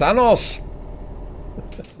 Thanos!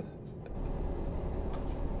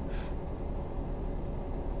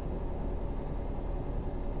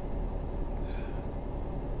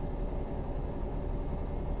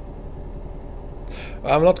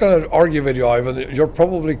 I'm not going to argue with you, Ivan. You're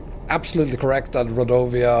probably absolutely correct that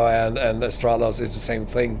Rodovia and Estradas is the same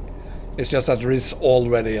thing. It's just that there is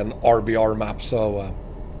already an RBR map, so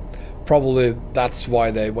probably that's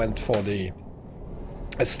why they went for the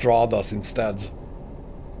Estradas instead.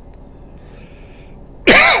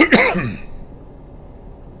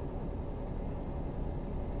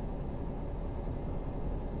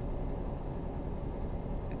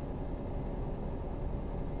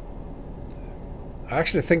 I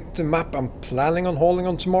actually think the map I'm planning on hauling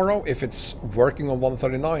on tomorrow, if it's working on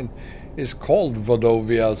 139, is called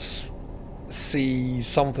Rodovia's C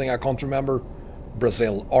something, I can't remember,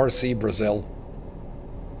 Brazil, RC Brazil.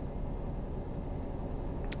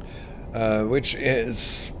 Which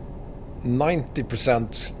is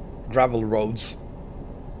 90% gravel roads.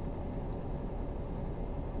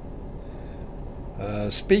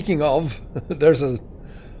 Speaking of, there's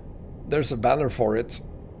a banner for it.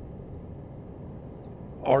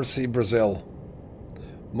 RC Brazil.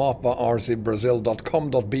 Mapa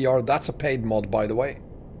rcbrazil.com.br. That's a paid mod, by the way.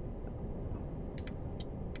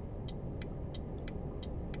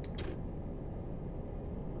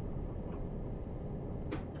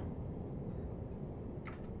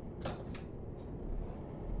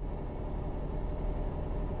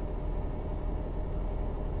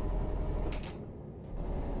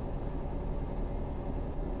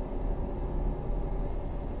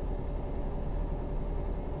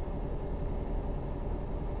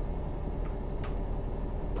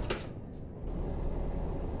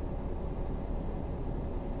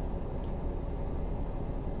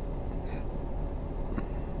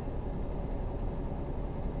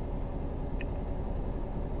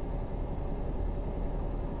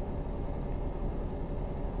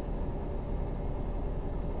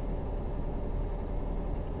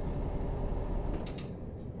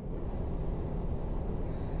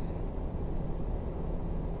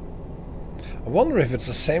 I wonder if it's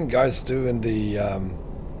the same guys doing the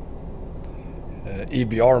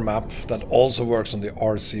EBR map that also works on the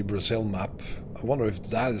RC Brazil map. I wonder if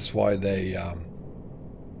that is why they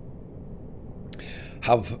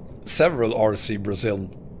have several RC Brazil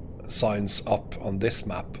signs up on this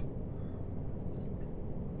map.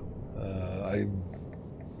 I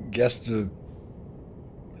guess the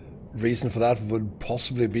reason for that would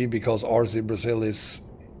possibly be because RC Brazil is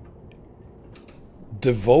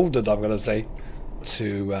devoted, I'm gonna say,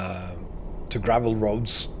 to gravel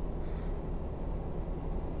roads.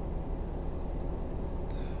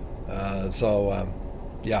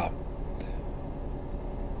 Yeah.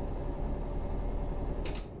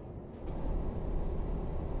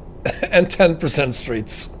 And 10%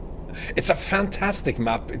 streets. It's a fantastic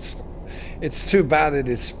map. It's too bad it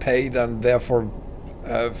is paid and therefore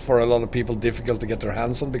for a lot of people difficult to get their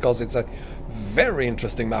hands on, because it's a very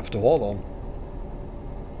interesting map to haul on.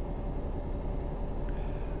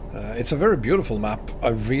 It's a very beautiful map. I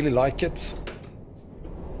really like it.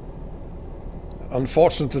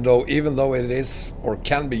 Unfortunately though, even though it is or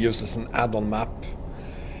can be used as an add-on map,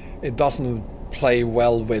 it doesn't play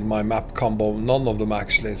well with my map combo, none of them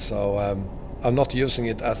actually, so I'm not using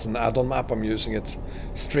it as an add-on map, I'm using it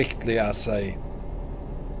strictly as a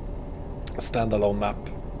standalone map.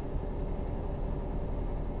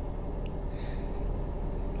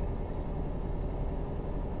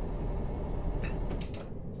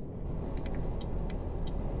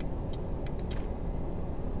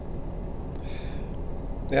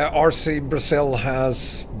 Yeah, RC Brazil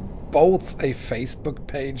has both a Facebook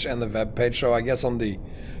page and a web page, so I guess on the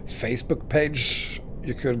Facebook page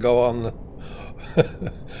you could go on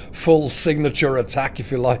full signature attack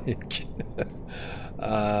if you like.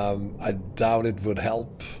 I doubt it would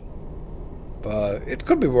help, but it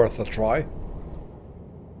could be worth a try.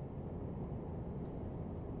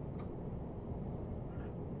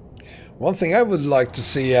 One thing I would like to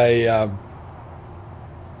see a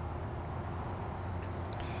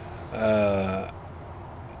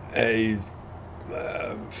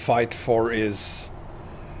fight for is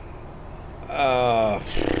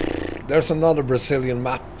there's another Brazilian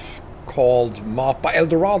map called Mapa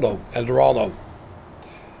Eldorado.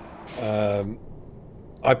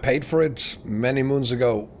 I paid for it many moons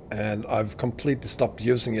ago and I've completely stopped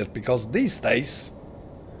using it because these days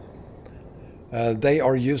they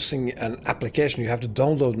are using an application. You have to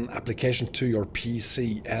download an application to your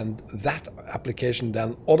PC, and that application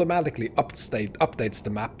then automatically updates the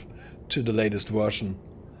map to the latest version.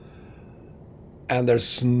 And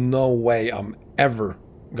there's no way I'm ever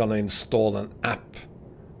gonna install an app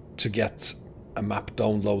to get a map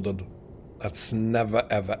downloaded. That's never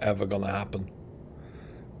ever gonna happen.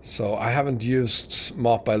 So I haven't used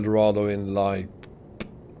Mapa Eldorado in like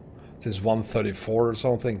since 1.34 or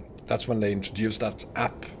something. That's when they introduced that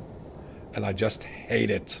app, and I just hate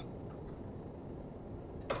it.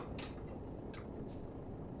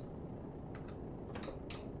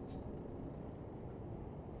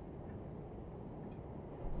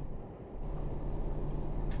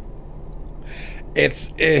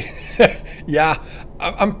 It's yeah,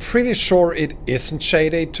 I'm pretty sure it isn't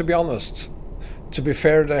shady, to be honest. To be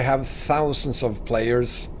fair, they have thousands of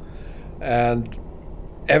players, and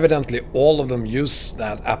evidently all of them use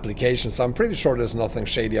that application, so I'm pretty sure there's nothing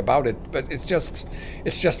shady about it. But it's just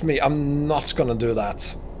me. I'm not gonna do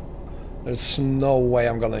that. There's no way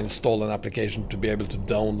I'm gonna install an application to be able to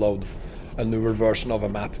download a newer version of a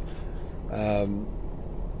map.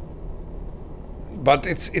 But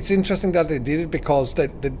it's interesting that they did it, because they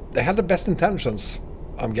had the best intentions,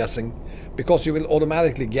 I'm guessing, because you will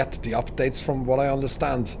automatically get the updates, from what I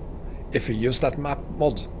understand, if you use that map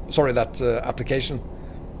mod. Sorry, that application.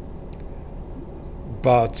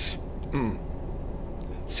 But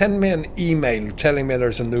send me an email telling me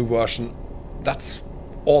there's a new version. That's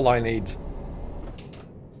all I need.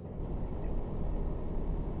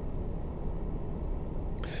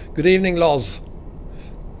 Good evening, Loz.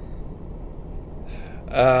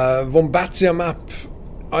 Wombat map,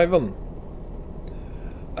 Ivan.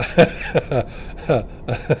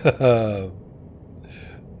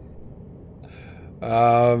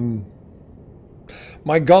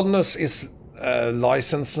 My godness is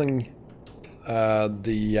licensing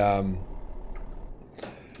the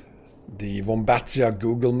Wombat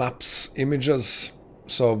Google Maps images.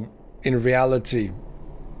 So in reality,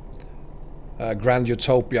 Grand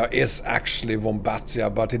Utopia is actually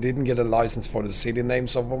Wombatia, but he didn't get a license for the city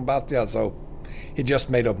names of Wombatia, so he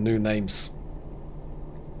just made up new names.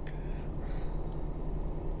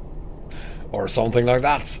 Or something like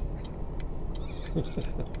that.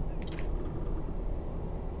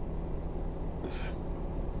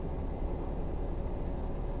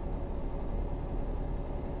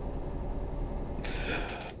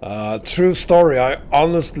 True story, I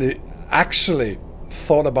honestly actually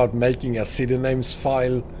thought about making a city names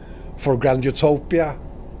file for Grand Utopia,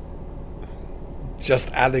 just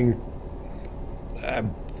adding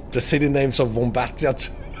the city names of Wombatia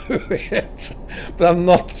to it, but I'm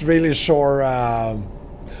not really sure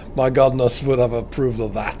my godness would have approved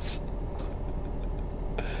of that.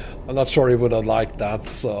 I'm not sure he would have liked that,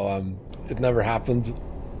 so it never happened.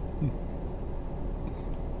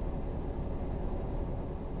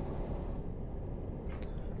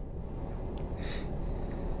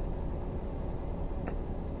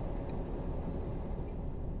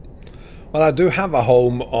 Well, I do have a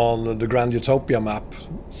home on the Grand Utopia map,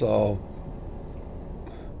 so...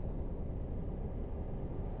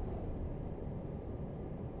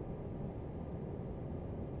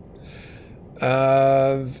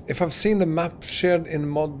 if I've seen the map shared in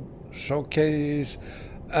mod showcase...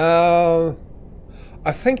 I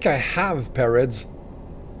think I have, Perid.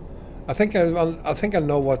 I think I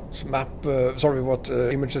know what map... what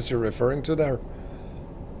images you're referring to there.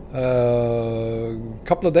 A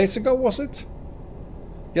couple of days ago, was it?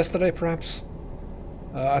 Yesterday, perhaps?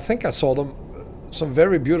 I think I saw them. Some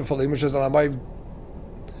very beautiful images, and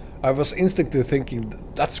I was instinctively thinking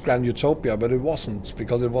that's Grand Utopia, but it wasn't,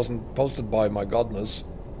 because it wasn't posted by my godness.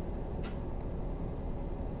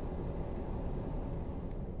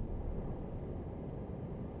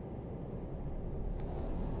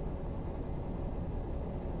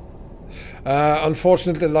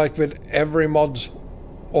 Unfortunately, like with every mod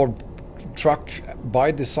or truck by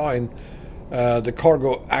design, the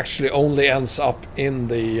cargo actually only ends up in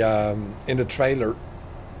the trailer.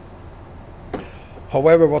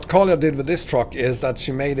 However, what Kalia did with this truck is that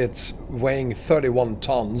she made it weighing 31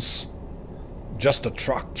 tons, just a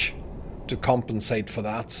truck, to compensate for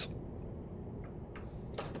that.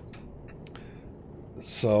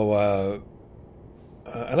 So,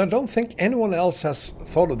 and I don't think anyone else has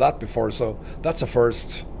thought of that before, so that's a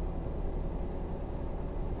first.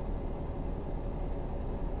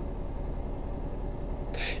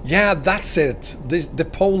 Yeah, that's it. The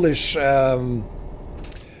Polish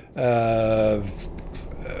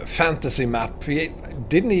fantasy map.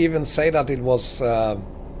 Didn't he even say that it was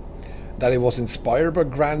inspired by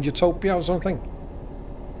Grand Utopia or something?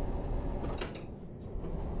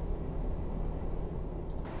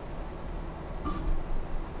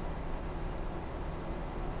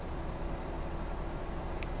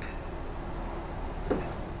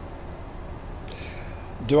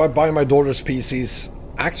 Do I buy my daughter's PCs?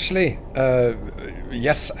 Actually,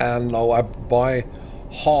 yes and no. I buy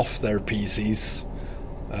half their PCs.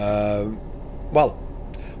 Well,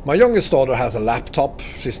 my youngest daughter has a laptop.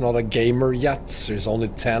 She's not a gamer yet. She's only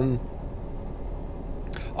 10.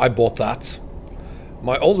 I bought that.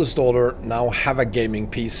 My oldest daughter now have a gaming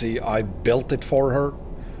PC. I built it for her.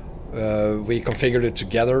 We configured it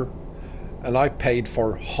together, and I paid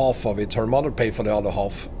for half of it. Her mother paid for the other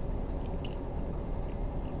half.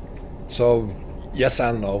 So, yes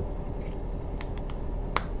and no.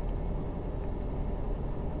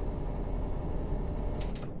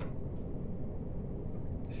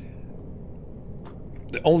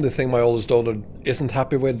 The only thing my oldest daughter isn't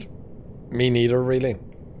happy with, me neither really,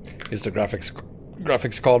 is the graphics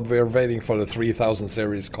card. We're waiting for the 3000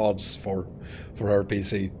 series cards for her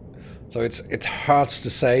PC. So it hurts to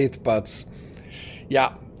say it, but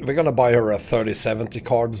yeah, we're gonna buy her a 3070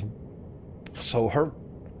 card. So her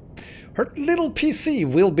little PC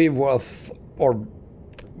will be worth, or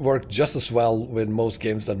work just as well with most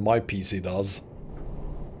games that my PC does.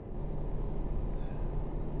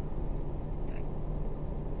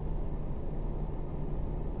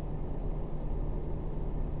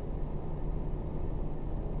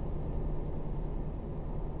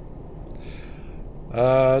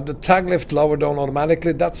 The tag lift lower down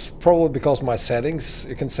automatically, that's probably because my settings.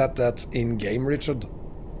 You can set that in game, Richard.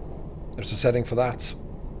 There's a setting for that.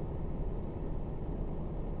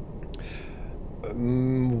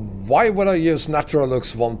 Why would I use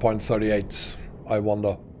Naturalux 1.38? I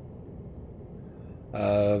wonder.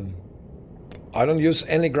 I don't use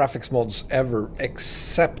any graphics mods ever,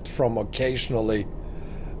 except from occasionally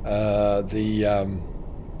the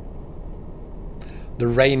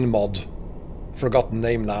rain mod. Forgotten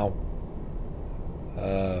name now.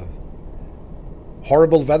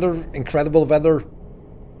 Horrible weather, incredible weather,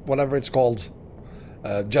 whatever it's called.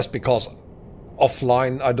 Just because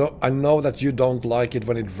offline, I know that you don't like it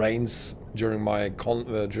when it rains during my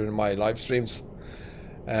live streams,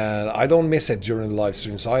 and I don't miss it during the live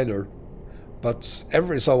streams either. But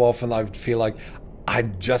every so often I feel like I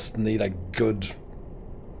just need a good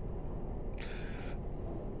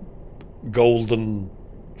golden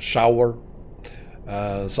shower.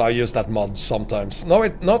 So I use that mod sometimes. No,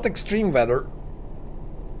 not extreme weather.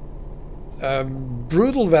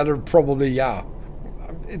 Brutal weather, probably, yeah.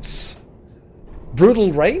 It's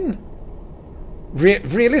brutal rain?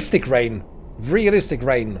 Realistic rain. Realistic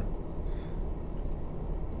rain.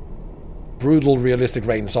 Brutal realistic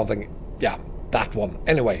rain, something. Yeah, that one.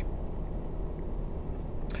 Anyway.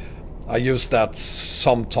 I use that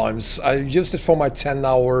sometimes. I used it for my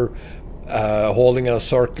 10-hour holding in a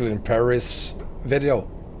circle in Paris video.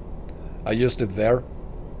 I used it there.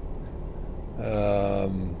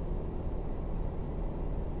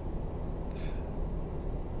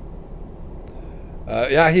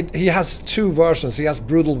 Yeah, he has two versions. He has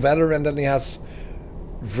brutal weather and then he has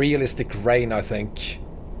realistic rain, I think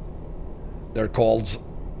they're called.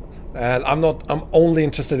 And I'm only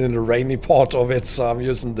interested in the rainy part of it, so I'm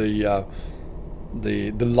using the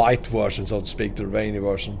light version, so to speak, the rainy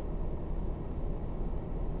version.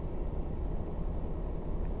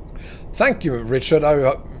 Thank you, Richard.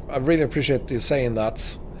 I really appreciate you saying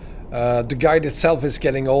that. The guide itself is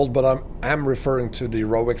getting old, but I'm referring to the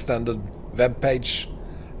Row Extended web page,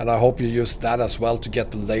 and I hope you use that as well to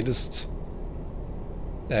get the latest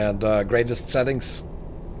and greatest settings,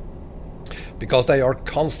 because they are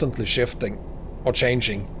constantly shifting or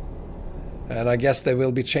changing, and I guess they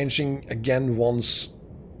will be changing again once.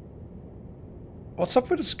 What's up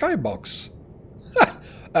with the skybox?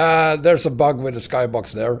 There's a bug with the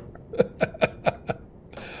skybox there.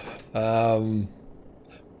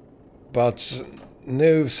 But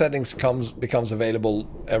new settings becomes available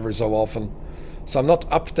every so often, so I'm not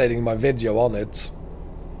updating my video on it.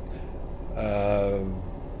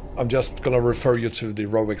 I'm just gonna refer you to the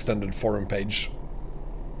Row Extended forum page.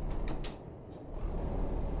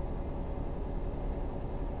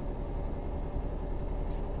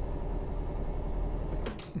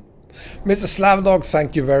 Mr. Slavdog,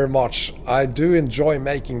 thank you very much. I do enjoy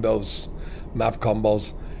making those map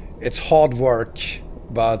combos. It's hard work,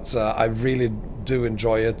 but I really do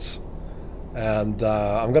enjoy it. And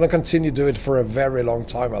I'm gonna continue to do it for a very long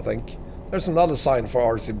time, I think. There's another sign for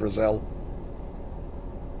RC Brazil.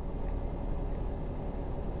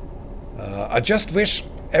 I just wish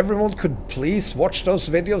everyone could please watch those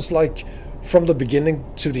videos like from the beginning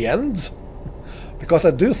to the end. Because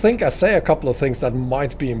I do think I say a couple of things that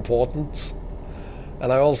might be important.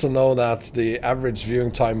 And I also know that the average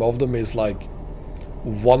viewing time of them is like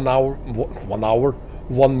 1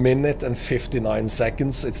 minute and 59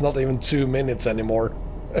 seconds. It's not even 2 minutes anymore.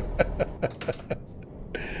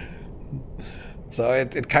 So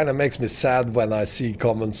it kind of makes me sad when I see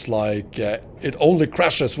comments like, it only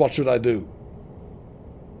crashes, what should I do?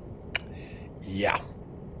 Yeah.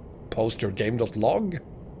 Post your game.log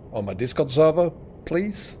on my Discord server.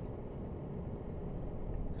 please?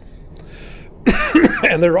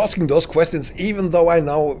 And they're asking those questions even though I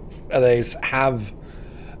nowadays have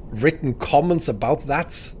written comments about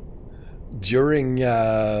that during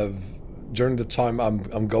the time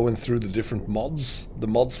I'm going through the different mods, the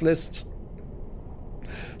mods list.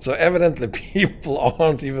 So evidently people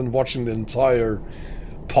aren't even watching the entire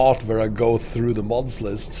part where I go through the mods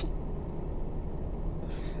list.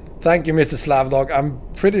 Thank you, Mr. Slavdog. I'm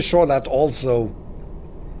pretty sure that also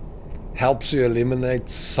helps you eliminate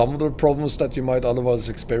some of the problems that you might otherwise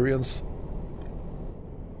experience.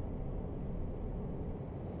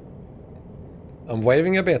 I'm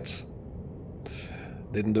waving a bit.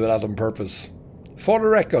 Didn't do that on purpose. For the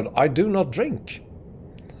record, I do not drink.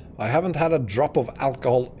 I haven't had a drop of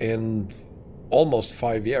alcohol in almost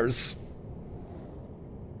 5 years.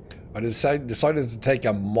 I decided to take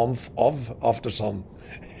a month off after some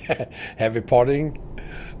heavy partying.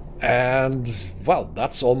 And, well,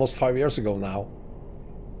 that's almost 5 years ago now.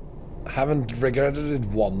 I haven't regretted it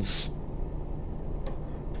once.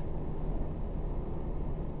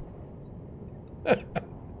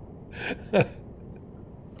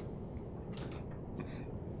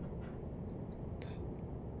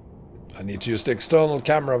 I need to use the external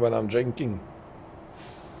camera when I'm drinking.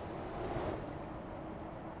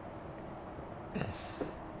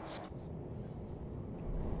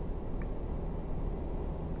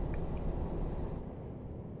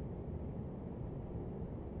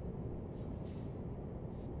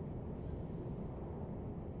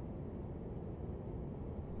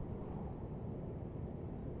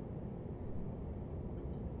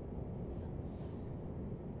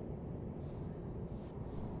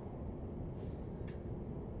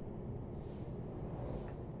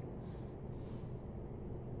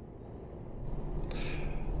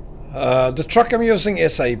 The truck I'm using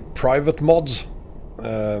is a private mod.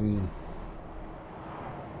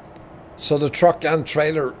 So the truck and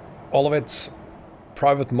trailer, all of it's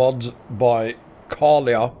private mod by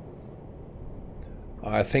Kalia.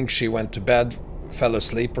 I think she went to bed, fell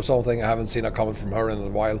asleep or something. I haven't seen a comment from her in a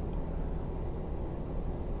while.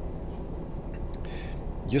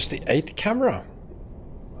 Use the 8 camera.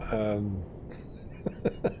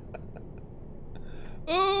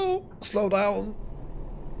 Oh, slow down.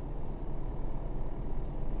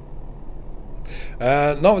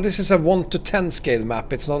 No, this is a 1 to 10 scale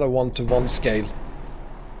map. It's not a 1 to 1 scale.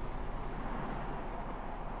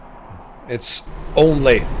 It's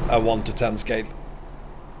only a 1 to 10 scale.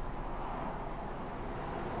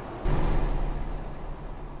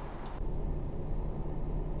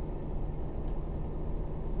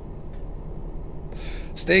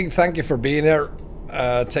 Stig, thank you for being here.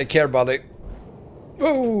 Take care, buddy.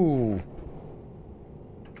 Ooh.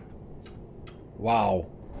 Wow.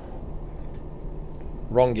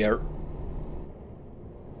 Wrong gear.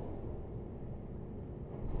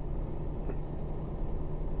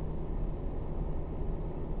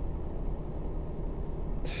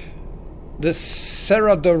 The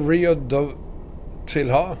Serra do Rio do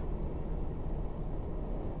Tilha.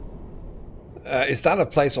 Is that a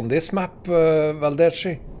place on this map,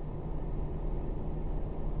 Valdeci?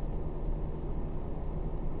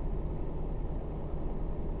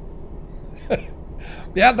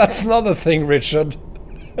 Yeah, that's another thing, Richard.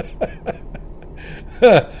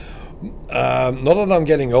 Not that I'm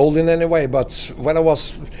getting old in any way, but when I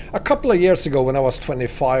was a couple of years ago, when I was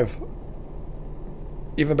 25,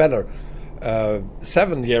 even better,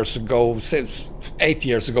 7 years ago, 8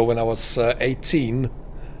 years ago, when I was 18,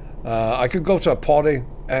 I could go to a party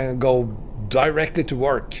and go directly to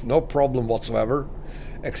work, no problem whatsoever,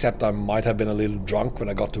 except I might have been a little drunk when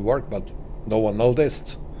I got to work, but no one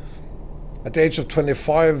noticed. At the age of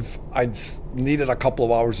 25, I needed a couple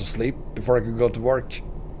of hours of sleep before I could go to work.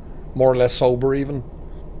 More or less sober even.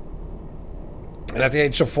 And at the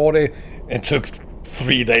age of 40, it took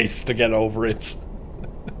 3 days to get over it.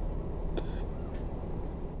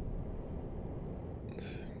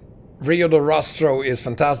 Rio do Rastro is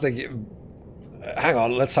fantastic. Hang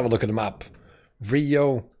on, let's have a look at the map.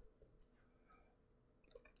 Rio...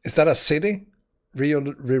 Is that a city? Rio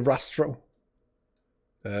do Rastro?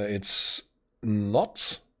 It's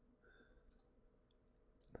not.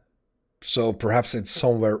 So perhaps it's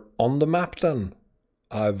somewhere on the map then.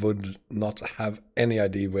 I would not have any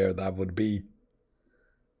idea where that would be.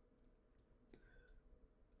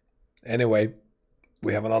 Anyway,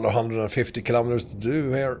 we have another 150 kilometers to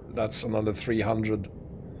do here. That's another 300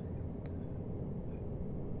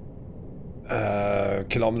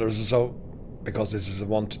 kilometers or so, because this is a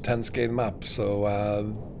 1 to 10 scale map. So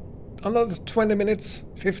another 20 minutes,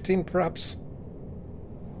 15 perhaps.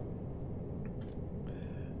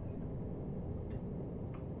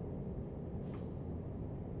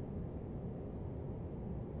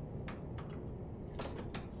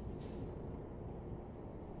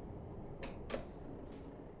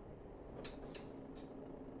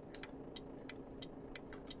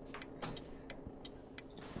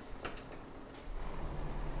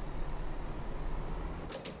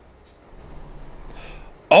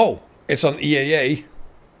 It's on EAA.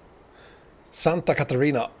 Santa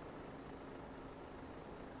Catarina.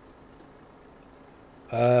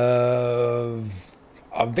 I've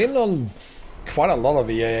been on quite a lot of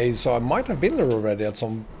EAA, so I might have been there already at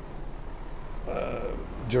some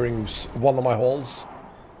during one of my hauls.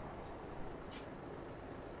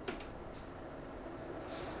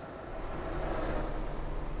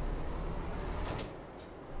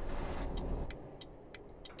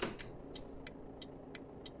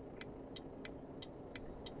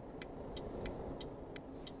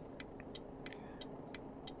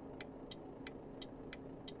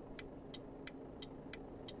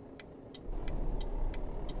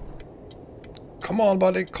 Come on,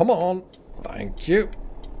 buddy, come on. Thank you.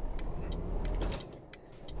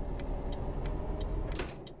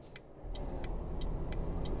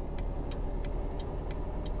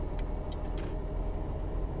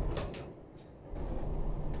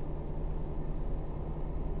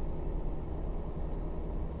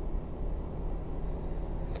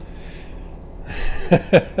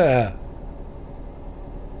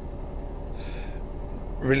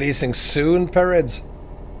 Releasing soon, Perez.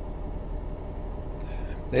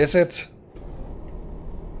 Is it?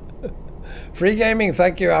 Free gaming,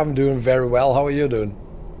 thank you. I'm doing very well. How are you doing?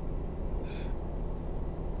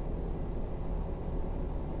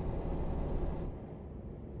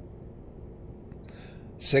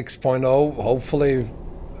 Hopefully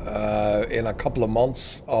in a couple of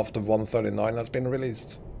months after 139 has been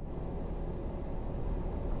released.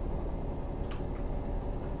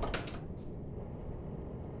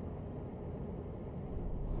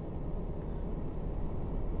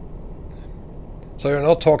 So you're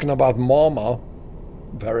not talking about Mama,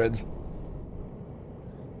 Perez?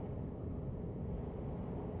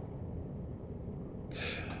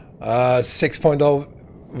 Uh, 6.0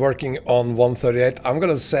 working on 138. I'm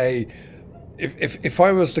gonna say, if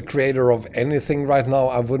I was the creator of anything right now,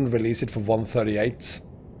 I wouldn't release it for 138.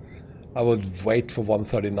 I would wait for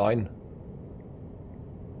 139.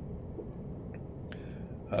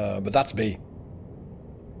 But that's me.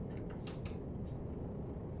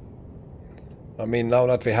 I mean, now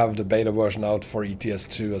that we have the beta version out for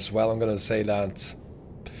ETS2 as well, I'm gonna say that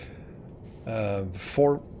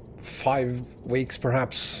 4-5 weeks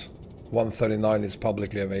perhaps 139 is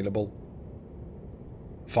publicly available.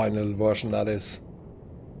 Final version, that is.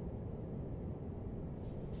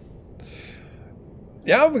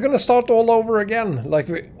 Yeah, we're gonna start all over again, like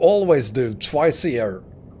we always do, twice a year.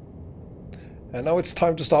 And now it's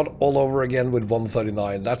time to start all over again with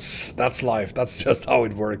 139. That's life, that's just how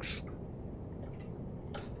it works.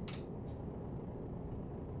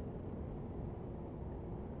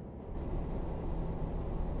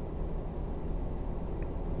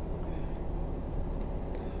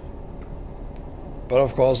 But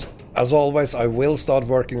of course, as always, I will start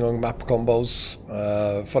working on map combos.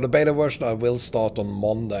 For the beta version, I will start on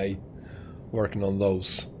Monday working on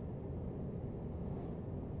those.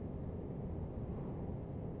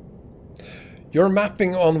 You're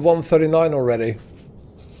mapping on 139 already.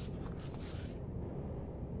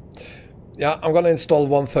 Yeah, I'm gonna install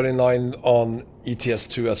 139 on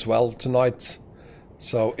ETS2 as well tonight.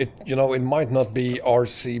 So it might not be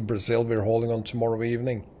RC Brazil we're holding on tomorrow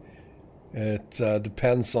evening. It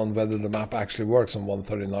depends on whether the map actually works on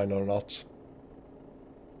 139 or not.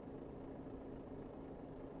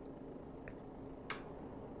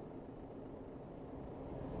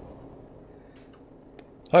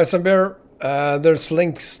 Hi Samber, there's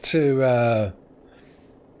links to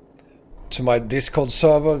my Discord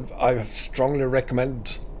server. I strongly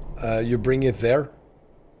recommend you bring it there.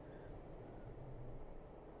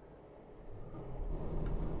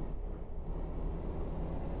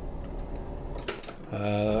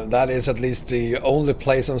 That is at least the only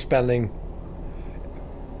place I'm spending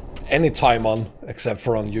any time on, except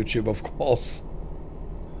for on YouTube, of course.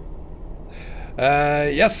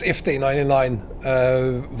 Yes,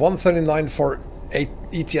 IFT99. 139 for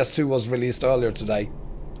ETS2 was released earlier today.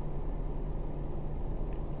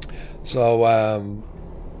 So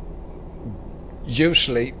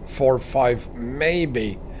usually 4, 5,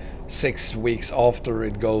 maybe 6 weeks after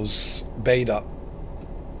it goes beta,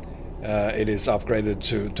 it is upgraded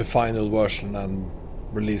to final version and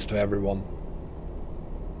released to everyone.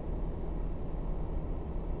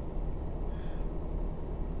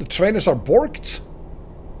 The trailers are borked.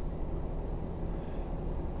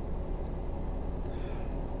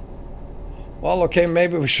 Well, okay,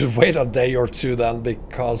 maybe we should wait a day or two then,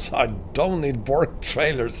 because I don't need borked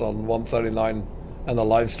trailers on 139 and a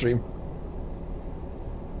live stream.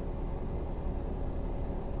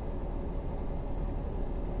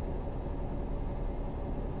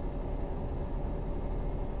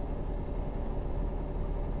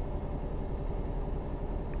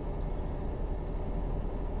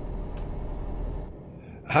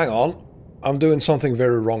 Hang on. I'm doing something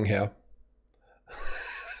very wrong here.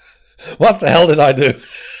 What the hell did I do?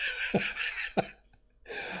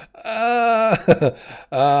 I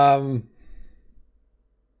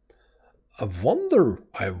wonder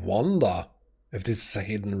if this is a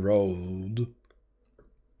hidden road.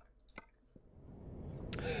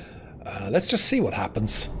 Let's just see what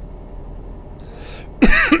happens.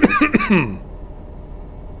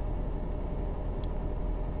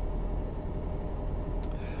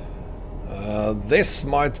 This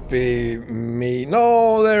might be me.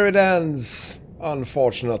 No, there it ends.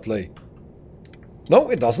 Unfortunately. No,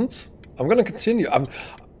 it doesn't. I'm gonna continue.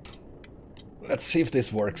 Let's see if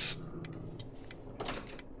this works.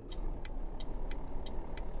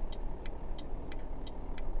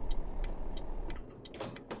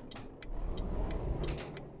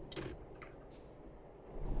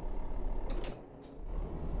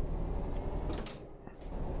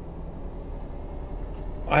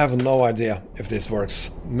 I have no idea if this works.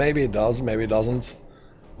 Maybe it does, maybe it doesn't.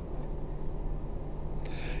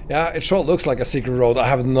 Yeah, it sure looks like a secret road. I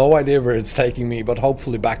have no idea where it's taking me, but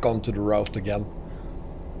hopefully back onto the route again.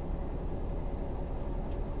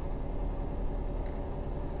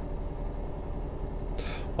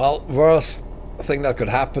 Well, worst thing that could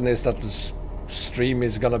happen is that the stream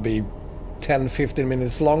is gonna be 10-15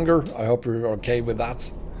 minutes longer. I hope you're okay with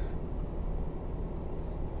that.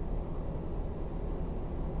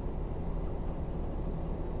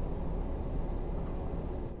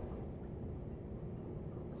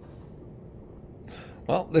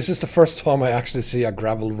 Well, this is the first time I actually see a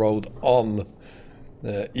gravel road on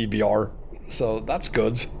EBR, so that's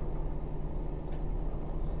good.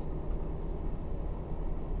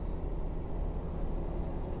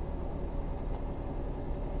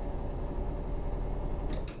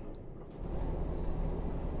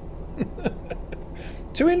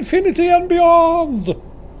 To infinity and beyond!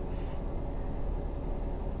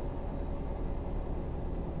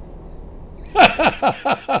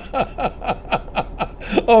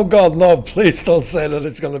 Oh god, no, please don't say that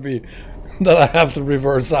it's gonna be that I have to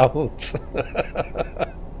reverse out.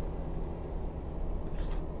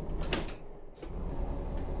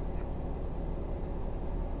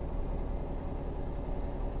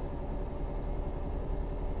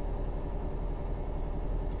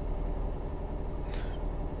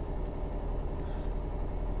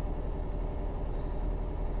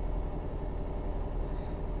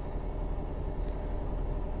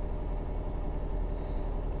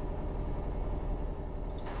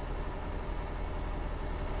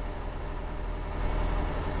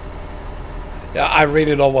 Yeah, I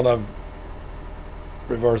really don't want to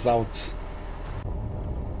reverse out.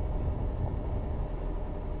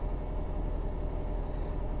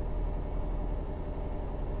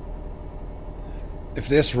 If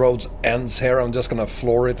this road ends here, I'm just gonna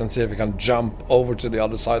floor it and see if I can jump over to the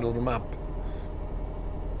other side of the map.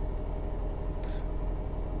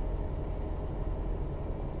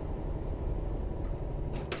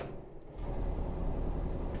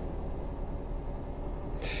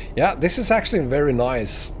 Yeah, this is actually very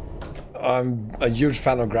nice. I'm a huge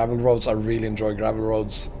fan of gravel roads. I really enjoy gravel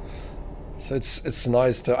roads. So it's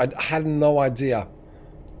nice to... I had no idea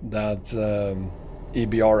that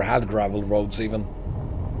EBR had gravel roads even.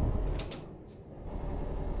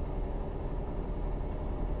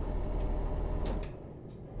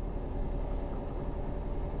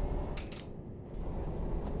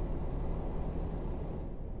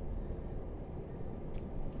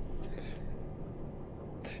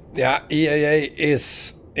 Yeah, EAA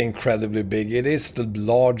is incredibly big. It is the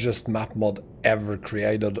largest map mod ever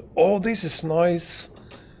created. Oh, this is nice.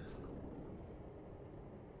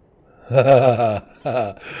 Okay.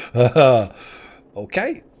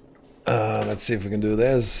 Let's see if we can do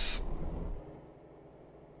this.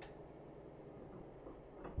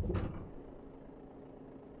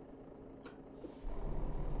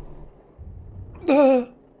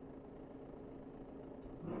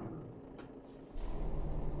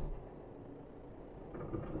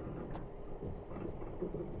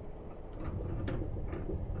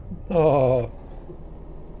 Oh,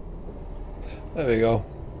 there we go.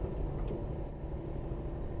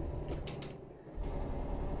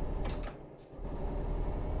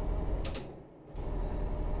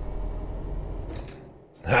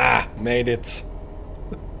 Ah, made it.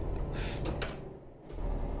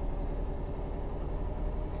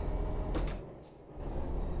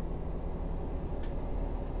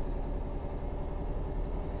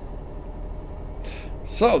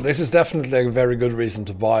 So, this is definitely a very good reason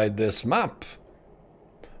to buy this map.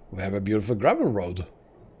 We have a beautiful gravel road.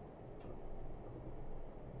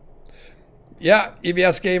 Yeah,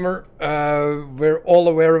 EBS Gamer, we're all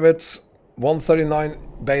aware of it. 139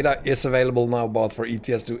 beta is available now both for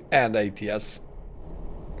ETS2 and ATS.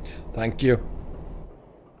 Thank you.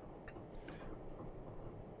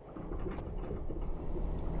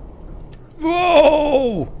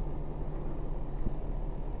 Whoa!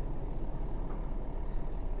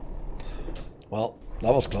 Well,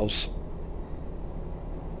 that was close.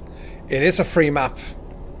 It is a free map,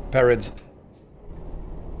 Perid.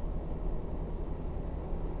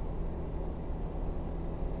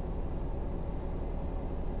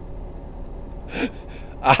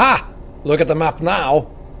 Aha! Look at the map now.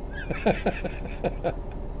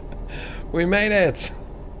 We made it.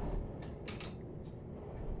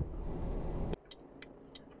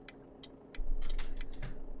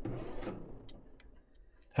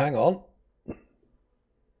 Hang on.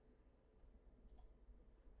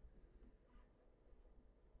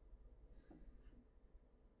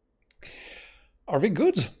 Are we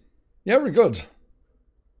good? Yeah, we're good.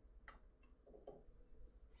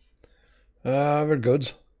 We're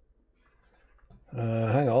good.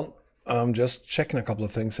 Hang on. I'm just checking a couple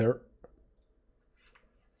of things here.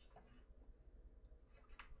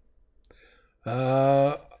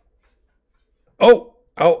 Oh,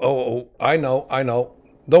 I know.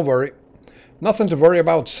 Don't worry. Nothing to worry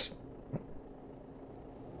about.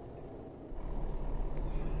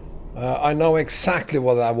 I know exactly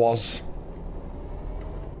what that was.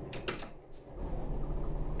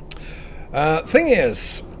 Thing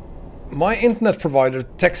is, my internet provider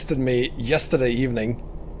texted me yesterday evening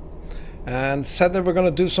and said they were going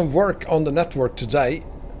to do some work on the network today.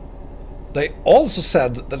 They also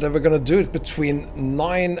said that they were going to do it between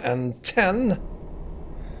 9 and 10.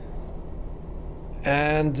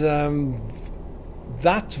 And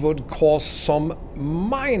that would cause some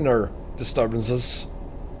minor disturbances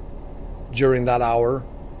during that hour.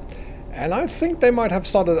 And I think they might have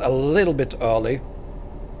started a little bit early.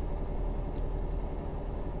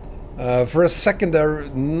 For a second there,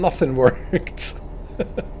 nothing worked.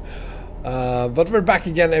 But we're back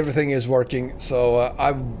again, everything is working, so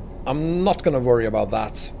I'm not going to worry about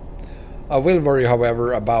that. I will worry,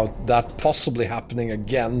 however, about that possibly happening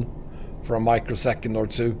again for a microsecond or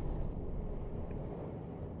two.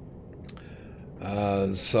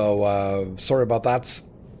 Sorry about that.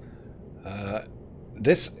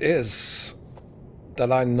 This is,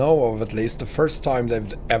 that I know of at least, the first time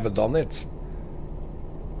they've ever done it.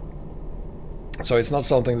 So it's not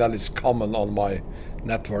something that is common on my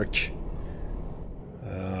network.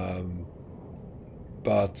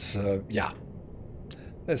 Yeah,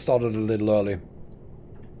 they started a little early.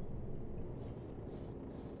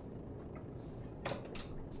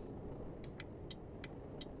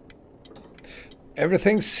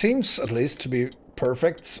 Everything seems at least to be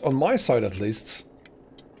perfect, on my side at least.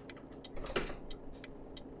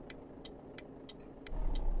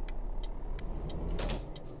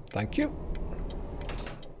 Thank you.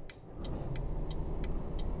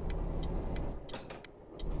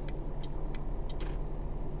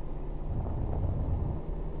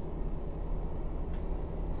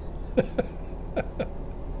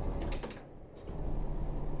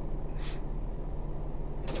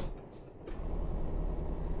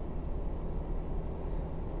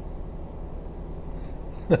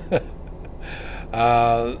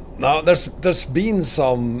 Now there's been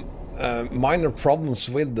some minor problems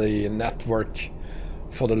with the network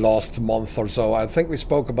for the last month or so. I think we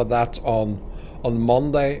spoke about that on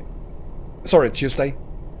Monday. Sorry, Tuesday.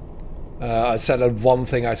 I said that one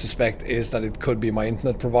thing I suspect is that it could be my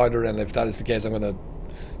internet provider, and if that is the case, I'm going to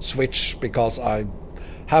switch, because I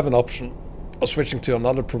have an option of switching to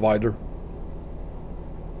another provider.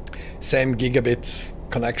 Same gigabit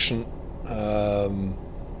connection,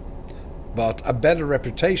 but a better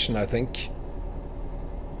reputation, I think.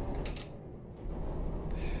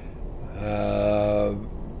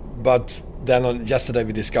 But then yesterday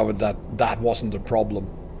we discovered that that wasn't the problem.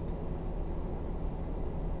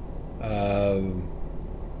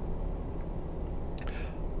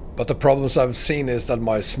 But the problems I've seen is that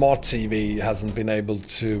my smart TV hasn't been able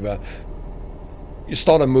to... you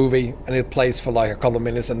start a movie and it plays for like a couple of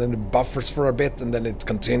minutes and then it buffers for a bit and then it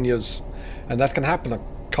continues. And that can happen a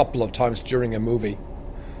couple of times during a movie.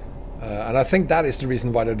 And I think that is the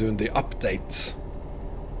reason why they're doing the updates.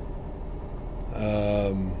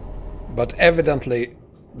 But evidently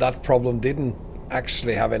that problem didn't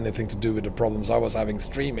actually have anything to do with the problems I was having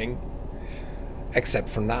streaming, except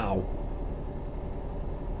for now.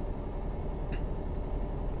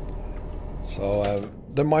 So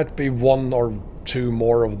there might be one or two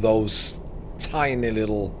more of those tiny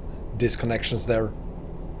little disconnections there.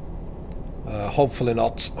 Hopefully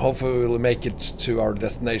not. Hopefully we'll make it to our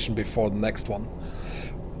destination before the next one.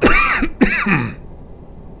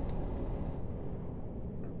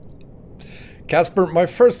 Casper, my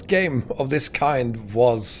first game of this kind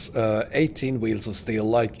was 18 Wheels of Steel,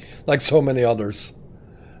 like so many others.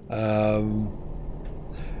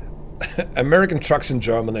 American Trucks in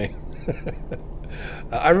Germany.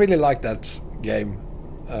 I really liked that game,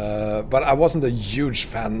 but I wasn't a huge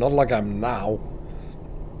fan, not like I'm now.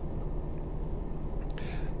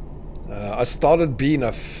 I started being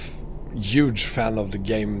a huge fan of the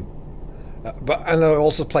game, and I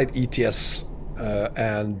also played ETS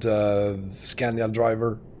and Scania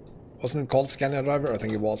Driver. Wasn't it called Scania Driver? I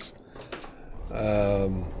think it was.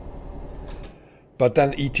 But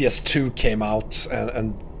then ETS2 came out,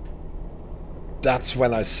 and that's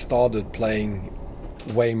when I started playing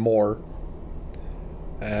way more.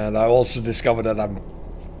 And I also discovered that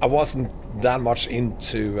I wasn't that much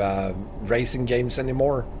into racing games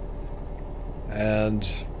anymore. And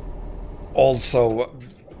also,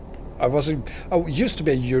 I used to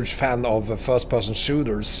be a huge fan of first-person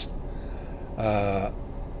shooters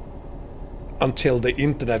until the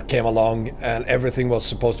internet came along and everything was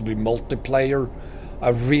supposed to be multiplayer.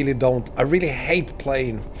 I really hate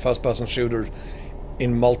playing first-person shooters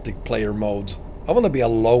in multiplayer mode. I want to be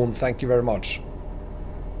alone, thank you very much.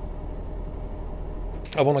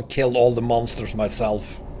 I want to kill all the monsters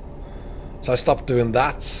myself. So I stopped doing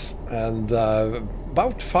that, and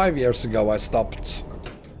about 5 years ago I stopped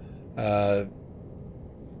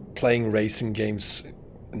playing racing games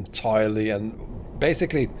entirely, and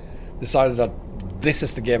basically decided that this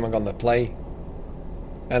is the game I'm gonna play.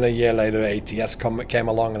 And a year later ATS came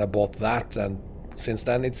along and I bought that, and since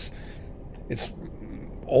then it's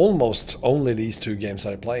almost only these two games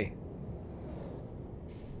I play.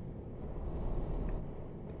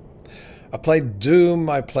 I played Doom,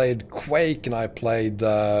 I played Quake, and I played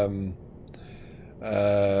not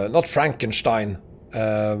Frankenstein,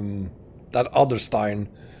 that other Stein.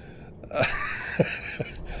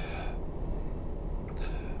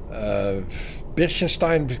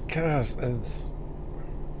 Birchenstein, because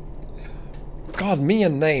God, me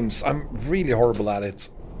and names, I'm really horrible at it.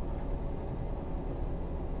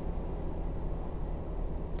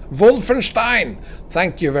 Wolfenstein,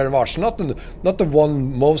 thank you very much. Not the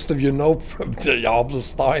one most of you know from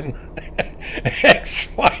Diablostein.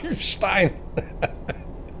 X5 Stein.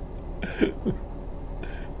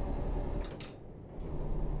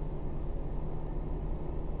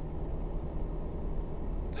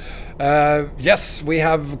 Yes, we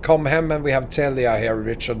have Comhem and we have Telia here,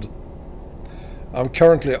 Richard. I'm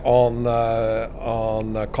currently on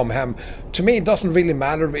Comhem. To me, it doesn't really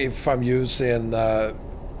matter if I'm using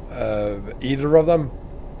either of them.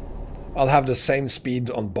 I'll have the same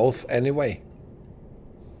speed on both anyway.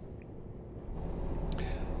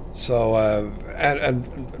 So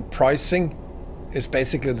and pricing is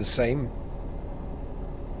basically the same.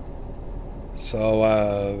 So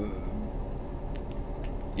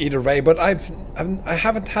either way, but I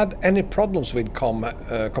haven't had any problems with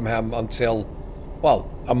Comhem until, well,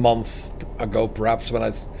 a month ago perhaps, when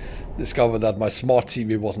I discovered that my smart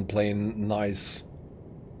TV wasn't playing nice.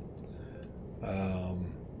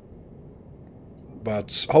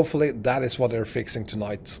 But hopefully that is what they're fixing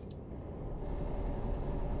tonight.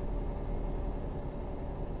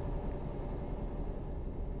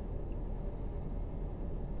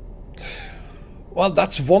 Well,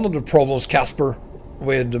 that's one of the problems, Casper,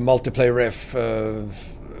 with the multiplayer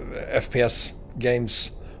FPS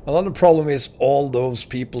games. Another problem is all those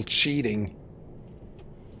people cheating.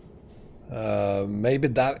 Maybe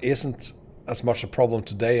that isn't as much a problem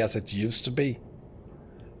today as it used to be.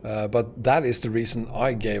 But that is the reason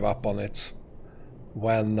I gave up on it.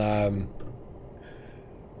 When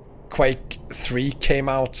Quake 3 came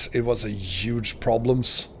out, it was a huge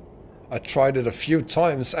problems. I tried it a few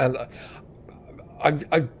times and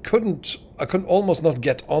I couldn't almost not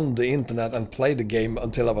get on the internet and play the game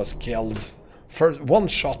until I was killed. First, one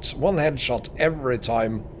headshot every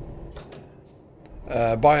time.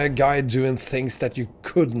 By a guy doing things that you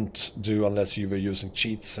couldn't do unless you were using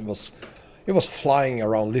cheats. It was flying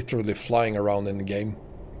around, literally flying around in the game.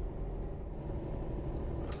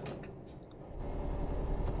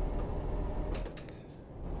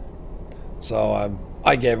 So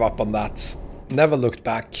I gave up on that. Never looked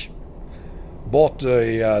back. Bought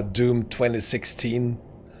the Doom 2016.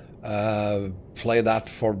 Played that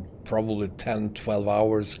for probably 10-12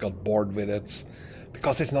 hours. Got bored with it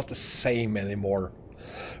because it's not the same anymore.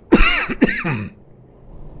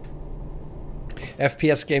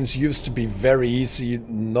 FPS games used to be very easy,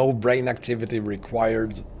 no brain activity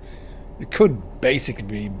required. You could basically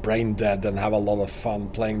be brain dead and have a lot of fun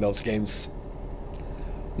playing those games.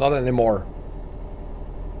 Not anymore.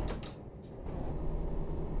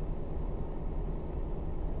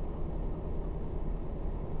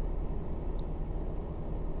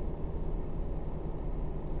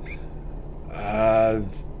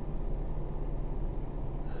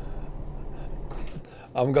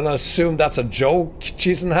 I'm gonna assume that's a joke,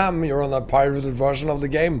 Cheese and Ham. You're on a pirated version of the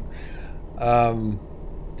game.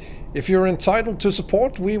 If you're entitled to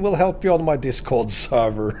support, we will help you on my Discord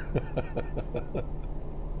server.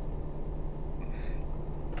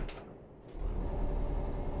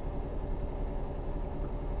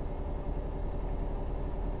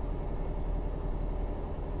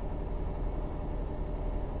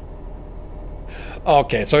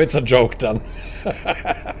 Okay, so it's a joke then.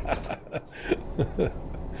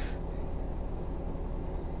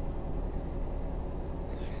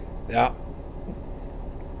 Yeah.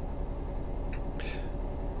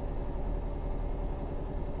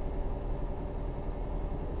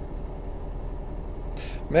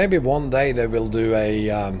 Maybe one day they will do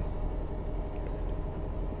a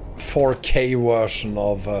 4K version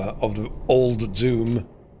of the old Doom.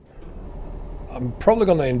 I'm probably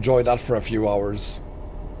gonna enjoy that for a few hours.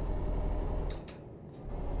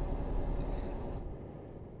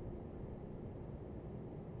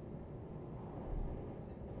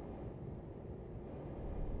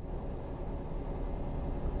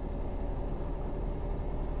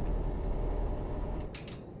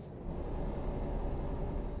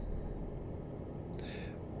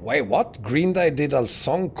 Wait, what? Green Day did a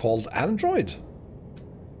song called Android?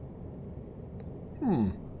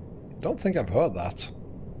 Don't think I've heard that.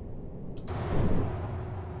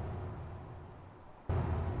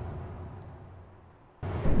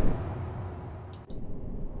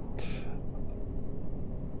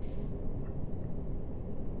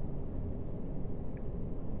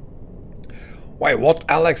 Wait, what?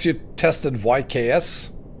 Alex, you tested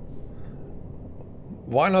YKS?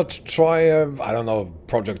 Why not try, I don't know,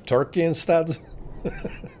 Project Turkey instead?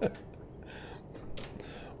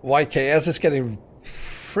 YKS is getting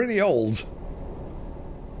pretty old.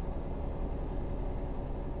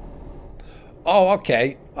 Oh,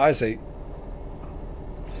 okay, I see.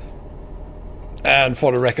 And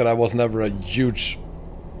for the record, I was never a huge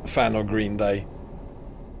fan of Green Day.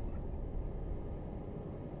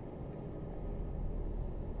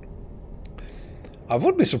 I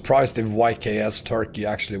would be surprised if YKS Turkey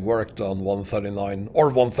actually worked on 139, or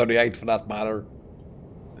 138 for that matter.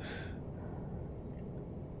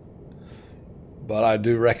 But I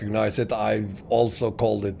do recognize it. I've also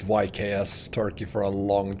called it YKS Turkey for a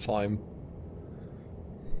long time.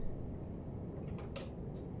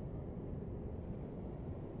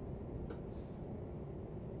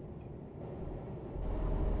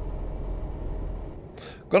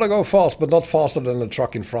 Gotta go fast, but not faster than the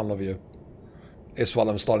truck in front of you. Is what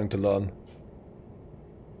I'm starting to learn.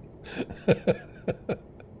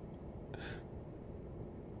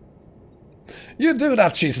 You do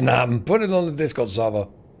that, Cheese and Ham. Put it on the Discord server.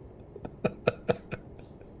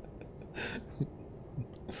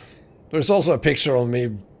 There's also a picture of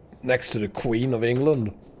me next to the Queen of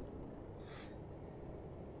England.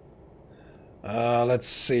 Let's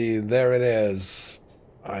see. There it is.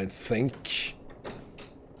 I think.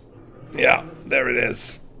 Yeah, there it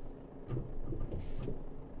is.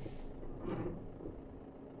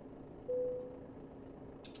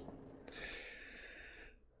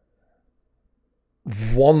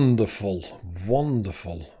 Wonderful,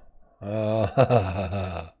 wonderful.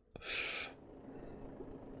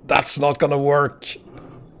 That's not gonna work.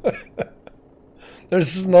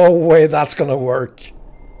 There's no way that's gonna work.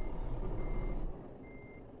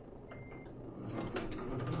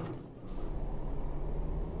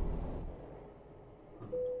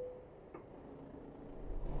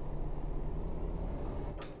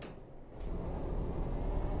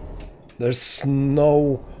 There's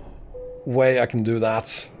no way I can do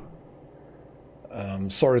that.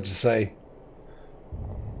 Sorry to say.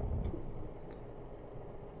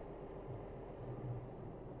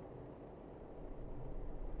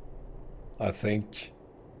 I think.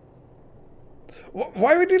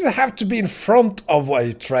 Why would it have to be in front of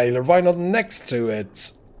a trailer? Why not next to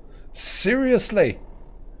it? Seriously?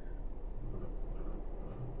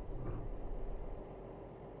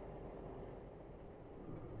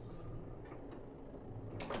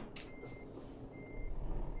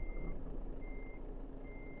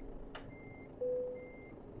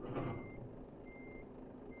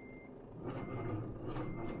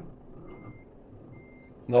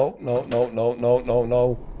 No, no, no, no, no, no,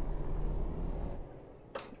 no.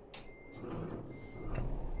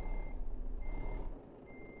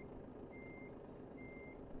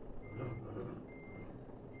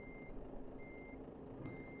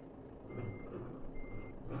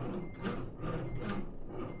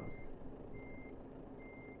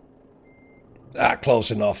 Ah, close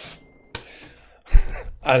enough.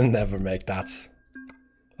 I'll never make that.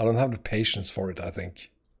 I don't have the patience for it, I think.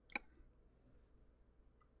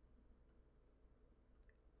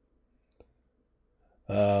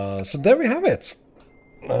 So there we have it.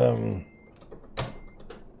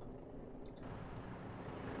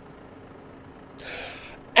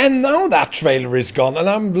 And now that trailer is gone, and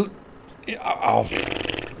I'm... Oh,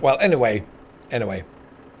 well, anyway.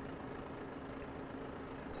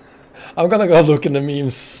 I'm gonna go look in the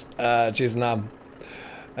memes, geez, now.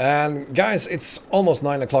 And guys, it's almost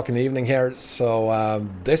 9 o'clock in the evening here, so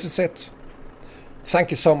this is it.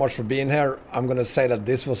 Thank you so much for being here. I'm gonna say that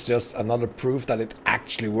this was just another proof that it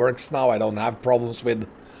actually works now. I don't have problems with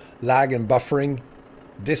lag and buffering.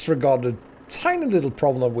 Disregard the tiny little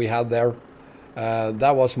problem we had there.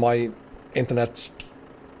 That was my internet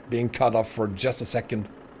being cut off for just a second.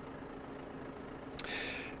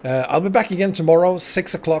 I'll be back again tomorrow,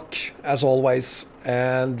 6 o'clock, as always.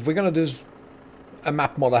 And we're gonna do a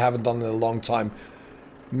map mod I haven't done in a long time.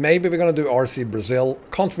 Maybe we're gonna do RC Brazil.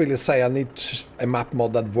 Can't really say. I need a map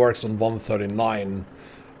mod that works on 139.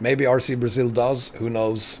 Maybe RC Brazil does, who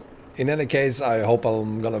knows. In any case, I hope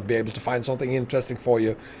I'm gonna be able to find something interesting for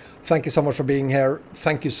you. Thank you so much for being here.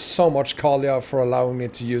 Thank you so much, Kalia, for allowing me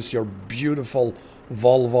to use your beautiful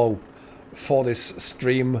Volvo for this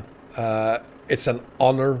stream. It's an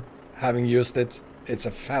honor having used it. It's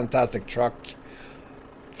a fantastic truck.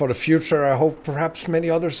 For the future, I hope perhaps many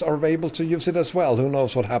others are able to use it as well. Who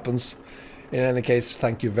knows what happens. In any case,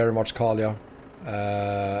 thank you very much, Kalia.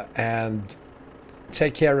 And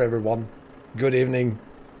take care, everyone. Good evening.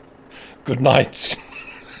 Good night.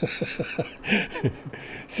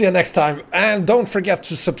 See you next time. And don't forget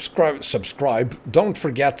to subscribe. Don't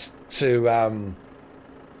forget to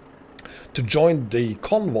join the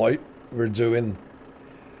convoy we're doing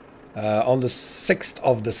on the 6th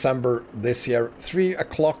of December this year, 3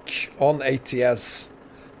 o'clock on ATS.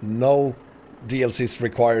 No DLCs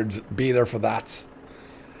required. Be there for that.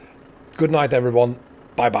 Good night, everyone.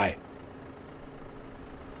 Bye-bye.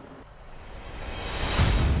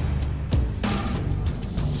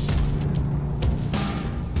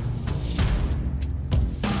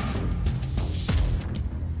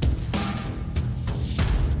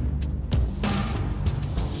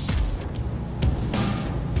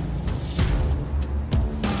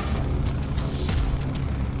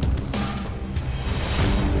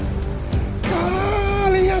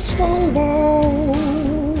 Volvo!